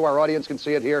out here so our audience can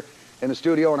see it here in the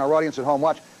studio and our audience at home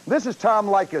watch. This is Tom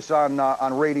Likas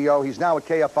on radio. He's now at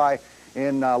KFI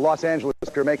in Los Angeles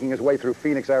after making his way through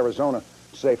Phoenix, Arizona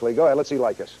safely. Go ahead, let's see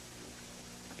Likas.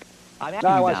 I'm asking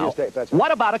you now,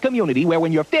 what about a community where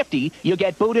when you're 50, you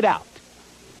get booted out?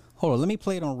 Hold on, let me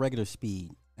play it on regular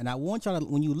speed. And I want y'all to,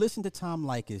 when you listen to Tom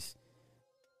Likas,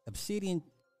 Obsidian,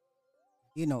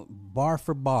 bar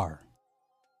for bar.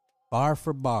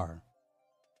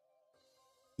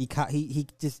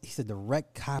 He's a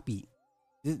direct copy.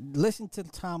 Just listen to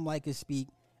Tom Likas speak,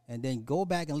 and then go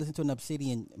back and listen to an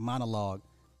Obsidian monologue,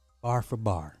 bar for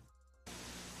bar.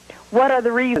 What are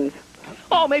the reasons?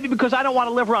 Oh, maybe because I don't want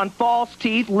to live around false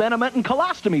teeth, liniment, and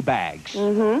colostomy bags.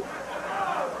 Mm-hmm.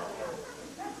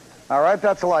 All right,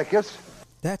 that's Likas.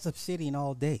 That's Obsidian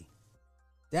all day.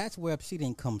 That's where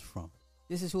Obsidian comes from.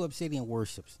 This is who Obsidian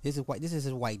worships. This is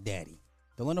his white daddy.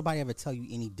 Don't let nobody ever tell you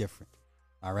any different.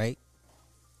 All right?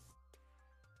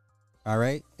 All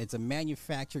right? It's a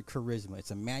manufactured charisma.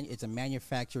 It's a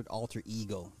manufactured alter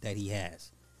ego that he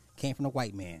has. Came from the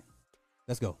white man.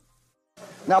 Let's go.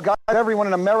 Now, guys, everyone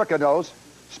in America knows,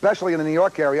 especially in the New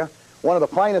York area, one of the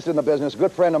finest in the business,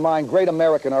 good friend of mine, great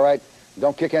American, all right?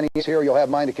 Don't kick any here, you'll have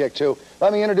mine to kick too.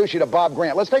 Let me introduce you to Bob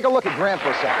Grant. Let's take a look at Grant for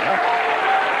a second, huh?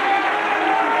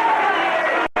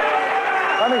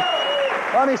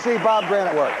 Let me see Bob Grant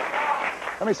at work.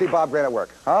 Let me see Bob Grant at work,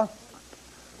 huh?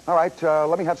 All right,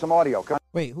 let me have some audio.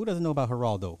 Wait, who doesn't know about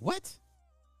Geraldo? What?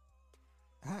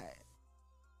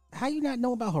 How you not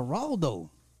know about Geraldo?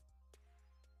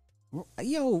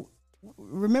 Yo,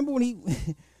 remember when he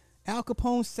Al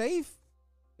Capone's safe?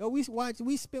 Yo, we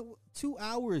spent 2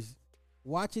 hours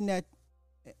watching that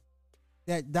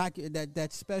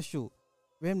special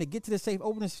for him to get to the safe,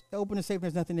 open the safe,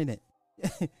 there's nothing in it.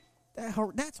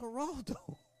 That's Geraldo.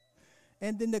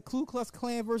 And then the Ku Klux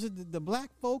Klan versus the black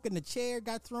folk, and the chair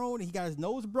got thrown and he got his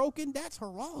nose broken. That's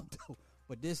Geraldo.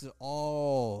 But this is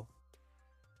all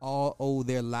owe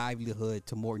their livelihood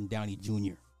to Morton Downey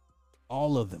Jr.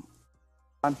 All of them.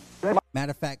 Matter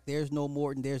of fact, there's no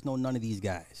Morton, there's no none of these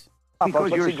guys.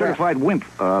 Because you're a certified wimp,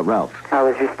 Ralph. I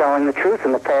was just telling the truth.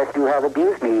 In the past, you have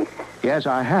abused me. Yes,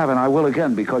 I have, and I will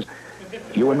again, because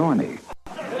you annoy me.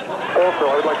 Also,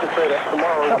 I'd like to say that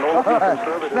tomorrow, when all the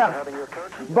conservatives are having your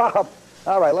church... Bob,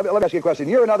 all right, let me ask you a question.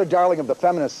 You're another darling of the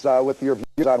feminists with your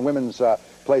views on women's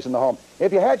place in the home.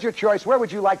 If you had your choice, where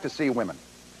would you like to see women?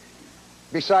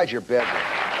 Besides your bedroom.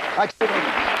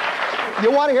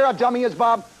 You want to hear how dumb he is,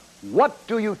 Bob? What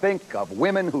do you think of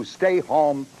women who stay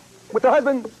home with their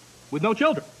husband? With no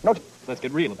children. No. Let's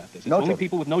get real about this. It's No only children.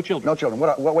 people with no children. No children.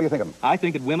 What do you think of them? I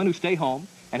think that women who stay home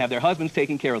and have their husbands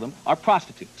taking care of them are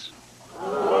prostitutes.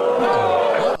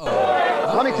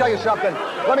 Let me tell you something.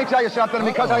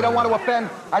 Because I don't want to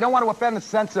offend the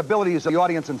sensibilities of the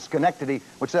audience in Schenectady,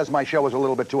 which says my show is a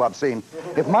little bit too obscene.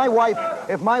 If my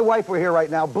wife were here right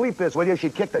now, bleep this, will you?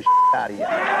 She'd kick the out of you.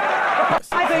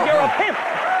 I think you're a pimp.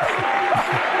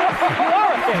 You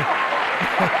are a pimp.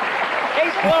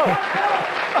 Case closed.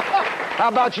 How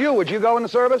about you? Would you go in the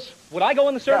service? Would I go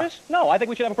in the service? Yeah. No, I think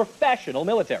we should have a professional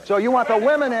military. So you want the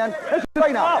women in? This is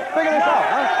right now. Figure this out,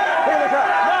 huh? Figure this out.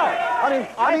 No.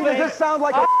 I mean, does this sound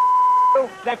like a...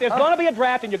 That if there's going to be a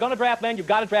draft and you're going to draft men, you've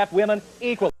got to draft women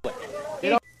equally.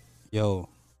 Yo,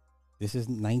 this is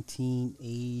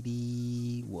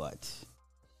 1980, what?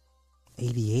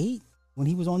 88? When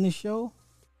he was on this show?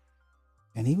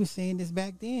 And he was saying this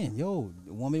back then. Yo,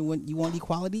 the woman, when you want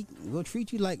equality, we'll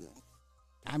treat you like...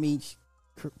 I mean,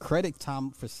 credit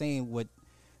Tom for saying what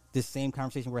this same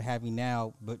conversation we're having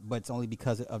now, but it's only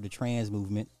because of the trans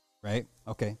movement, right?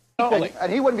 Okay.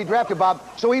 And he wouldn't be drafted, Bob,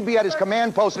 so he'd be at his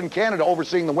command post in Canada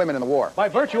overseeing the women in the war. By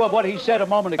virtue of what he said a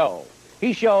moment ago,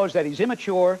 he shows that he's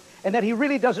immature and that he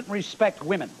really doesn't respect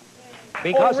women.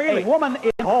 Because a woman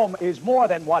in home is more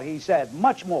than what he said,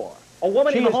 much more. A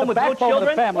woman in the home with no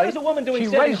children? What is a woman doing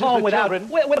sitting home without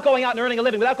going out and earning a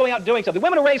living, without going out and doing something?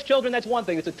 Women who raise children, that's one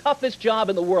thing. It's the toughest job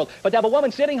in the world. But to have a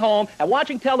woman sitting home and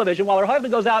watching television while her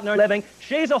husband goes out and earns a living,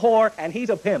 she's a whore and he's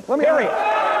a pimp. Period.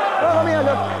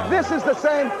 This is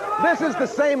the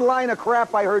same line of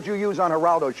crap I heard you use on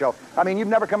Geraldo's show. I mean, you've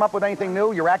never come up with anything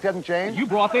new? Your act hasn't changed? You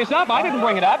brought this up. I didn't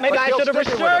bring it up. Maybe I should have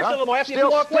researched a little more.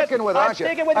 Still sticking with it, aren't you?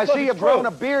 I see you've grown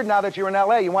a beard now that you're in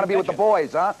L.A. You want to be with the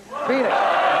boys, huh? Phoenix.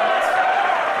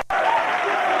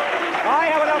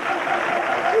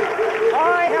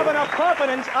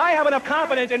 I have enough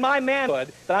confidence in my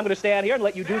manhood that I'm going to stand here and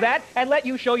let you do that and let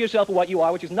you show yourself for what you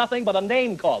are, which is nothing but a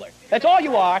name caller. That's all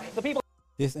you are. The people.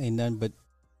 This ain't nothing but.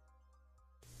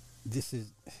 This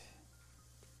is.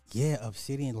 Yeah,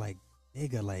 Obsidian, like,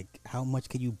 nigga, like, how much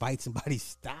can you bite somebody's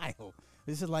style?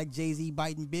 This is like Jay-Z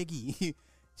biting Biggie.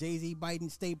 Jay-Z biting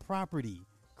State Property.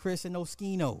 Chris and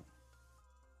Oskino.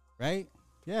 Right?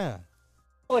 Yeah.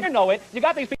 You know it. You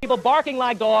got these people barking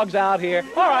like dogs out here.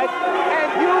 All right.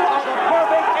 And you are the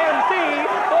perfect MC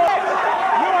for this.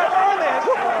 You are on this.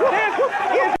 This is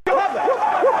your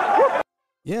public.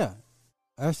 Yeah.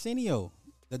 Arsenio.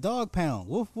 The dog pound.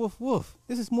 Woof, woof, woof.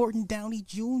 This is Morton Downey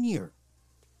Jr.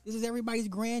 This is everybody's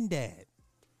granddad.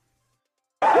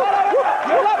 You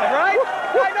love it, right?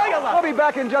 I know you love it. We'll be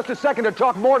back in just a second to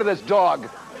talk more to this dog.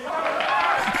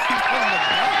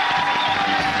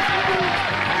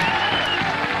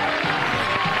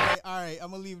 All right, I'm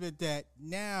gonna leave it at that.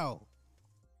 Now,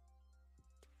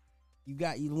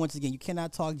 once again, you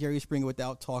cannot talk Jerry Springer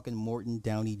without talking Morton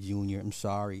Downey Jr. I'm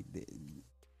sorry.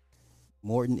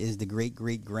 Morton is the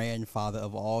great grandfather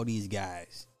of all these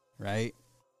guys, right?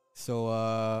 So,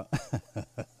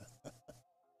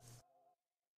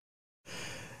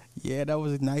 yeah, that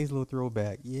was a nice little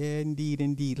throwback. Yeah,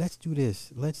 indeed. Let's do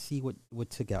this. Let's see what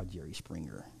took out Jerry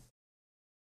Springer.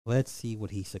 Let's see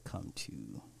what he succumbed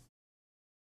to.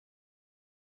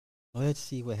 Let's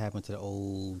see what happened to the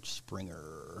old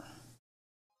Springer.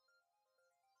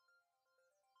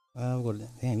 We'll go to,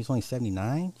 damn, he's only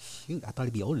 79? Shoot, I thought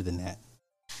he'd be older than that.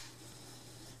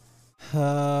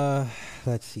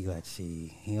 Let's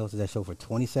see. He hosted that show for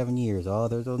 27 years. Oh,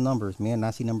 there's those numbers, man.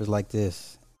 I see numbers like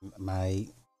this. My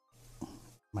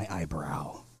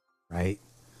eyebrow, right?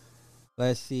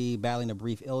 Let's see. Battling a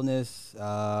brief illness.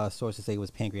 Sources say it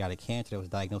was pancreatic cancer that was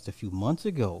diagnosed a few months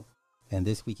ago. And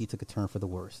this week he took a turn for the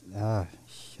worse.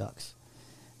 Shucks.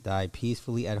 Died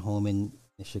peacefully at home in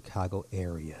the Chicago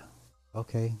area.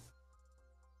 Okay.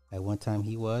 At one time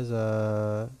he was,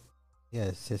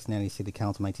 Cincinnati City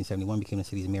Council 1971, became the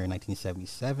city's mayor in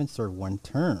 1977, served one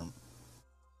term.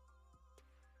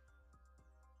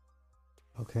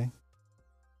 Okay.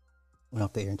 Went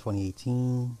off the air in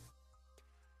 2018.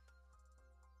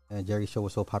 Jerry's show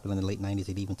was so popular in the late 90s,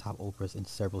 it even topped Oprah's in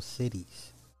several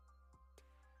cities.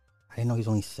 I didn't know he's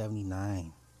only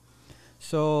 79.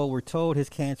 So we're told his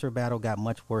cancer battle got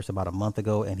much worse about a month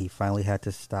ago, and he finally had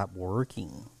to stop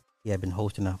working. He had been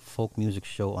hosting a folk music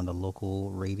show on the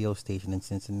local radio station in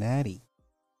Cincinnati.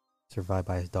 Survived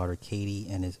by his daughter Katie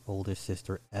and his older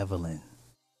sister Evelyn.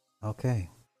 Okay.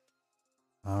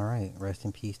 All right. Rest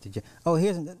in peace to Jerry. Oh,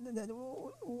 here's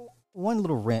one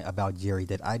little rant about Jerry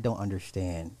that I don't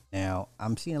understand. Now,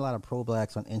 I'm seeing a lot of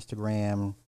pro-blacks on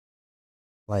Instagram,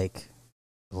 like,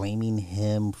 blaming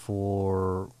him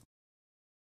for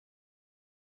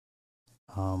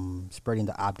spreading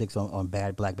the optics on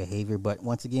bad black behavior. But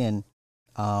once again,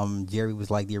 Jerry was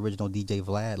like the original DJ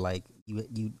Vlad. Like,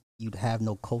 you'd have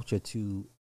no culture to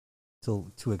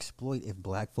exploit if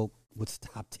black folk would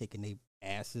stop taking their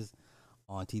asses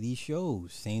onto these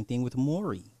shows. Same thing with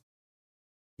Maury.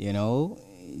 You know,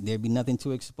 there'd be nothing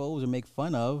to expose or make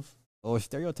fun of or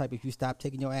stereotype if you stop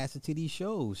taking your asses to these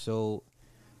shows. So,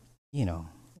 you know,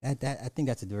 I think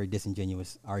that's a very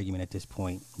disingenuous argument at this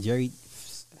point. Jerry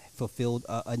fulfilled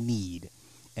a need,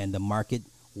 and the market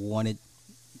wanted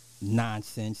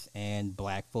nonsense, and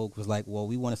black folk was like, well,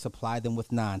 we want to supply them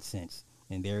with nonsense.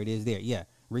 And there it is there. Yeah,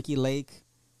 Ricky Lake,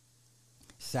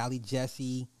 Sally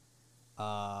Jesse,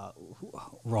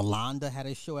 Rolanda had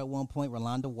a show at one point.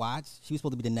 Rolanda Watts, she was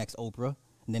supposed to be the next Oprah,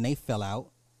 and then they fell out.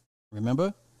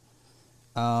 Remember?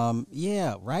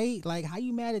 Yeah, right? Like, how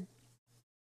you mad at...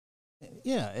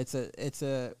 Yeah, it's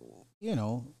a you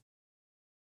know,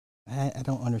 I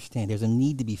don't understand. There's a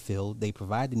need to be filled. They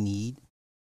provide the need.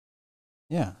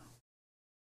 Yeah.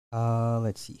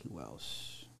 Let's see who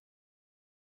else.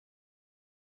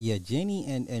 Yeah, Jenny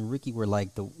and Ricky were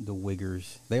like the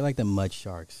Wiggers. They like the Mud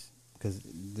Sharks because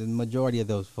the majority of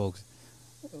those folks,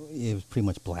 it was pretty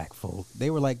much black folk.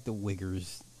 They were like the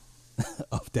Wiggers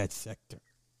of that sector.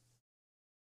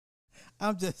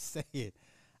 I'm just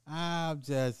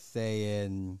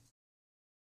saying.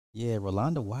 Yeah,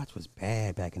 Rolanda Watts was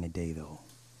bad back in the day, though.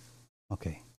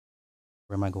 Okay.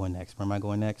 Where am I going next?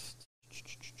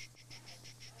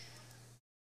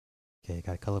 Okay,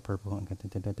 got color purple.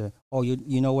 Oh,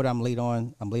 you know what I'm late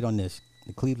on? I'm late on this.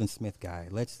 The Cleveland Smith guy.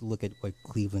 Let's look at what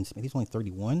Cleveland Smith. He's only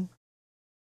 31.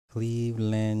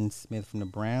 Cleveland Smith from the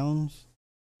Browns.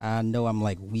 I know I'm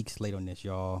like weeks late on this,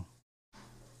 y'all.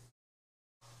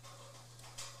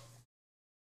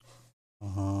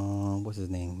 What's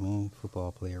his name? Man,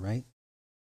 football player, right?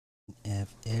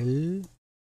 FL.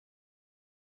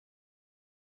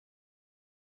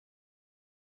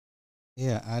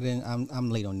 Yeah,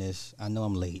 I'm late on this. I know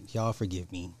I'm late. Y'all forgive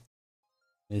me.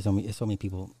 It's so many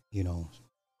people, you know.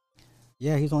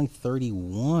 Yeah, he's only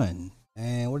 31.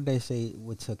 And what did they say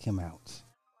what took him out?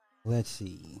 Let's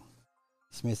see.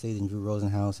 Smith's agent Drew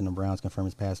Rosenhaus and the Browns confirmed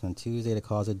his passing on Tuesday. The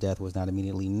cause of death was not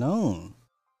immediately known.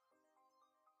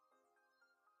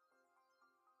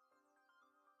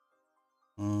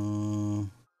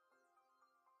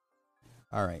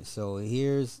 All right, so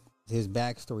here's his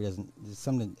backstory.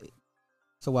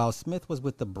 So while Smith was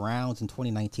with the Browns in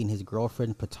 2019, his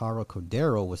girlfriend Patara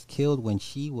Cordero was killed when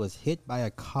she was hit by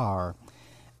a car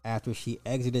after she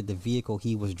exited the vehicle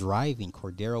he was driving.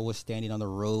 Cordero was standing on the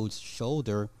road's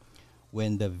shoulder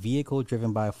when the vehicle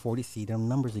driven by a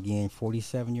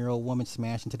 47-year-old woman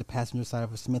smashed into the passenger side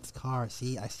of Smith's car.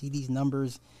 See, I see these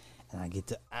numbers and I get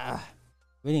to But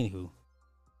anywho,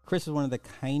 Chris is one of the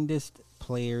kindest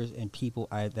players and people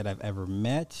that I've ever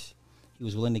met. He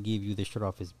was willing to give you the shirt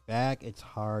off his back. It's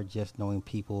hard just knowing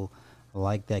people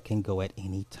like that can go at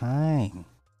any time.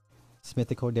 Smith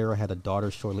and Cordero had a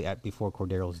daughter shortly before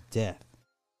Cordero's death.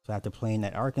 So after playing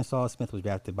at Arkansas, Smith was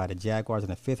drafted by the Jaguars in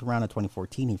the 5th round of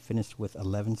 2014. He finished with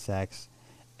 11 sacks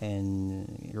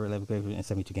and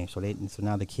 72 games. So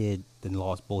now the kid then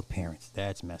lost both parents.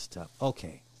 That's messed up.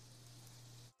 Okay.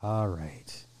 All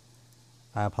right.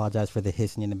 I apologize for the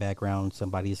hissing in the background.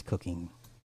 Somebody is cooking.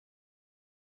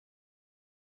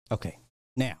 Okay,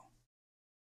 now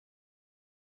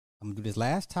I'm gonna do this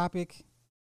last topic.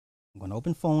 I'm gonna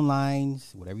open phone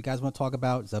lines. Whatever you guys want to talk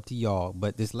about, it's up to y'all.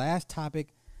 But this last topic,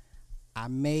 I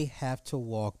may have to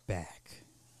walk back.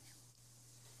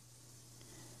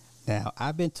 Now,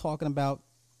 I've been talking about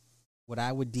what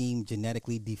I would deem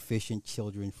genetically deficient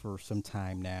children for some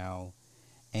time now.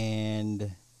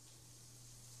 And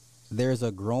there's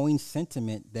a growing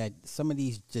sentiment that some of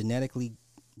these genetically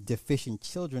deficient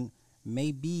children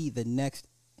may be the next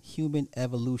human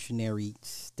evolutionary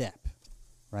step,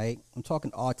 right? I'm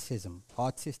talking autism,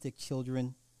 autistic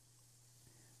children.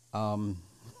 I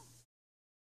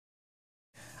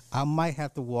might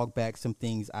have to walk back some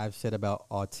things I've said about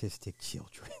autistic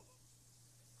children.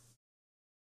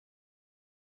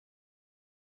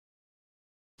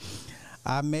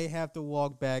 I may have to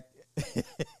walk back.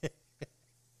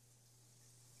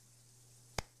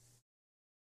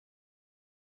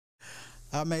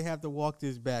 I may have to walk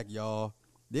this back, y'all.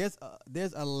 There's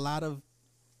a lot of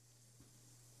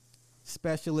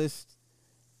specialists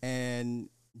and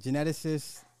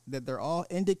geneticists that they're all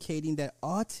indicating that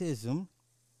autism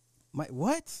might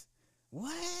what?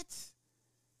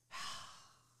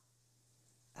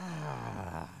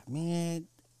 Man,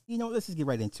 you know, let's just get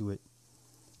right into it.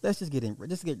 Let's just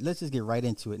get right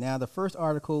into it. Now, the first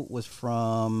article was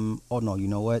from, oh no, you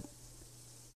know what?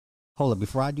 Hold up,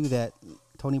 before I do that,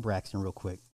 Tony Braxton real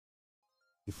quick.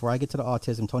 Before I get to the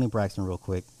autism, Tony Braxton real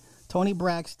quick. Tony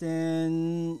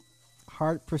Braxton,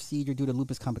 heart procedure due to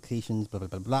lupus complications, blah, blah,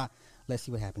 blah, blah. Let's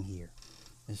see what happened here.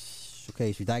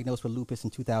 Okay, she was diagnosed with lupus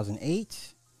in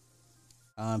 2008.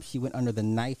 She went under the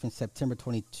knife in September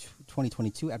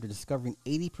 2022 after discovering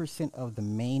 80% of the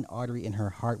main artery in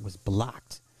her heart was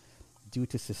blocked due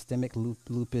to systemic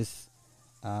lupus,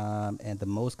 and the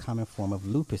most common form of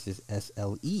lupus is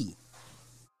SLE.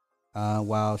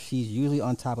 While she's usually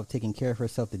on top of taking care of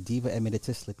herself, the diva admitted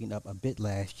to slipping up a bit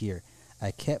last year.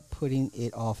 I kept putting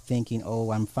it off thinking,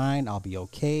 oh, I'm fine, I'll be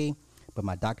okay. But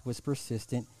my doctor was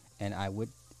persistent, and I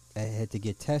had to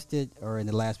get tested, or in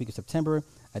the last week of September,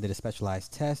 I did a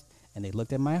specialized test, and they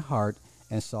looked at my heart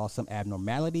and saw some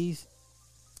abnormalities.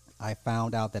 I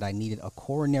found out that I needed a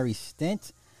coronary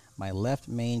stent. My left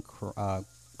main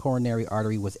coronary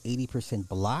artery was 80%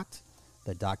 blocked.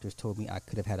 The doctors told me I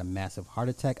could have had a massive heart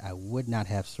attack. I would not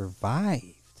have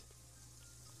survived.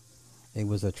 It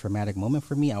was a traumatic moment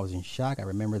for me. I was in shock. I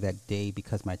remember that day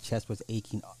because my chest was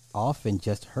aching off and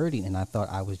just hurting, and I thought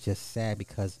I was just sad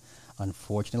because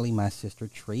unfortunately my sister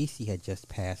Tracy had just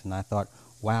passed, and I thought,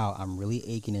 wow, I'm really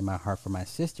aching in my heart for my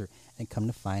sister. And come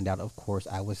to find out, of course,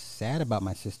 I was sad about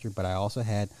my sister, but I also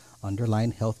had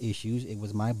underlying health issues. It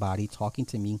was my body talking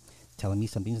to me, telling me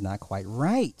something's not quite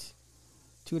right.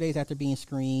 2 days after being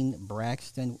screened,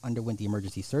 Braxton underwent the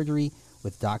emergency surgery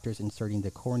with doctors inserting the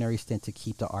coronary stent to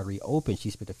keep the artery open. She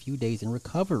spent a few days in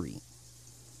recovery.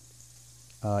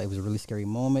 It was a really scary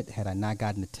moment. Had I not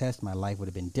gotten the test, my life would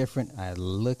have been different. I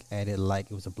look at it like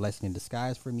it was a blessing in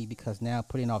disguise for me because now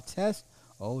putting off tests,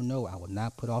 oh no, I will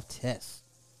not put off tests.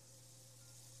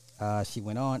 She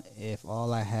went on, if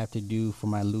all I have to do for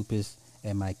my lupus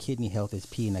and my kidney health is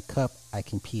pee in a cup, I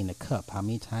can pee in a cup. How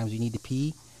many times you need to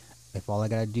pee? If all I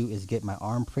gotta do is get my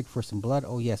arm pricked for some blood,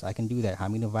 oh yes, I can do that. How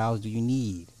many vials do you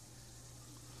need?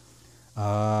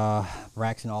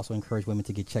 Braxton also encouraged women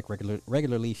to get checked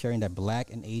regularly, sharing that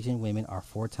Black and Asian women are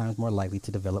 4 times more likely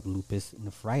to develop lupus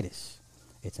nephritis.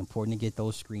 It's important to get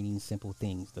those screenings, simple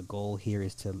things. The goal here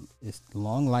is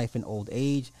long life in old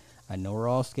age. I know we're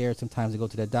all scared sometimes to go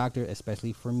to the doctor,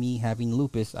 especially for me having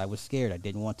lupus. I was scared. I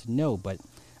didn't want to know, but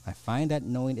I find that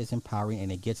knowing is empowering,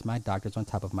 and it gets my doctors on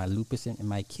top of my lupus and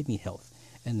my kidney health,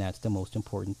 and that's the most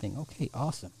important thing. Okay,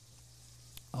 awesome.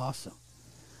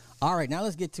 All right, now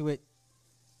let's get to it.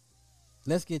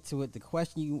 The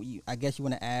question I guess you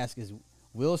want to ask is,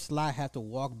 will Sly have to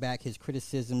walk back his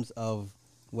criticisms of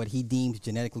what he deems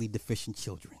genetically deficient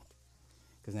children?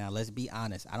 Because now, let's be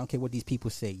honest. I don't care what these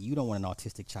people say. You don't want an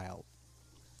autistic child,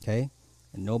 okay?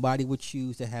 And nobody would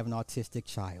choose to have an autistic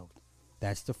child.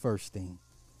 That's the first thing.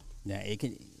 Now,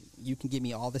 you can give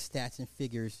me all the stats and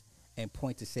figures and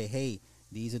point to say, hey,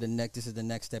 this is the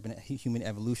next step in human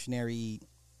evolutionary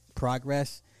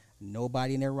progress.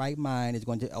 Nobody in their right mind is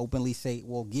going to openly say,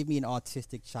 well, give me an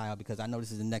autistic child because I know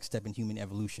this is the next step in human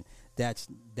evolution. That's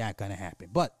not going to happen.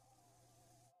 But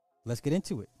let's get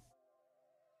into it.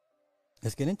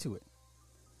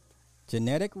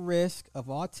 Genetic risk of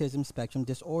autism spectrum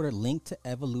disorder linked to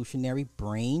evolutionary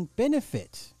brain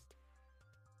benefits.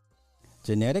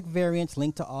 Genetic variants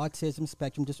linked to autism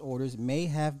spectrum disorders may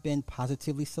have been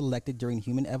positively selected during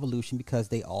human evolution because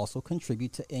they also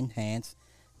contribute to enhanced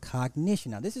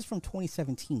cognition. Now, this is from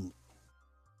 2017.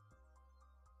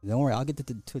 Don't worry, I'll get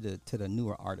to the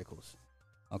newer articles.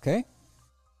 Okay?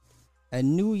 A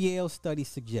new Yale study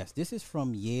suggests, this is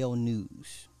from Yale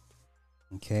News.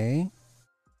 Okay?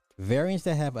 Variants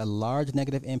that have a large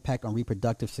negative impact on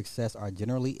reproductive success are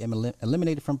generally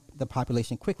eliminated from the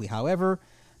population quickly. However,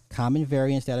 common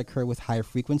variants that occur with higher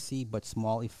frequency but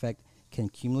small effect can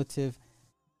cumulatively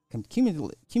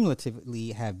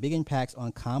have big impacts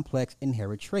on complex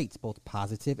inherited traits, both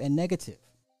positive and negative.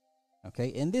 Okay,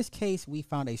 in this case, we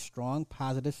found a strong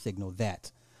positive signal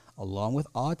that, along with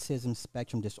autism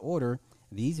spectrum disorder,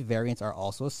 these variants are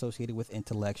also associated with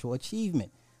intellectual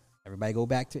achievement. Everybody go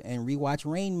back to and rewatch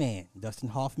Rain Man, Dustin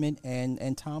Hoffman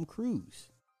and Tom Cruise.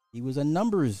 He was a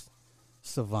numbers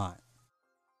savant.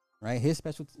 Right? His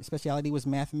specialty was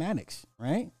mathematics,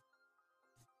 right?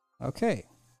 Okay.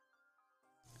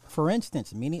 For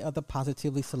instance, many of the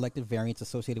positively selected variants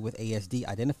associated with ASD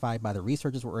identified by the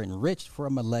researchers were enriched for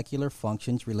molecular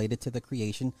functions related to the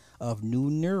creation of new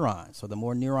neurons. So the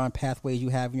more neuron pathways you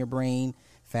have in your brain,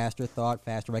 faster thought,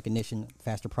 faster recognition,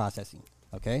 faster processing,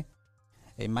 okay?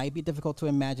 It might be difficult to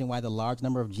imagine why the large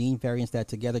number of gene variants that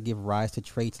together give rise to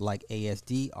traits like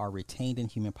ASD are retained in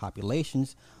human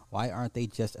populations. Why aren't they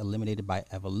just eliminated by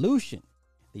evolution?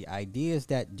 The idea is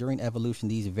that during evolution,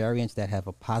 these variants that have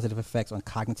a positive effects on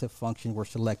cognitive function were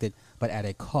selected, but at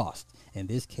a cost. In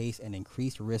this case, an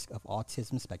increased risk of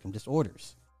autism spectrum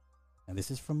disorders. Now,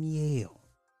 this is from Yale.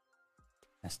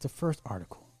 That's the first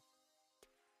article.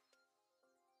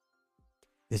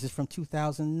 This is from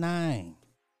 2009.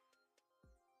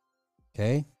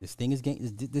 Okay, this thing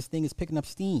is picking up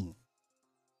steam.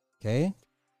 Okay,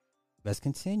 let's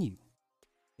continue.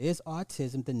 Is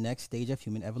autism the next stage of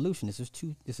human evolution? This is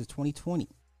 2020.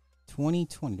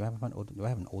 2020. Do I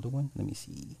have an older one? Let me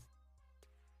see.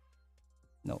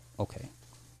 No. Okay.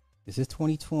 This is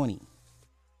 2020.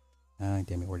 Damn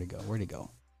it. Where'd it go? Where'd it go?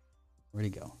 Where'd it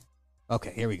go?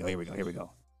 Okay. Here we go. Here we go. Here we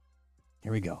go.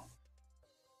 Here we go.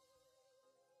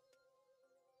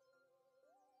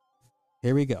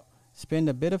 Here we go. Spend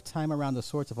a bit of time around the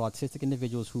sorts of autistic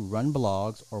individuals who run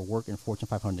blogs or work in Fortune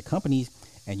 500 companies,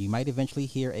 and you might eventually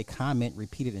hear a comment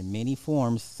repeated in many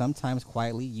forms, sometimes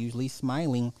quietly, usually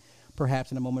smiling,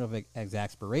 perhaps in a moment of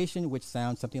exasperation, which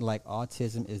sounds something like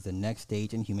autism is the next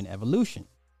stage in human evolution.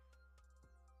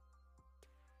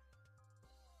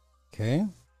 Okay.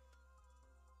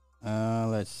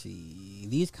 Let's see.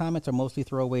 These comments are mostly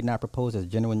throwaway, not proposed as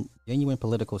genuine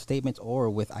political statements or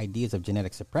with ideas of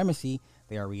genetic supremacy.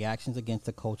 They are reactions against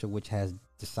a culture which has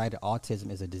decided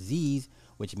autism is a disease,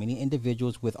 which many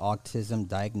individuals with autism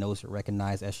diagnosed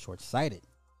recognize as short-sighted.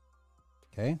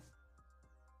 Okay.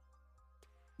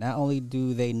 Not only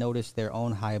do they notice their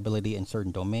own high ability in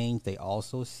certain domains, they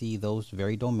also see those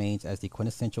very domains as the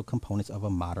quintessential components of a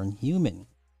modern human.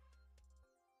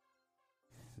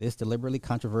 This deliberately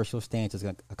controversial stance is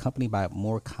accompanied by a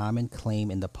more common claim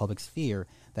in the public sphere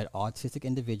that autistic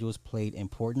individuals played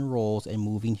important roles in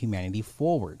moving humanity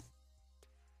forward.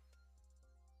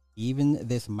 Even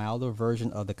this milder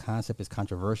version of the concept is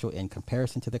controversial in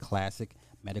comparison to the classic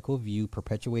medical view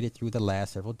perpetuated through the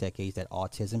last several decades that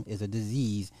autism is a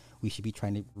disease we should be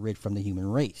trying to rid from the human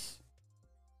race.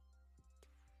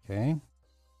 Okay.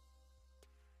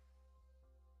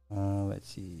 Let's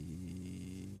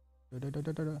see.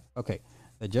 Okay.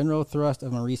 The general thrust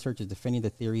of my research is defending the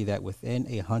theory that within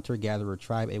a hunter-gatherer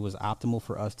tribe, it was optimal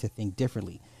for us to think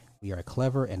differently. We are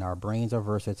clever and our brains are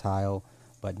versatile,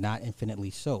 but not infinitely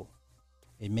so.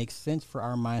 It makes sense for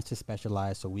our minds to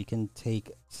specialize so we can take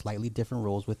slightly different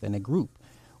roles within a group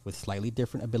with slightly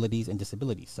different abilities and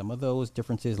disabilities. Some of those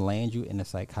differences land you in a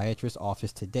psychiatrist's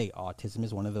office today. Autism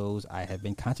is one of those I have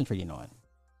been concentrating on.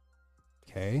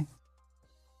 Okay.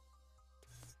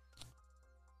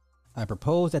 I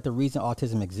propose that the reason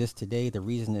autism exists today, the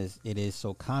reason is it is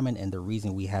so common, and the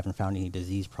reason we haven't found any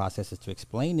disease processes to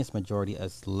explain this majority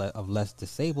of less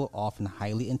disabled, often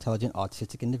highly intelligent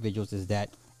autistic individuals is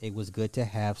that it was good to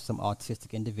have some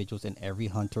autistic individuals in every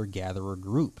hunter-gatherer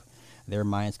group. Their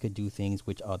minds could do things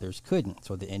which others couldn't.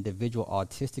 So the individual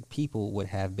autistic people would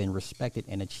have been respected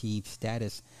and achieved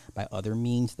status by other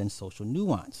means than social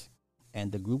nuance,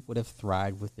 and the group would have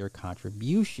thrived with their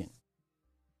contribution.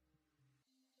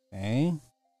 Okay.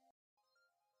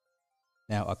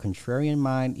 Now, a contrarian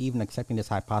mind, even accepting this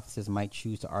hypothesis, might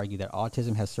choose to argue that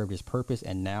autism has served its purpose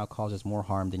and now causes more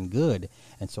harm than good.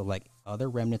 And so, like other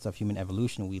remnants of human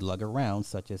evolution we lug around,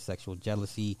 such as sexual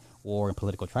jealousy, war, and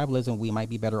political tribalism, we might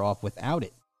be better off without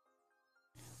it.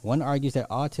 One argues that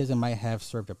autism might have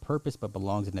served a purpose but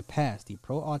belongs in the past. The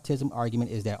pro-autism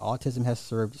argument is that autism has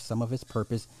served some of its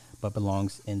purpose but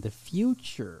belongs in the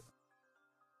future.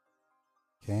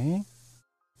 Okay.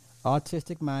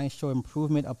 Autistic minds show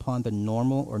improvement upon the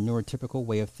normal or neurotypical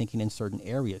way of thinking in certain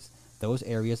areas. Those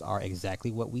areas are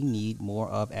exactly what we need more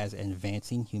of as an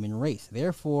advancing human race.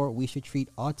 Therefore, we should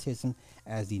treat autism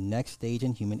as the next stage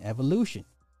in human evolution.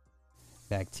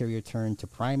 Bacteria turn to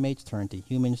primates, turn to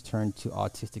humans, turn to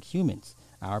autistic humans.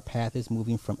 Our path is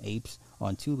moving from apes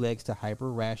on two legs to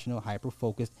hyper-rational,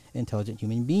 hyper-focused, intelligent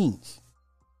human beings.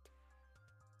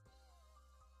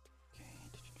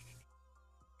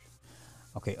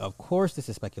 Okay, of course, this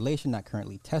is speculation, not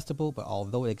currently testable, but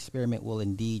although the experiment will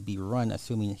indeed be run,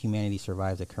 assuming humanity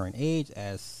survives the current age,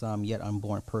 as some yet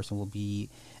unborn person will be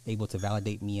able to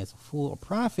validate me as a fool or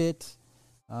prophet,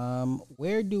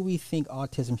 where do we think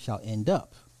autism shall end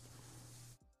up?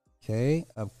 Okay,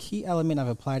 a key element I've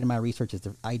applied in my research is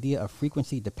the idea of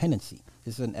frequency dependency.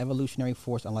 This is an evolutionary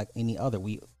force unlike any other.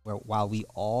 While we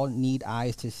all need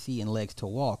eyes to see and legs to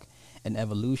walk, and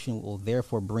evolution will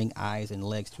therefore bring eyes and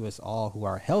legs to us all who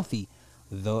are healthy,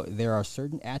 though there are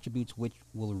certain attributes which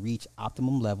will reach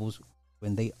optimum levels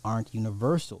when they aren't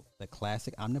universal. The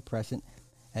classic omnipresent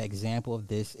example of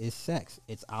this is sex.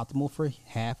 It's optimal for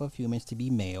half of humans to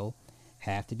be male,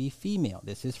 half to be female.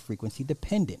 This is frequency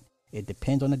dependent. It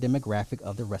depends on the demographic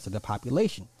of the rest of the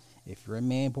population. If you're a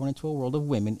man born into a world of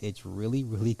women, it's really,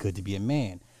 really good to be a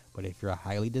man. But if you're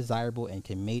highly desirable and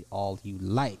can mate all you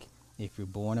like, if you're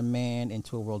born a man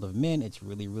into a world of men, it's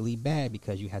really, really bad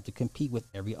because you have to compete with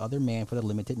every other man for the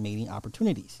limited mating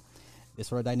opportunities. This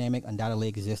sort of dynamic undoubtedly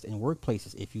exists in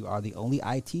workplaces. If you are the only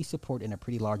IT support in a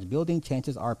pretty large building,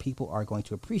 chances are people are going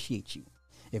to appreciate you.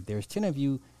 If there's 10 of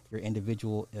you, your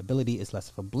individual ability is less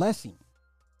of a blessing.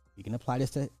 You can apply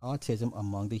this to autism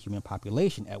among the human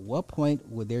population. At what point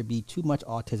would there be too much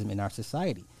autism in our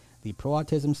society? The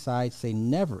pro-autism side say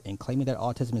never. In claiming that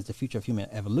autism is the future of human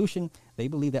evolution, they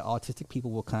believe that autistic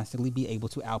people will constantly be able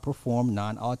to outperform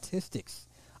non-autistics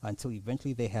until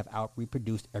eventually they have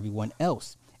out-reproduced everyone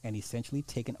else and essentially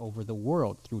taken over the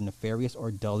world through nefarious or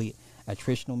dully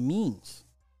attritional means.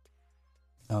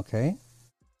 Okay.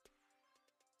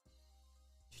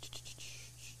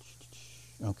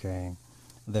 Okay.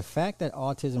 The fact that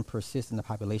autism persists in the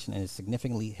population and is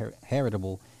significantly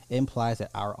heritable implies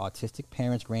that our autistic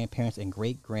parents, grandparents, and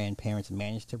great-grandparents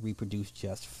managed to reproduce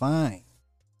just fine.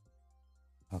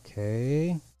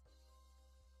 Okay.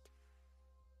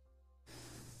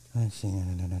 Let's see.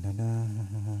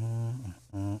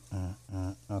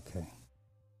 Okay.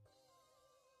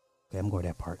 Okay, I'm going to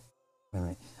that part. All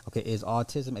right. Okay, is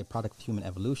autism a product of human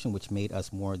evolution which made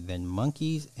us more than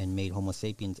monkeys and made Homo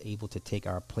sapiens able to take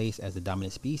our place as the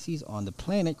dominant species on the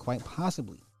planet? Quite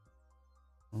possibly.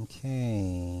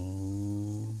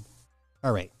 Okay.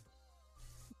 All right.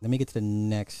 Let me get to the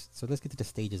next. So let's get to the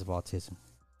stages of autism.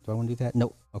 Do I want to do that?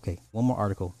 No. Okay. One more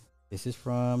article. This is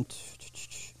from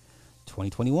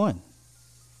 2021.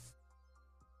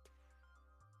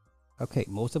 Okay,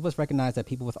 most of us recognize that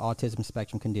people with autism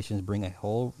spectrum conditions bring a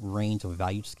whole range of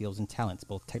valued skills and talents,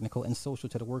 both technical and social,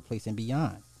 to the workplace and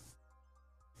beyond.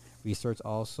 Research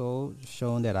also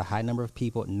shown that a high number of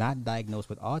people not diagnosed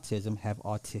with autism have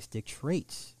autistic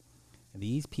traits.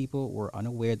 These people were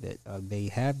unaware that they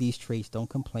have these traits, don't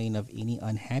complain of any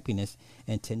unhappiness,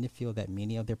 and tend to feel that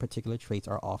many of their particular traits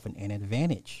are often an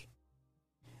advantage.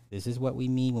 This is what we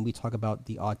mean when we talk about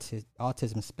the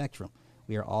autism spectrum.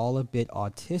 We are all a bit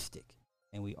autistic,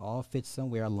 and we all fit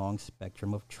somewhere along the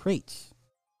spectrum of traits.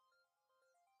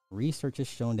 Research has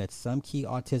shown that some key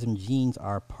autism genes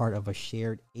are part of a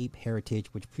shared ape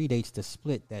heritage which predates the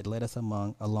split that led us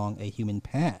along a human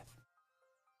path.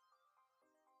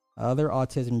 Other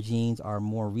autism genes are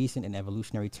more recent in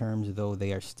evolutionary terms, though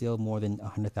they are still more than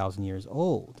 100,000 years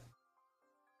old.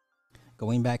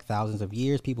 Going back thousands of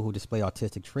years, people who display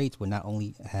autistic traits would not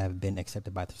only have been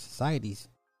accepted by the societies,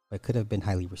 but could have been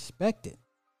highly respected.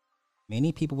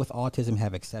 Many people with autism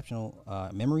have exceptional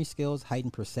memory skills,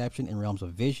 heightened perception in realms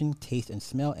of vision, taste, and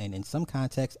smell, and in some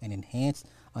contexts, an enhanced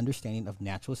understanding of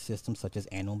natural systems such as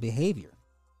animal behavior.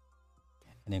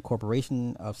 An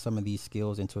incorporation of some of these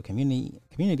skills into a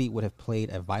community would have played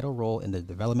a vital role in the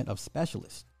development of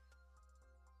specialists.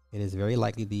 It is very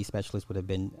likely these specialists would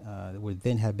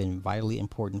then have been vitally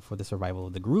important for the survival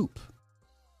of the group.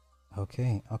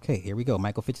 Okay, here we go.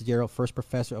 Michael Fitzgerald, first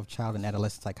professor of child and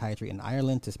adolescent psychiatry in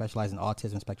Ireland to specialize in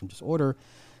autism spectrum disorder,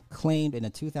 claimed in a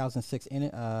 2006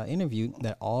 interview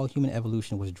that all human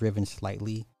evolution was driven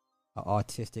slightly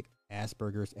autistic,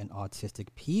 Asperger's, and autistic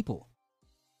people.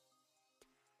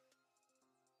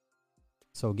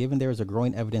 So given there is a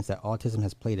growing evidence that autism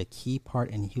has played a key part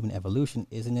in human evolution,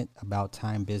 isn't it about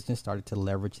time business started to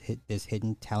leverage this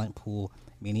hidden talent pool,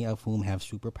 many of whom have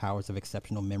superpowers of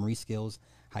exceptional memory skills,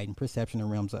 heightened perception in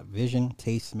realms of vision,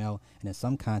 taste, smell, and in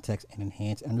some contexts, an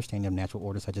enhanced understanding of natural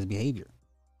order such as behavior?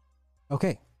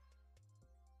 Okay.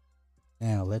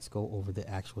 Now let's go over the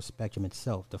actual spectrum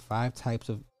itself. The 5 types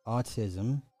of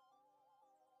autism.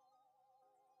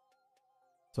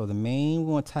 So the main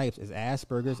one types is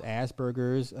Asperger's.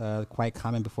 Asperger's, quite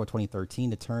common before 2013.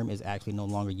 The term is actually no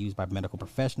longer used by medical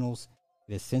professionals.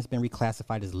 It has since been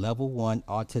reclassified as level 1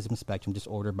 autism spectrum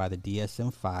disorder by the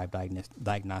DSM-5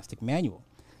 diagnostic manual.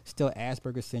 Still,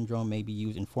 Asperger's syndrome may be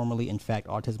used informally. In fact,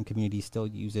 autism communities still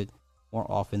use it more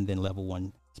often than level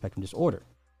 1 spectrum disorder.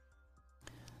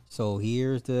 So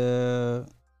here's the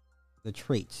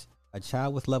traits. A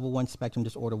child with level 1 spectrum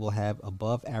disorder will have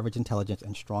above average intelligence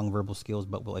and strong verbal skills,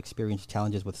 but will experience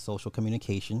challenges with social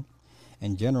communication.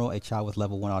 In general, a child with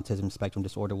level 1 autism spectrum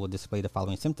disorder will display the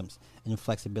following symptoms: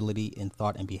 inflexibility in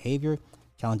thought and behavior,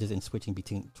 challenges in switching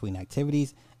between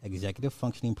activities, executive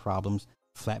functioning problems,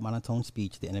 flat monotone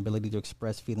speech, the inability to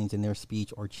express feelings in their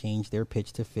speech or change their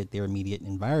pitch to fit their immediate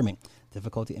environment,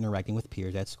 difficulty interacting with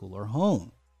peers at school or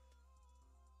home.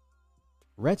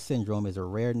 Rett syndrome is a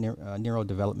rare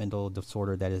neurodevelopmental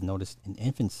disorder that is noticed in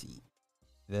infancy.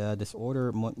 The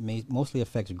disorder mostly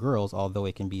affects girls, although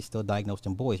it can be still diagnosed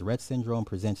in boys. Rett syndrome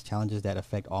presents challenges that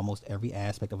affect almost every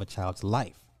aspect of a child's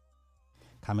life.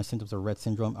 Common symptoms of Rett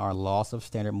syndrome are loss of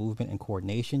standard movement and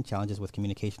coordination, challenges with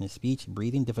communication and speech,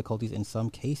 breathing difficulties in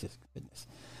some cases. Goodness.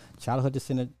 Childhood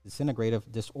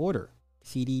disintegrative disorder,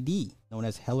 CDD, known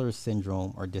as Heller's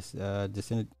syndrome or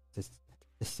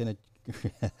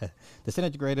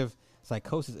disintegrative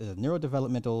psychosis, is a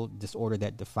neurodevelopmental disorder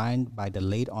that defined by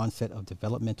delayed onset of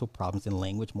developmental problems in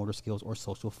language, motor skills, or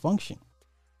social function.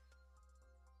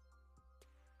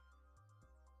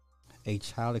 A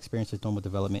child experiences normal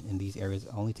development in these areas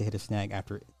only to hit a snag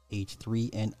after age 3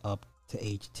 and up to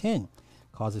age 10.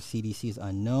 Cause of CDC is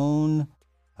unknown.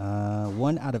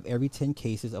 1 out of every 10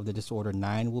 cases of the disorder,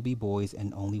 9 will be boys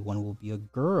and only 1 will be a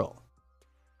girl.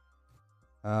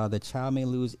 The child may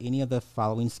lose any of the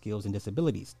following skills and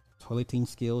disabilities: toileting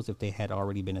skills if they had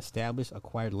already been established,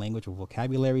 acquired language or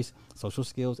vocabularies, social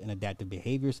skills, and adaptive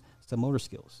behaviors, some motor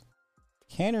skills.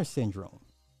 Kanner syndrome,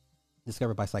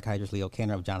 discovered by psychiatrist Leo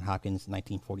Kanner of Johns Hopkins in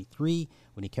 1943,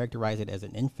 when he characterized it as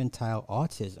an infantile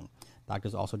autism.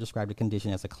 Doctors also described the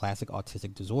condition as a classic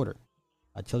autistic disorder.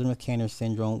 Children with Kanner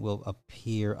syndrome will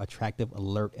appear attractive,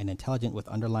 alert, and intelligent with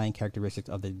underlying characteristics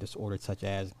of the disorder such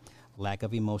as lack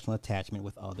of emotional attachment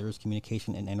with others,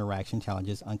 communication and interaction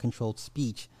challenges, uncontrolled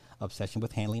speech, obsession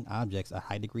with handling objects, a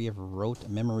high degree of rote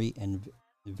memory, and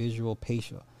visual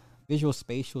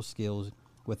spatial skills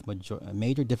with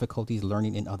major difficulties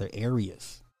learning in other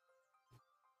areas.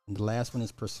 And the last one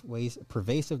is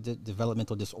pervasive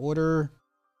developmental disorder.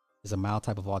 Is a mild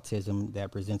type of autism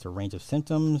that presents a range of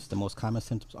symptoms. The most common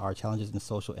symptoms are challenges in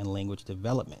social and language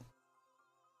development.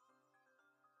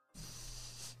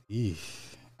 I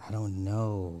don't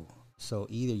know. So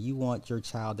either you want your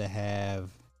child to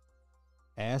have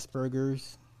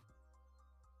Asperger's,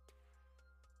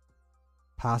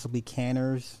 possibly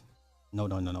Kanner's. No. You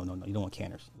don't want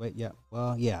Kanner's. Wait, yeah.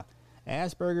 Well, yeah.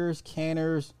 Asperger's,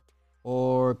 Kanner's,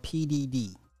 or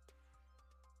PDD.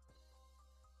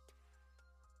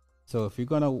 So if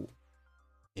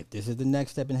this is the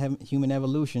next step in human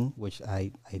evolution, which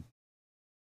no.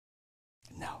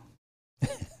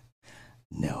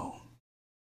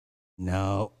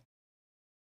 Nope.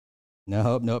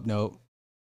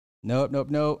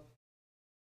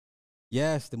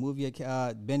 Yes, the movie,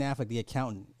 Ben Affleck, The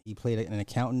Accountant. He played an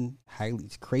accountant,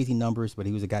 crazy numbers, but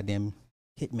he was a goddamn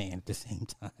hitman at the same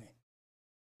time.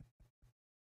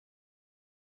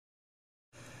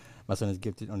 My son is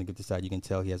gifted on the gifted side. You can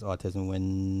tell he has autism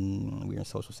when we're in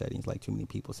social settings, like too many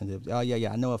people. Oh,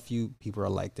 yeah. I know a few people are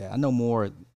like that. I know more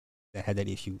that had that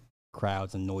issue,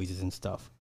 crowds and noises and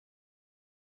stuff.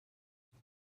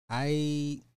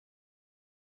 I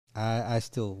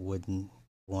still wouldn't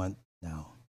want,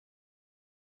 no.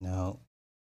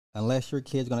 Unless you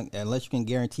can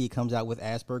guarantee it comes out with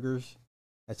Asperger's,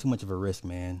 that's too much of a risk,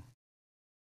 man.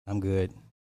 I'm good.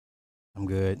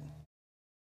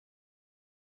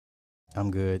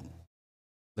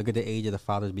 Look at the age of the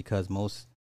fathers, because most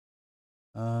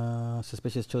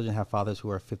suspicious children have fathers who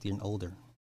are 50 and older.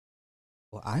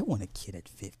 Well, I want a kid at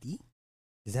 50.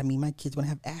 Does that mean my kid's going to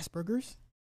have Asperger's?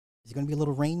 Is he going to be a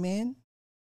little Rain Man?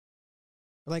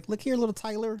 Like, look here, little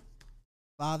Tyler.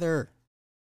 Father.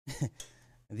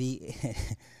 The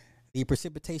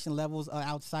precipitation levels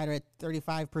outside are at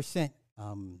 35%.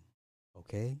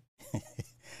 Okay.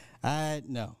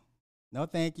 No. No,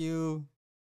 thank you.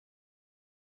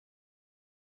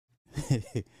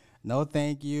 No,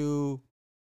 thank you.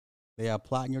 They are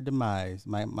plotting your demise.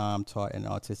 My mom taught an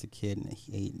autistic kid, and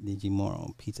he ate Digimoro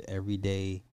on pizza every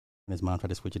day. When his mom tried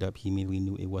to switch it up, he immediately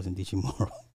knew it wasn't Digimoro.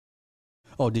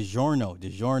 Oh,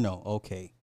 DiGiorno.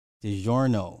 Okay.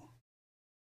 DiGiorno.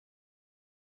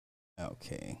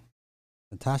 Okay.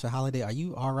 Natasha Holiday, are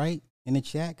you all right in the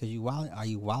chat? Are you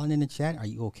wilding in the chat? Are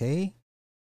you okay?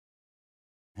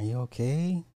 Are you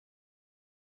okay?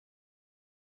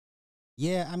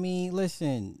 Yeah, I mean,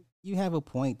 listen, you have a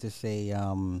point to say,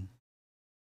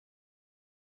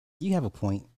 you have a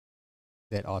point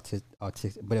that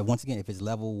autistic, but once again, if it's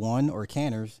level 1 or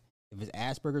Canners, if it's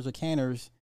Asperger's or Canners,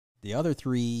 the other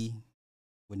 3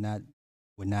 would not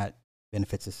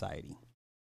benefit society.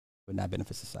 Would not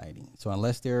benefit society. So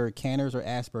unless they're Canners or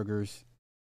Asperger's,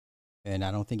 and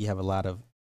I don't think you have a lot of,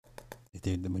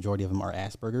 the majority of them are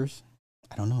Asperger's.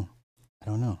 I don't know.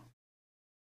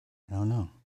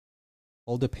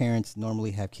 Older parents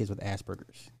normally have kids with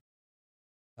Asperger's.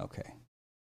 Okay.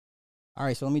 All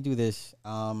right, so let me do this.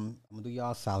 I'm gonna do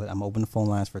y'all solid. I'm gonna open the phone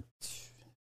lines for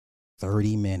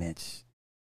 30 minutes.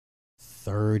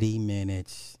 30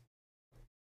 minutes.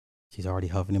 She's already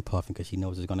huffing and puffing because she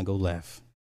knows it's gonna go left.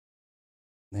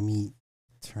 Let me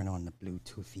turn on the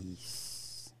Bluetoothies.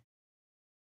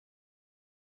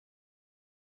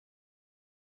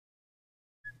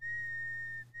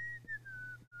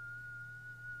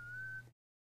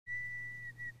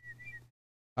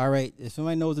 All right, if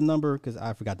somebody knows the number, because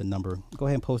I forgot the number, go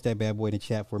ahead and post that bad boy in the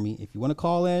chat for me. If you want to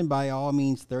call in, by all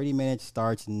means, 30 minutes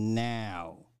starts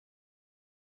now.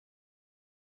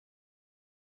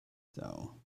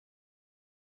 So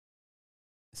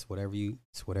it's whatever you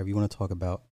want to talk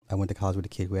about. I went to college with a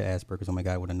kid who had Asperger's. Oh my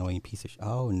God, what an annoying piece of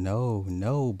oh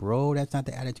no, bro. That's not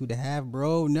the attitude to have,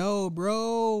 bro. No,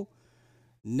 bro.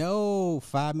 No,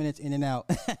 5 minutes in and out.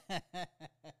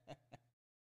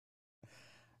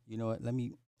 You know what? Let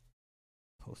me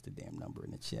post the damn number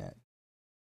in the chat.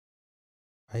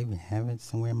 I even have it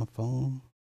somewhere on my phone.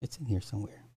 It's in here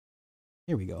somewhere.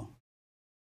 Here we go.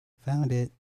 Found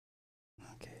it.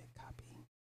 Okay, copy.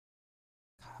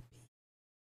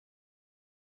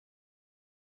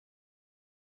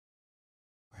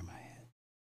 Where am I at?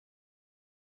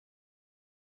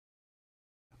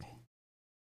 Okay.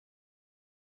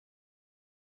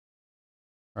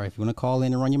 All right, if you want to call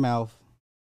in and run your mouth,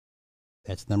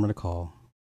 that's the number to call.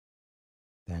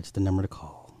 That's the number to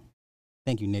call.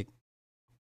 Thank you, Nick.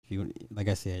 If you, like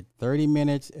I said, 30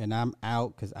 minutes and I'm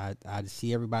out because I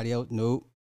see everybody else. Nope.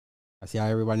 I see how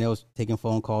everybody else taking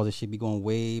phone calls. It should be going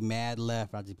way mad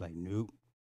left. I just be like, nope.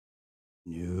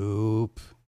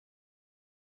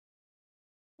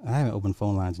 I haven't opened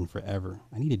phone lines in forever.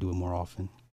 I need to do it more often.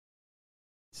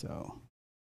 So,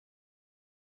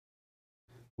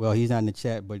 well, he's not in the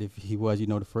chat, but if he was,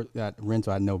 the first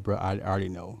rental, I know, bro. I already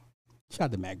know. Shout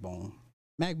out to Macbone.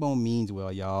 Macbone means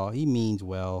well, y'all. He means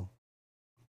well.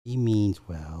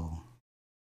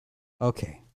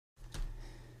 Okay.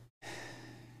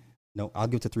 No, I'll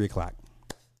give it to 3 o'clock.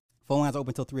 Phone lines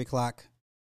open till 3 o'clock.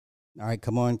 All right,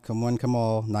 come on.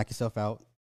 Knock yourself out.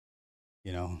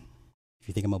 If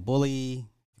you think I'm a bully,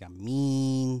 if I'm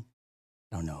mean,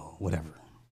 I don't know, whatever.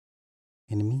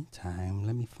 In the meantime,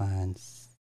 let me find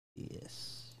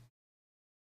this.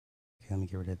 Okay, let me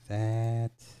get rid of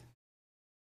that.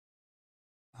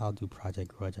 I'll do Project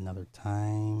Grudge another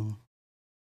time.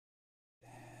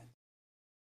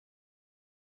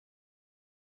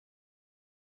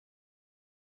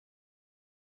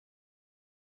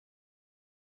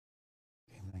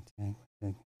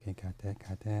 Okay,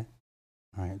 got that.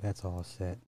 All right, that's all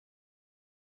set.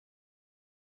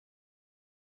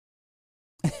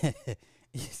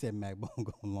 He said Macbone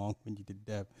go long when you to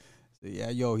death. So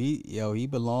yeah, he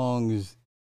belongs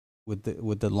with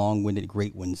the long-winded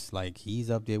great ones. Like he's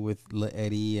up there with La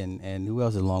Eddie and who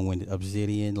else is long-winded?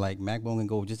 Obsidian. Like Macbone can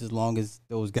go just as long as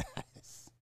those guys.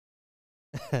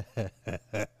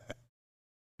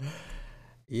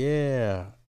 Yeah.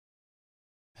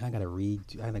 I gotta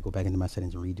go back into my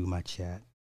settings and redo my chat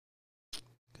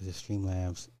because the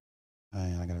Streamlabs.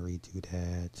 I gotta redo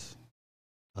that.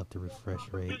 Up the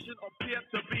refresh rate.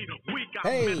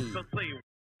 Hey.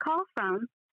 Call from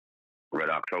Red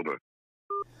October.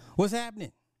 What's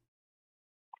happening?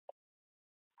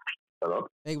 Hello?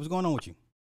 Hey, what's going on with you?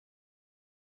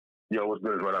 Yo, what's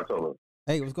good, Red October?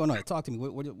 Hey, what's going on? Talk to me.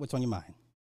 What's on your mind?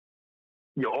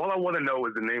 Yo, all I want to know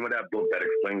is the name of that book that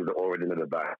explains the origin of the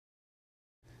bat.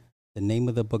 The name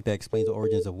of the book that explains the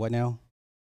origins of what now?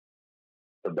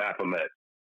 The Baphomet.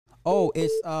 Oh,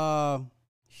 it's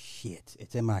Shit,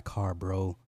 it's in my car,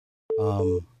 bro.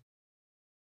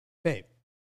 Babe,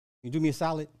 you do me a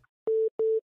solid?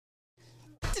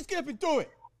 Just get up and do it.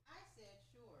 I said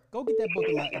sure. Go get that book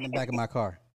in the back of my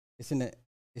car. It's in that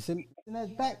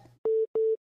back.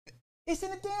 It's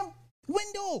in the damn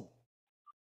window.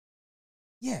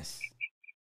 Yes.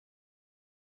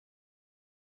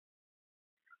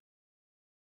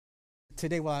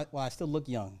 Today, while I still look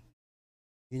young,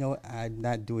 you know what? I'm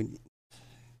not doing.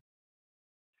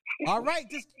 All right,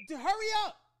 just hurry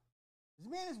up. This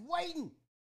man is waiting.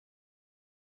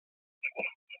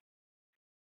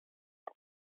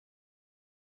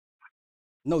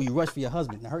 No, you rush for your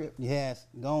husband. Now hurry up. Yes,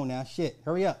 go on now. Shit,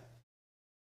 hurry up.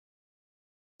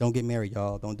 Don't get married,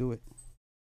 y'all. Don't do it.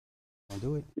 Don't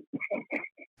do it.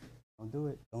 Don't do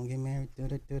it. Don't get married. Do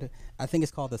it. I think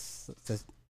it's called the.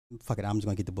 Fuck it. I'm just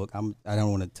gonna get the book. I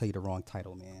don't want to tell you the wrong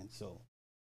title, man. So,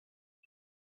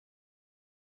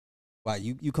 why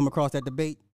you come across that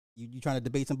debate? You trying to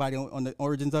debate somebody on the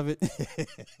origins of it?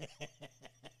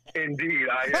 Indeed,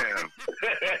 I am.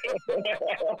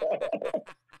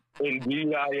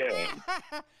 Indeed, I am.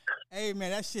 Hey,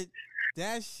 man, that shit,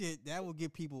 that will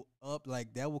get people up.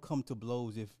 Like, that will come to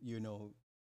blows if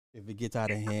it gets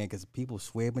out of hand, because people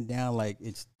swearing down like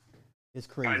it's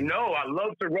crazy. I know. I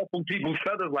love to ruffle people's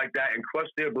feathers like that and crush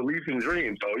their beliefs and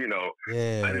dreams. So,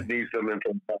 yeah. I just need some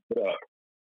info to back it up.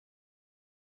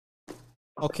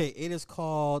 Okay, it is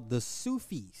called The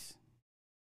Sufis.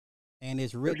 And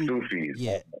it's written. The Sufis.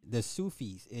 Yeah, The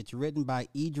Sufis. It's written by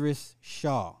Idris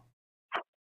Shah.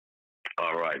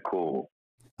 All right, cool.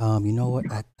 You know what?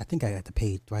 I think I got the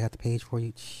page. Do I got the page for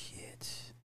you?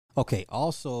 Shit. Okay,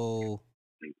 also,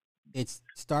 it's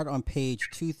start on page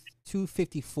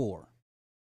 254.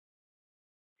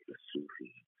 The Sufis.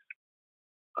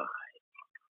 All right.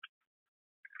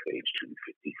 Page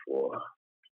 254.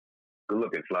 Good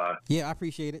looking, Fly. Yeah, I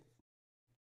appreciate it.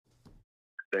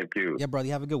 Thank you. Yeah, brother.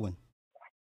 You have a good one.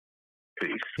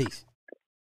 Peace.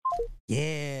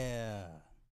 Yeah.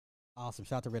 Awesome.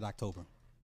 Shout out to Red October.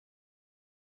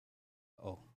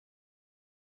 Oh.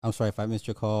 I'm sorry if I missed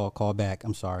your call. Call back.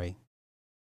 I'm sorry.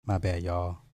 My bad,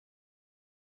 y'all.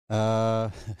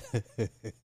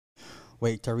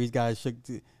 Wait, Tyrese guys shook.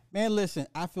 Man, listen,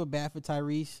 I feel bad for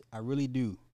Tyrese. I really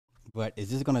do. But is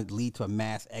this going to lead to a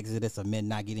mass exodus of men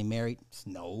not getting married?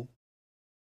 No.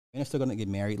 Men are still going to get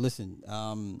married. Listen,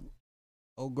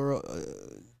 old girl,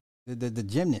 the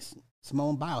gymnast,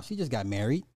 Simone Biles, she just got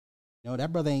married.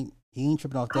 That brother ain't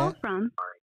tripping off Call that. From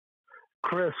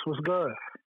Chris, what's good?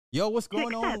 Yo, what's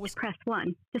going on? Press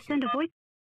 1 to send a voice.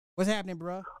 What's happening,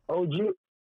 bro? OG,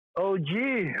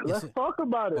 let's talk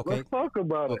about it. Okay. Let's talk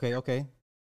about it. Okay.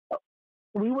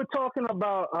 We were talking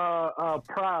about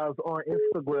prize on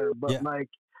Instagram, but I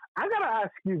gotta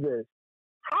ask you this: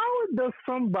 how does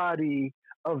somebody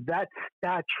of that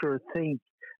stature think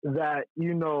that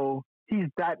he's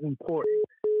that important?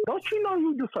 Don't you know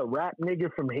you just a rap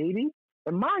nigga from Haiti?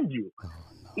 And mind you,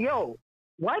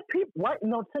 white people,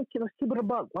 let's keep it a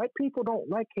buck. White people don't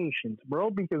like Haitians, bro,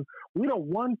 because we don't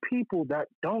want people that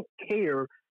don't care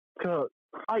to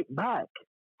fight back.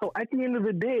 So at the end of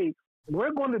the day,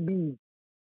 we're going to be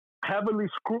heavily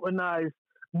scrutinized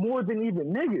more than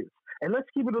even niggas. And let's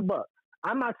keep it a buck.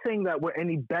 I'm not saying that we're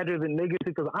any better than niggas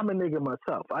because I'm a nigga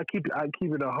myself. I keep it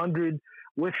 100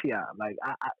 with y'all. Like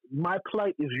my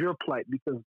plight is your plight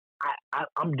because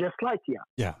I'm just like y'all.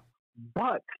 Yeah.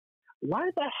 But why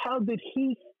the hell did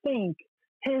he think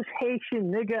his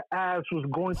Haitian nigga ass was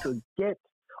going to get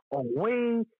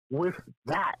away with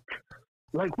that?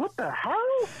 Like, what the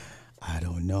hell? I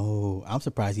don't know. I'm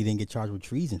surprised he didn't get charged with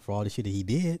treason for all the shit that he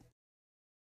did.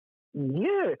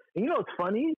 Yeah. And it's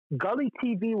funny? Gully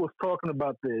TV was talking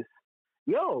about this.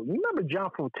 Yo, you remember John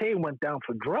Forte went down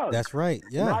for drugs? That's right.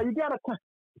 Yeah. Now you kind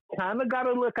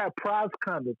of look at Prize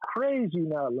kind of crazy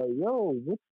now. Like, yo,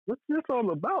 what's this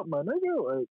all about, my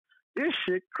nigga? Like, this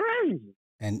shit crazy.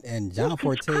 And John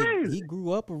Forte, he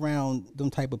grew up around them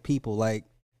type of people. Like,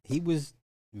 he was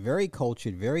very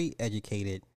cultured, very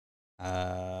educated,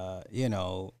 and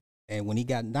when he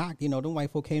got knocked, them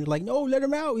white folk came like, no, let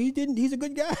him out. He's a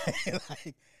good guy.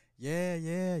 Like, yeah.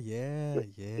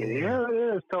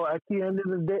 So at the end of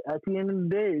the day,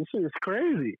 this shit is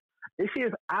crazy. This shit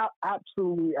is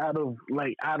absolutely out of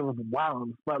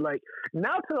bounds. But like,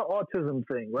 now to the autism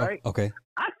thing, right? Oh, okay.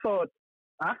 I thought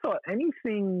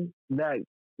anything that,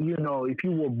 if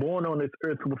you were born on this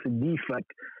earth with a defect,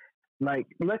 like,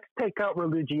 let's take out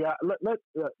religion.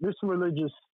 This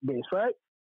religious base, right?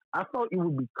 I thought you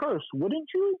would be cursed,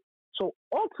 wouldn't you? So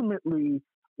ultimately,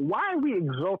 why are we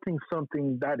exalting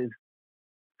something that is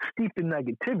steeped in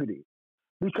negativity?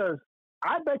 Because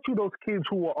I bet you those kids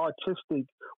who are autistic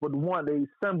would want a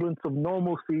semblance of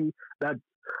normalcy, that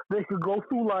they could go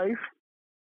through life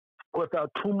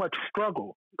without too much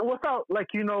struggle, without, like,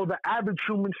 the average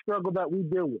human struggle that we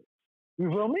deal with. You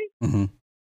feel me? Mm-hmm.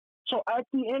 So at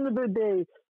the end of the day,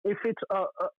 if it's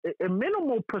a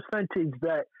minimal percentage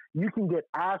that you can get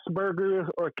Asperger's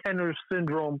or Kenner's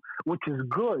syndrome, which is a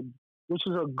good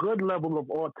level of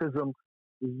autism,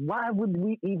 why would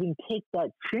we even take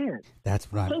that chance?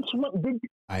 That's what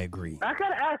I agree. I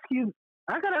gotta ask you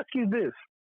this.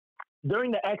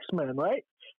 During the X-Men, right?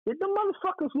 Did the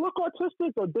motherfuckers look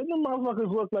autistic, or did the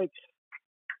motherfuckers look like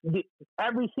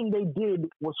everything they did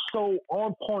was so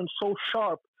on point, so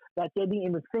sharp that they didn't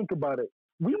even think about it?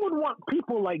 We would want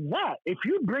people like that. If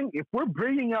we're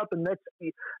bringing out the next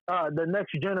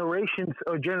generations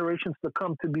or generations to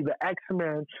come to be the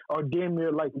X-Men or damn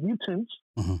near like mutants,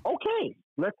 okay,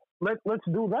 let's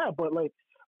do that. But like,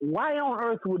 why on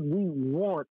earth would we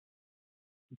want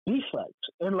defects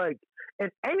in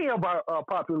any of our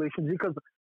populations? Because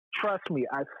trust me,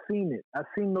 I've seen it. I've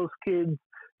seen those kids.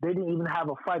 They didn't even have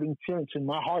a fighting chance, and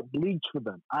my heart bleeds for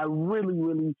them. I really,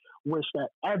 really wish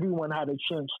that everyone had a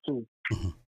chance to,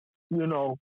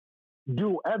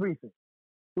 do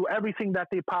everything that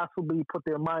they possibly put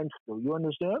their minds to. You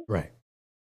understand? Right.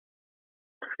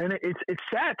 And it's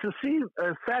sad to see.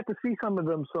 Some of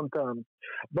them sometimes.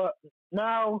 But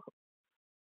now,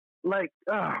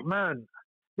 man,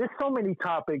 there's so many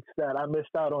topics that I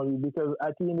missed out on you, because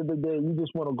at the end of the day, you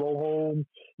just want to go home,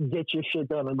 get your shit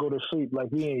done, and go to sleep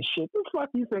like you ain't shit. What the fuck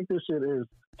you think this shit is?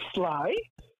 Sly?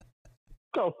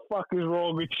 What the fuck is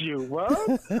wrong with you, bro?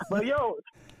 But yo,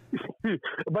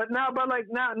 now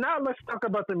let's talk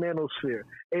about the manosphere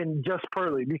and just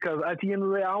Pearly, because at the end of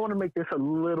the day, I want to make this a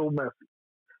little messy.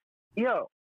 Yo,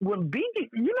 when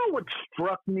what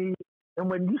struck me, and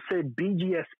when you said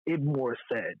BGS Idmore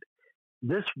said,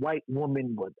 this white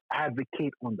woman would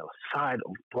advocate on the side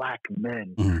of black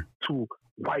men to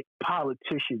white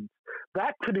politicians.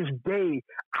 That, to this day,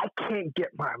 I can't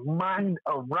get my mind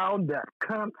around that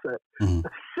concept.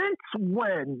 Since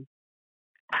when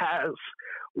has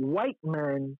white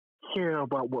men care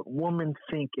about what women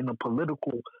think in a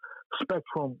political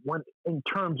spectrum when in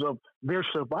terms of their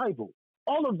survival?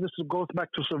 All of this goes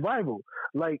back to survival.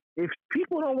 Like, if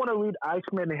people don't want to read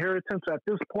Iceman Inheritance at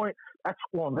this point, that's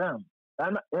on them.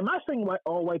 Am I saying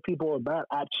all white people are bad?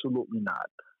 Absolutely not.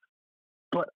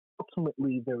 But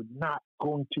ultimately, they're not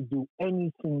going to do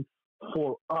anything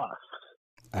for us.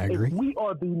 I agree. If we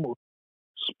are the most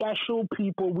special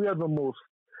people, we are the most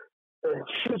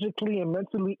physically and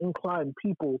mentally inclined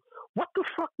people, what the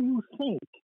fuck do you think?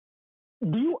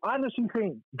 Do you honestly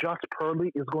think Just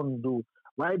Pearly is going to do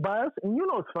right by us? And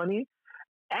it's funny,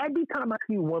 every time I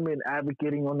see women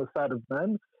advocating on the side of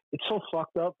men, it's so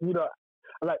fucked up.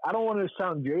 Like, I don't want to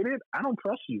sound jaded. I don't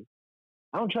trust you.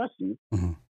 Because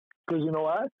you know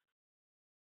what?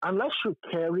 Unless you're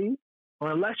Carrie,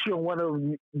 or unless you're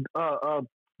one of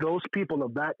those people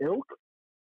of that ilk,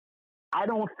 I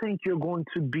don't think you're going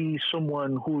to be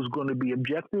someone who's going to be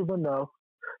objective enough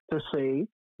to say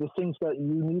the things that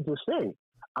you need to say.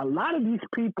 A lot of these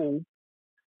people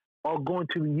are going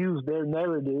to use their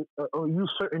narrative or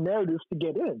use certain narratives to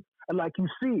get in. And like you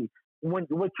see,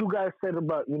 what you guys said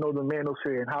about, the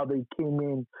manosphere and how they came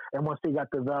in, and once they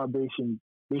got the validation,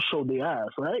 they showed their ass,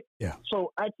 right? Yeah.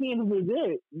 So at the end of the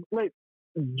day, like,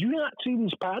 do you not see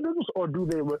these patterns, or do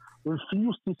they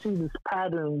refuse to see these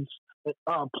patterns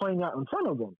playing out in front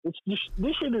of them? It's just,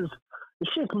 this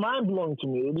shit's mind blowing to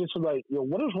me. It's just like, yo,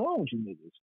 what is wrong with you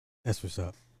niggas? That's what's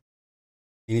up.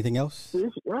 Anything else?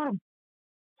 This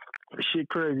shit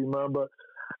crazy, man. But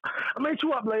I'll meet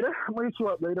you up later.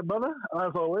 Brother.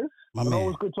 As always. My man.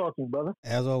 Always good talking, brother.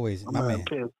 As always, my man.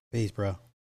 Peace, bro.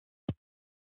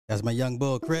 That's my young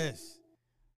bull, Chris.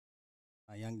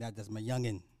 That's my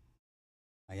youngin.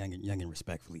 My youngin,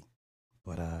 respectfully.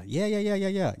 But yeah.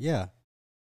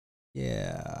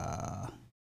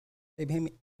 Hey,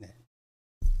 me.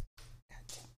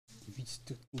 If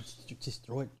you just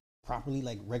throw it properly,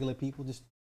 like regular people, just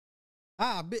you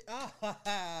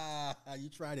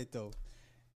tried it though.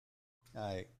 All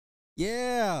right.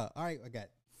 Yeah. All right. I got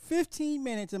 15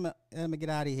 minutes. I'm gonna get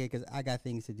out of here because I got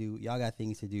things to do. Y'all got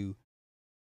things to do.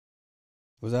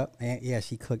 What's up? Yeah,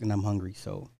 she cooked and I'm hungry.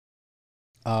 So,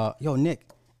 yo, Nick,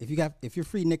 if you're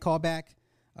free, Nick, call back.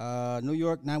 New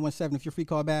York 917. If you're free,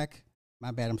 call back.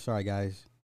 My bad. I'm sorry, guys.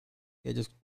 If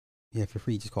you're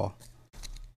free, just call.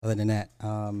 Other than that,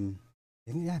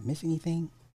 did I miss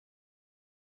anything?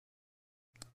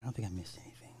 I don't think I missed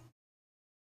anything.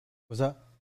 What's up?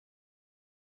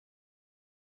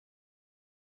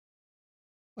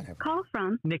 Whatever. Call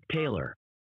from Nick Taylor.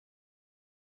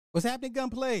 What's happening,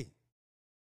 Gunplay?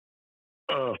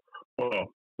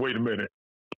 Wait a minute.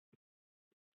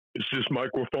 Is this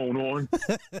microphone on?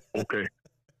 Okay.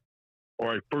 All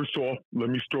right. First off, let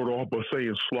me start off by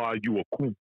saying, Sly, you a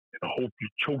coon. And I hope you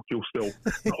choke yourself.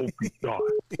 And I hope you die.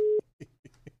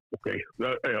 Okay.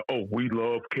 We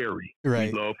love Carrie.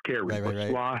 Right. We love Carrie. Right, but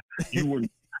right. Sly,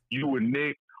 you and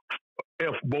Nick,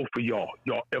 F both of y'all.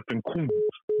 Y'all effing coons.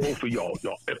 Both of y'all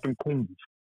effing coons.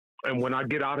 And when I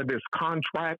get out of this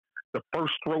contract, the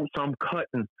first throats I'm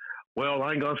cutting, well,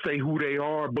 I ain't gonna say who they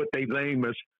are, but they name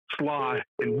is Sly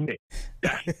and Nick.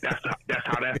 That's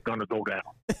how that's gonna go down.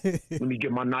 Let me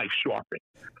get my knife sharpened.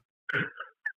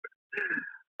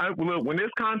 Look, when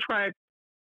this contract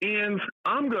ends,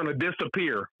 I'm gonna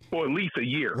disappear for at least a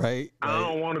year. Right. I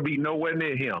don't want to be nowhere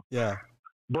near him. Yeah.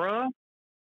 Bruh.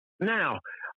 Now,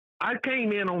 I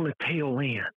came in on the tail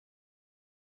end.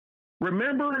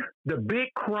 Remember the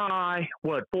big cry,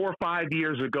 4 or 5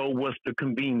 years ago, was the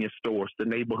convenience stores, the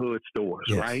neighborhood stores,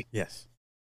 Yes. right? Yes.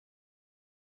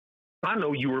 I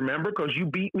know you remember because you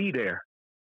beat me there.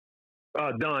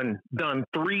 Done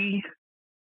 3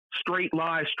 straight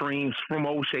live streams from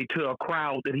O'Shea to a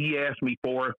crowd that he asked me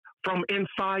for from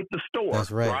inside the store.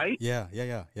 That's right. Right? Yeah.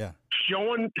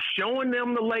 Showing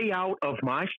them the layout of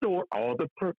my store, all the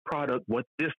product, what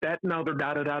this, that, and other,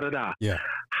 da. Yeah.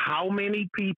 How many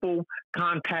people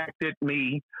contacted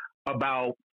me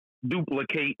about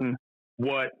duplicating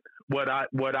what I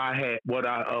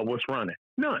was running?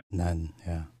 None.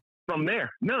 Yeah. From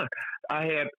there, none. I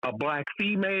had a black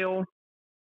female,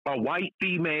 a white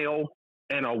female,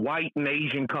 and a white and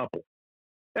Asian couple.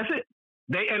 That's it.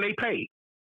 They paid,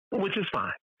 which is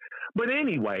fine. But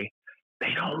anyway,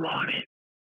 they don't want it.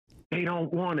 They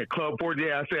don't want it. Club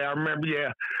 40, I remember,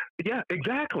 yeah,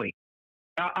 exactly.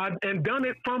 And done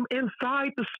it from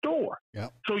inside the store.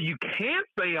 Yep. So you can't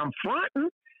say I'm fronting.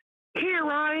 Here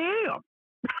I am.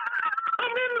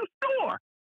 I'm in the store.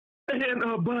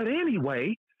 And but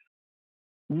anyway,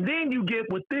 then you get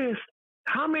with this.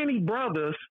 How many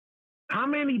brothers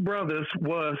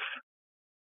was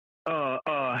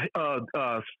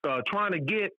trying to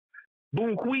get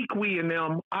Boom Kwee and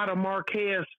them out of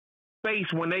Marquez's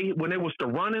face when it was the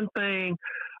running thing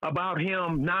about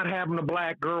him not having a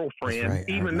black girlfriend, right.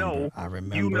 even though I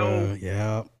remember. You know,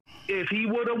 yeah. If he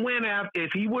would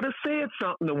have said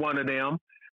something to one of them,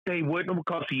 they wouldn't,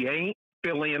 because he ain't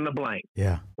filling in the blank.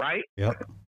 Yeah. Right? Yep.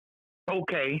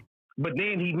 Okay. But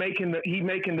then he making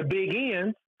the big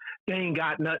ends, they ain't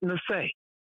got nothing to say.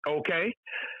 Okay?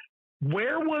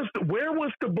 Where was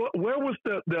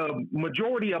the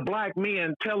majority of black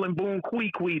men telling Boom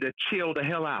Kwee to chill the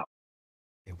hell out?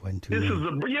 It wasn't too. This is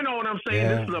you know what I'm saying?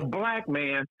 Yeah. This is a black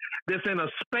man that's in a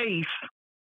space.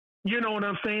 You know what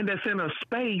I'm saying? That's in a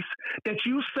space that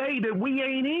you say that we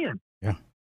ain't in. Yeah.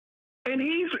 And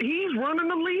he's running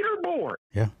the leaderboard.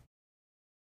 Yeah.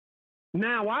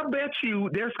 Now I bet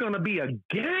you there's going to be a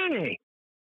gang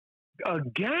of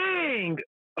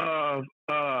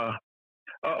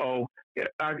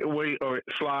wait, or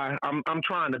Sly. I'm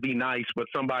trying to be nice, but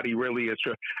somebody really is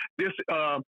true. This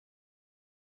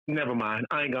never mind.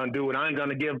 I ain't gonna do it. I ain't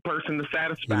gonna give a person the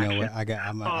satisfaction. You know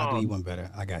what? I'll do you one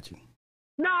better. I got you.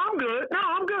 No, I'm good.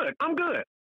 I'm good.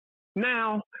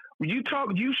 Now you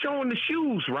showing the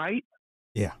shoes, right?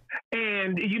 Yeah.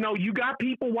 And you know you got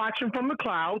people watching from the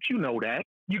clouds. You know that.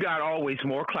 You got always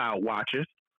more cloud watchers.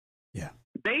 Yeah.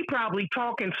 They probably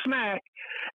talking smack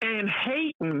and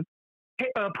hating.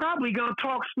 Probably gonna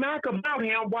talk smack about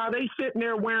him while they sitting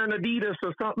there wearing Adidas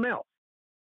or something else.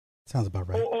 Sounds about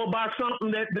right. Or about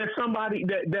something that somebody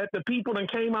that the people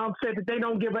that came out and said that they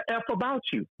don't give a F about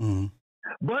you. Mm-hmm.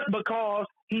 But because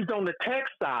he's on the tech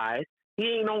side,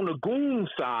 he ain't on the goon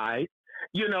side.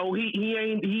 You know, he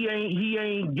ain't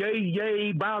yay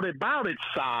about it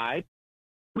side.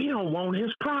 We don't want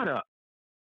his product.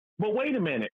 But wait a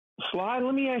minute, Sly.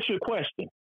 Let me ask you a question.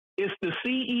 Is the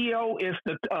CEO, is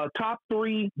the top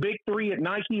big three at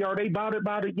Nike, are they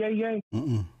about it, yay?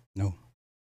 No.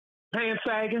 Pants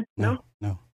sagging? No.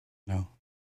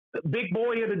 Big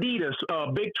boy at Adidas,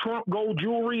 big Trump gold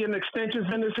jewelry and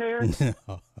extensions in his hair?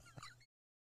 No.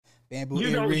 Bamboo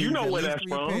you know where that's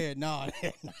from. No.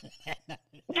 Yeah.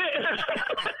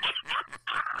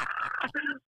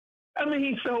 I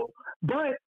mean, so,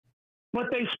 but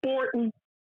they sporting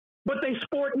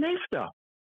their stuff.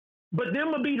 But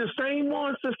them will be the same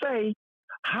ones to say,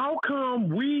 how come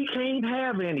we can't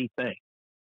have anything?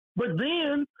 But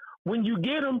then when you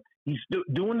get them, he's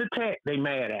doing the tech, they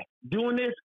mad at. Doing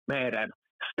this, mad at him.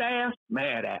 Staff,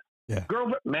 mad at. Yeah.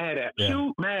 Girlfriend, mad at. Yeah.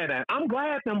 Shoot, mad at. I'm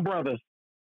glad them brothers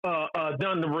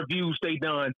done the reviews they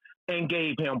done and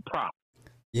gave him props.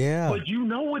 Yeah. But you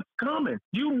know it's coming.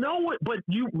 You know it. But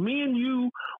me and you,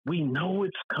 we know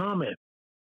it's coming.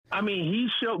 I mean, he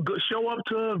show up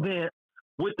to an event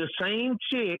with the same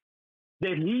chick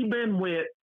that he been with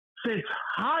since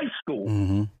high school.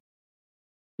 Mm-hmm.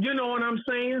 You know what I'm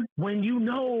saying? When you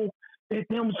know that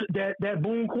that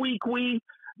Boom Kui,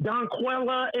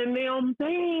 Donquella and them, they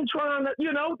ain't trying to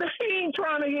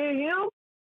hear him.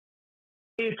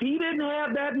 If he didn't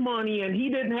have that money and he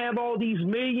didn't have all these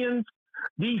millions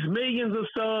of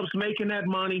subs making that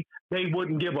money, they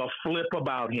wouldn't give a flip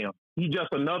about him. He's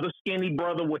just another skinny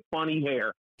brother with funny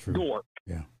hair. True. Dork.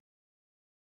 Yeah.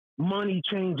 Money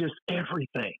changes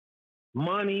everything.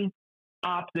 Money,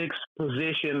 optics,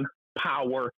 position,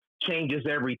 power changes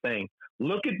everything.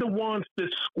 Look at the ones that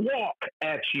squawk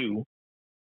at you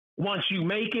once you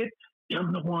make it.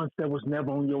 Them the ones that was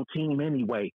never on your team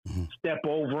anyway. Mm-hmm. Step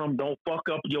over them. Don't fuck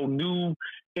up your new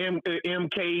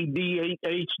MKDHD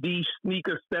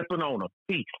sneakers stepping on them.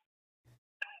 Peace.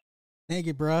 Thank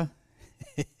you, bruh.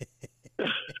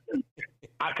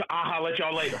 I'll holler at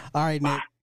y'all later. All right, Bye.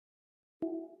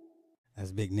 Nick.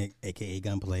 That's Big Nick, a.k.a.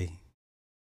 Gunplay.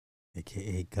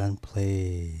 A.k.a.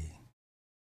 Gunplay.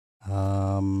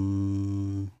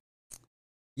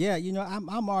 Yeah,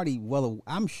 I'm already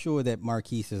I'm sure that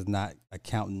Marquise is not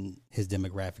accounting his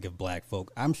demographic of black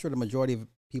folk. I'm sure the majority of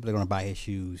people that are going to buy his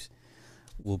shoes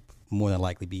will more than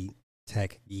likely be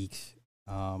tech geeks,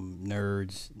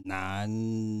 nerds,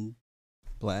 non-blacks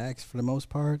for the most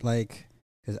part. Like,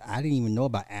 because I didn't even know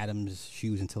about Adam's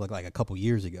shoes until like a couple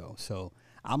years ago. So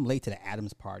I'm late to the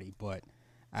Adams party, but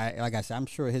like I said, I'm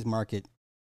sure his market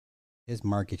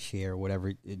share,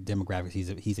 whatever demographics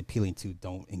he's appealing to,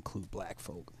 don't include black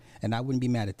folk, and I wouldn't be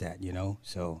mad at that,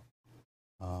 So,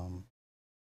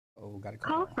 got a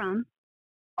call from.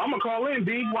 I'm gonna call in,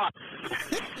 B. Watch.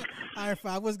 R.I.P,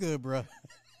 what's good, bro?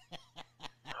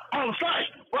 On site.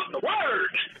 What's the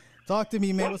word? Talk to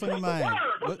me, man. What's on your mind?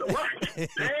 What's the word? Man,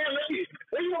 let me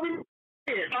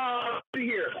see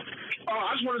here.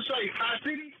 I just want to say, High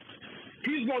City.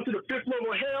 He's going to the fifth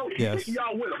level of hell. He's taking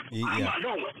y'all with him. I'm not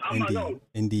going. I'm not going.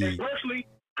 Indeed. And personally,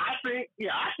 I think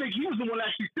he was the one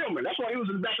actually filming. That's why he was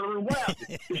in the back of the room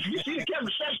laughing. You see the camera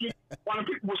shaking while the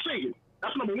people were singing.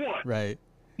 That's number one. Right.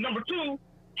 Number two,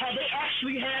 had they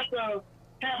actually had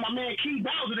my man Key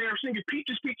Bowser there singing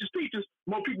Peaches, Peaches, Peaches,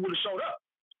 more people would have showed up.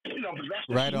 But that's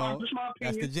right on. My opinion.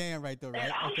 That's the jam right there,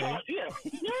 right? Okay.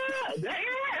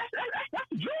 That's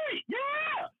the joint.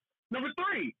 Yeah. Number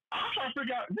three, I'm trying to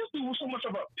figure out, this dude was so much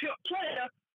of a pimp player.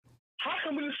 How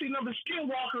come we didn't see none of the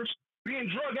skinwalkers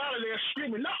being drugged out of there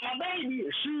screaming, not my baby,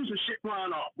 and shoes and shit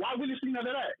flying off? Why we didn't see none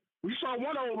of that? We saw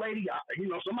one old lady,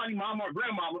 somebody mama or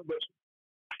grandmama, but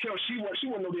I tell she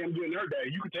wasn't no damn good in her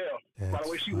day. You could tell by the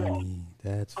way she walked.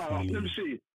 That's funny. Let me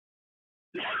see.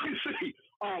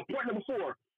 Point number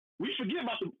four, we forget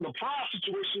about the prize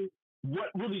situation.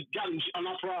 What really got him,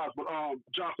 not prize, but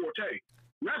John Forte.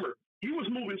 Remember, he was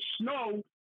moving snow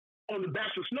on the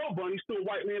backs of snow bunnies to a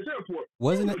white man's airport.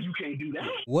 You can't do that.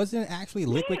 Wasn't it actually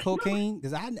liquid cocaine?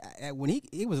 Because when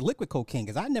it was liquid cocaine,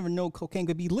 because I never know cocaine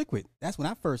could be liquid. That's when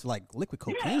I first liquid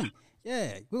cocaine.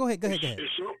 Yeah. Go ahead. It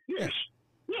sure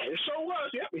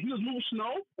was. Yeah, but he was moving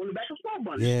snow on the back of snow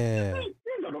bunnies. Yeah.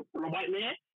 The white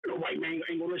man. The white man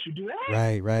ain't gonna let you do that.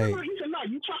 Right. He said, "No,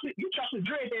 you chocolate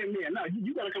dread that man. No,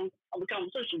 you gotta come have a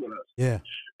conversation with us." Yeah.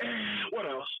 What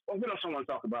else? What else I want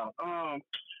to talk about?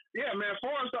 Yeah, man. As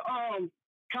far as the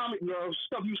comic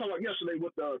stuff you saw yesterday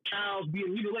with the cows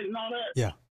being mutilated and all that.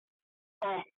 Yeah.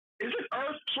 Isn't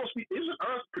Earth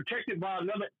protected by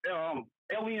another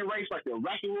alien race like the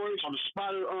Arachnoids or the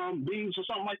spider beings or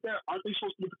something like that? Aren't they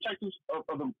supposed to be protectors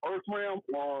of the Earth realm,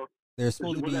 or there's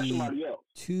supposed to be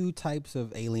two types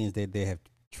of aliens that they have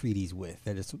treaties with.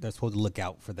 They're supposed to look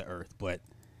out for the Earth, but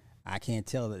I can't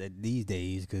tell that these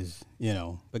days because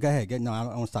But go ahead. No, I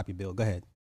don't want to stop you, Bill. Go ahead.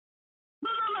 No.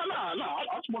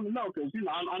 I just want to know because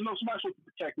I know somebody's supposed to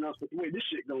be protecting us, but the way this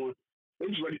shit going, they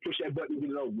just ready to push that button and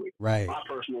get it over with. Right. My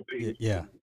personal opinion. Yeah.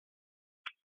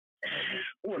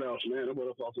 What else, man? What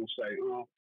else I was gonna say?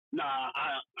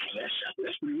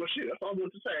 That's pretty much it. That's all I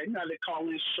wanted to say. They call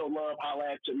in, show love,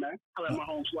 holla at you, man. Holla at my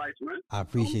home slice, man. I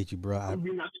appreciate you, bro.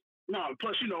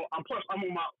 Plus, I'm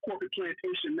on my corporate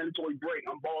plantation mandatory break.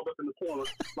 I'm balled up in the corner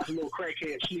like a little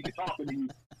crackhead sneaking talking to you,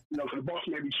 because the boss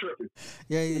may be tripping.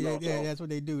 Yeah. That's what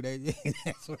they do.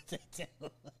 That's what they do.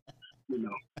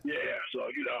 So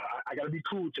I got to be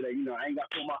cool today. I ain't got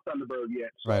to pull my Thunderbird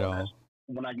yet. So right on.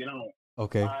 When I get home.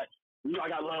 Okay. I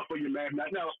got love for you, man.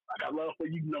 Nothing else. I got love for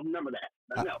you. Remember that.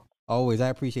 Nothing else. Always. I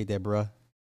appreciate that, bro.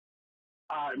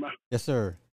 All right, man. Yes,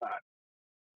 sir. All right.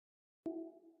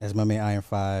 That's my man, Iron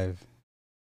 5.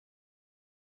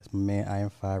 That's my man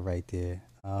Iron 5 right there.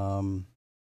 All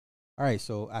right,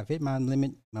 so I've hit my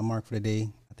limit, my mark for the day.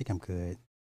 I think I'm good.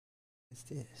 What's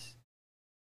this?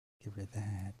 Get rid of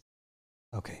that.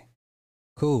 Okay.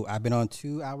 Cool. I've been on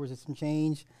 2 hours and some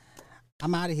change.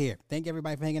 I'm out of here. Thank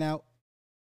everybody for hanging out.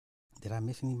 Did I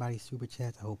miss anybody's super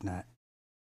chats? I hope not.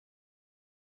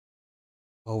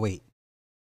 Oh, wait.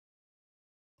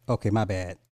 Okay, my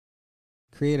bad.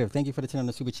 Creative, thank you for the 10 on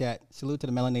the super chat. Salute to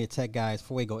the Melanated Tech guys.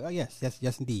 Fuego. Oh, yes,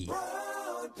 indeed.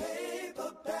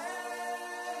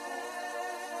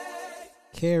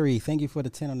 Carrie, thank you for the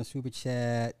 10 on the super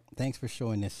chat. Thanks for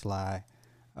showing this, Sly.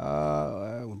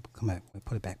 Come on,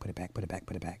 put it back.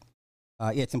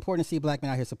 Yeah, it's important to see black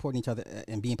men out here supporting each other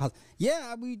and being positive.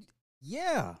 Yeah,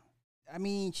 I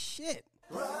mean, shit.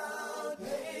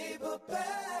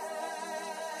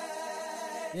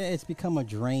 Yeah, it's become a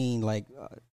drain. Like,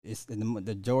 it's the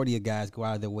majority of guys go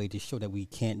out of their way to show that we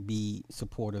can't be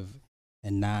supportive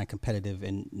and non-competitive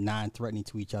and non-threatening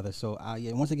to each other. So,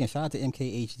 yeah, once again, shout out to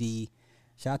MKHD,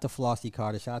 shout out to Flossie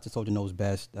Carter, shout out to Soldier Knows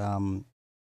Best.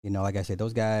 Like I said,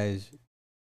 those guys.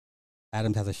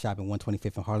 Adams has a shop in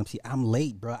 125th in Harlem. See, I'm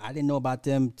late, bro. I didn't know about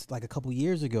them like a couple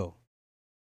years ago.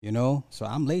 So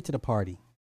I'm late to the party.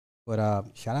 But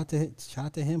shout out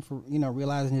to him for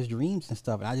realizing his dreams and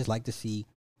stuff. And I just like to see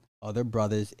other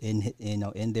brothers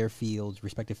in their fields,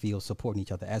 respective fields, supporting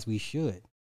each other as we should.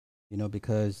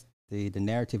 Because the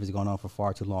narrative has gone on for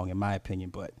far too long, in my opinion.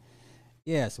 But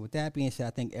yeah, so with that being said, I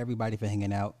thank everybody for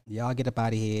hanging out. Y'all get up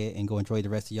out of here and go enjoy the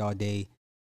rest of y'all day.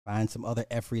 Find some other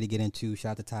F-free to get into.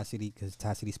 Shout out to Tie City because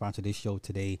Tie City sponsored this show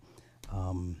today.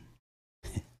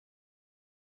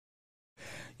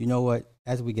 You know what?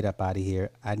 As we get up out of here,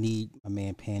 I need my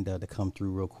man Panda to come through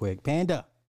real quick. Panda!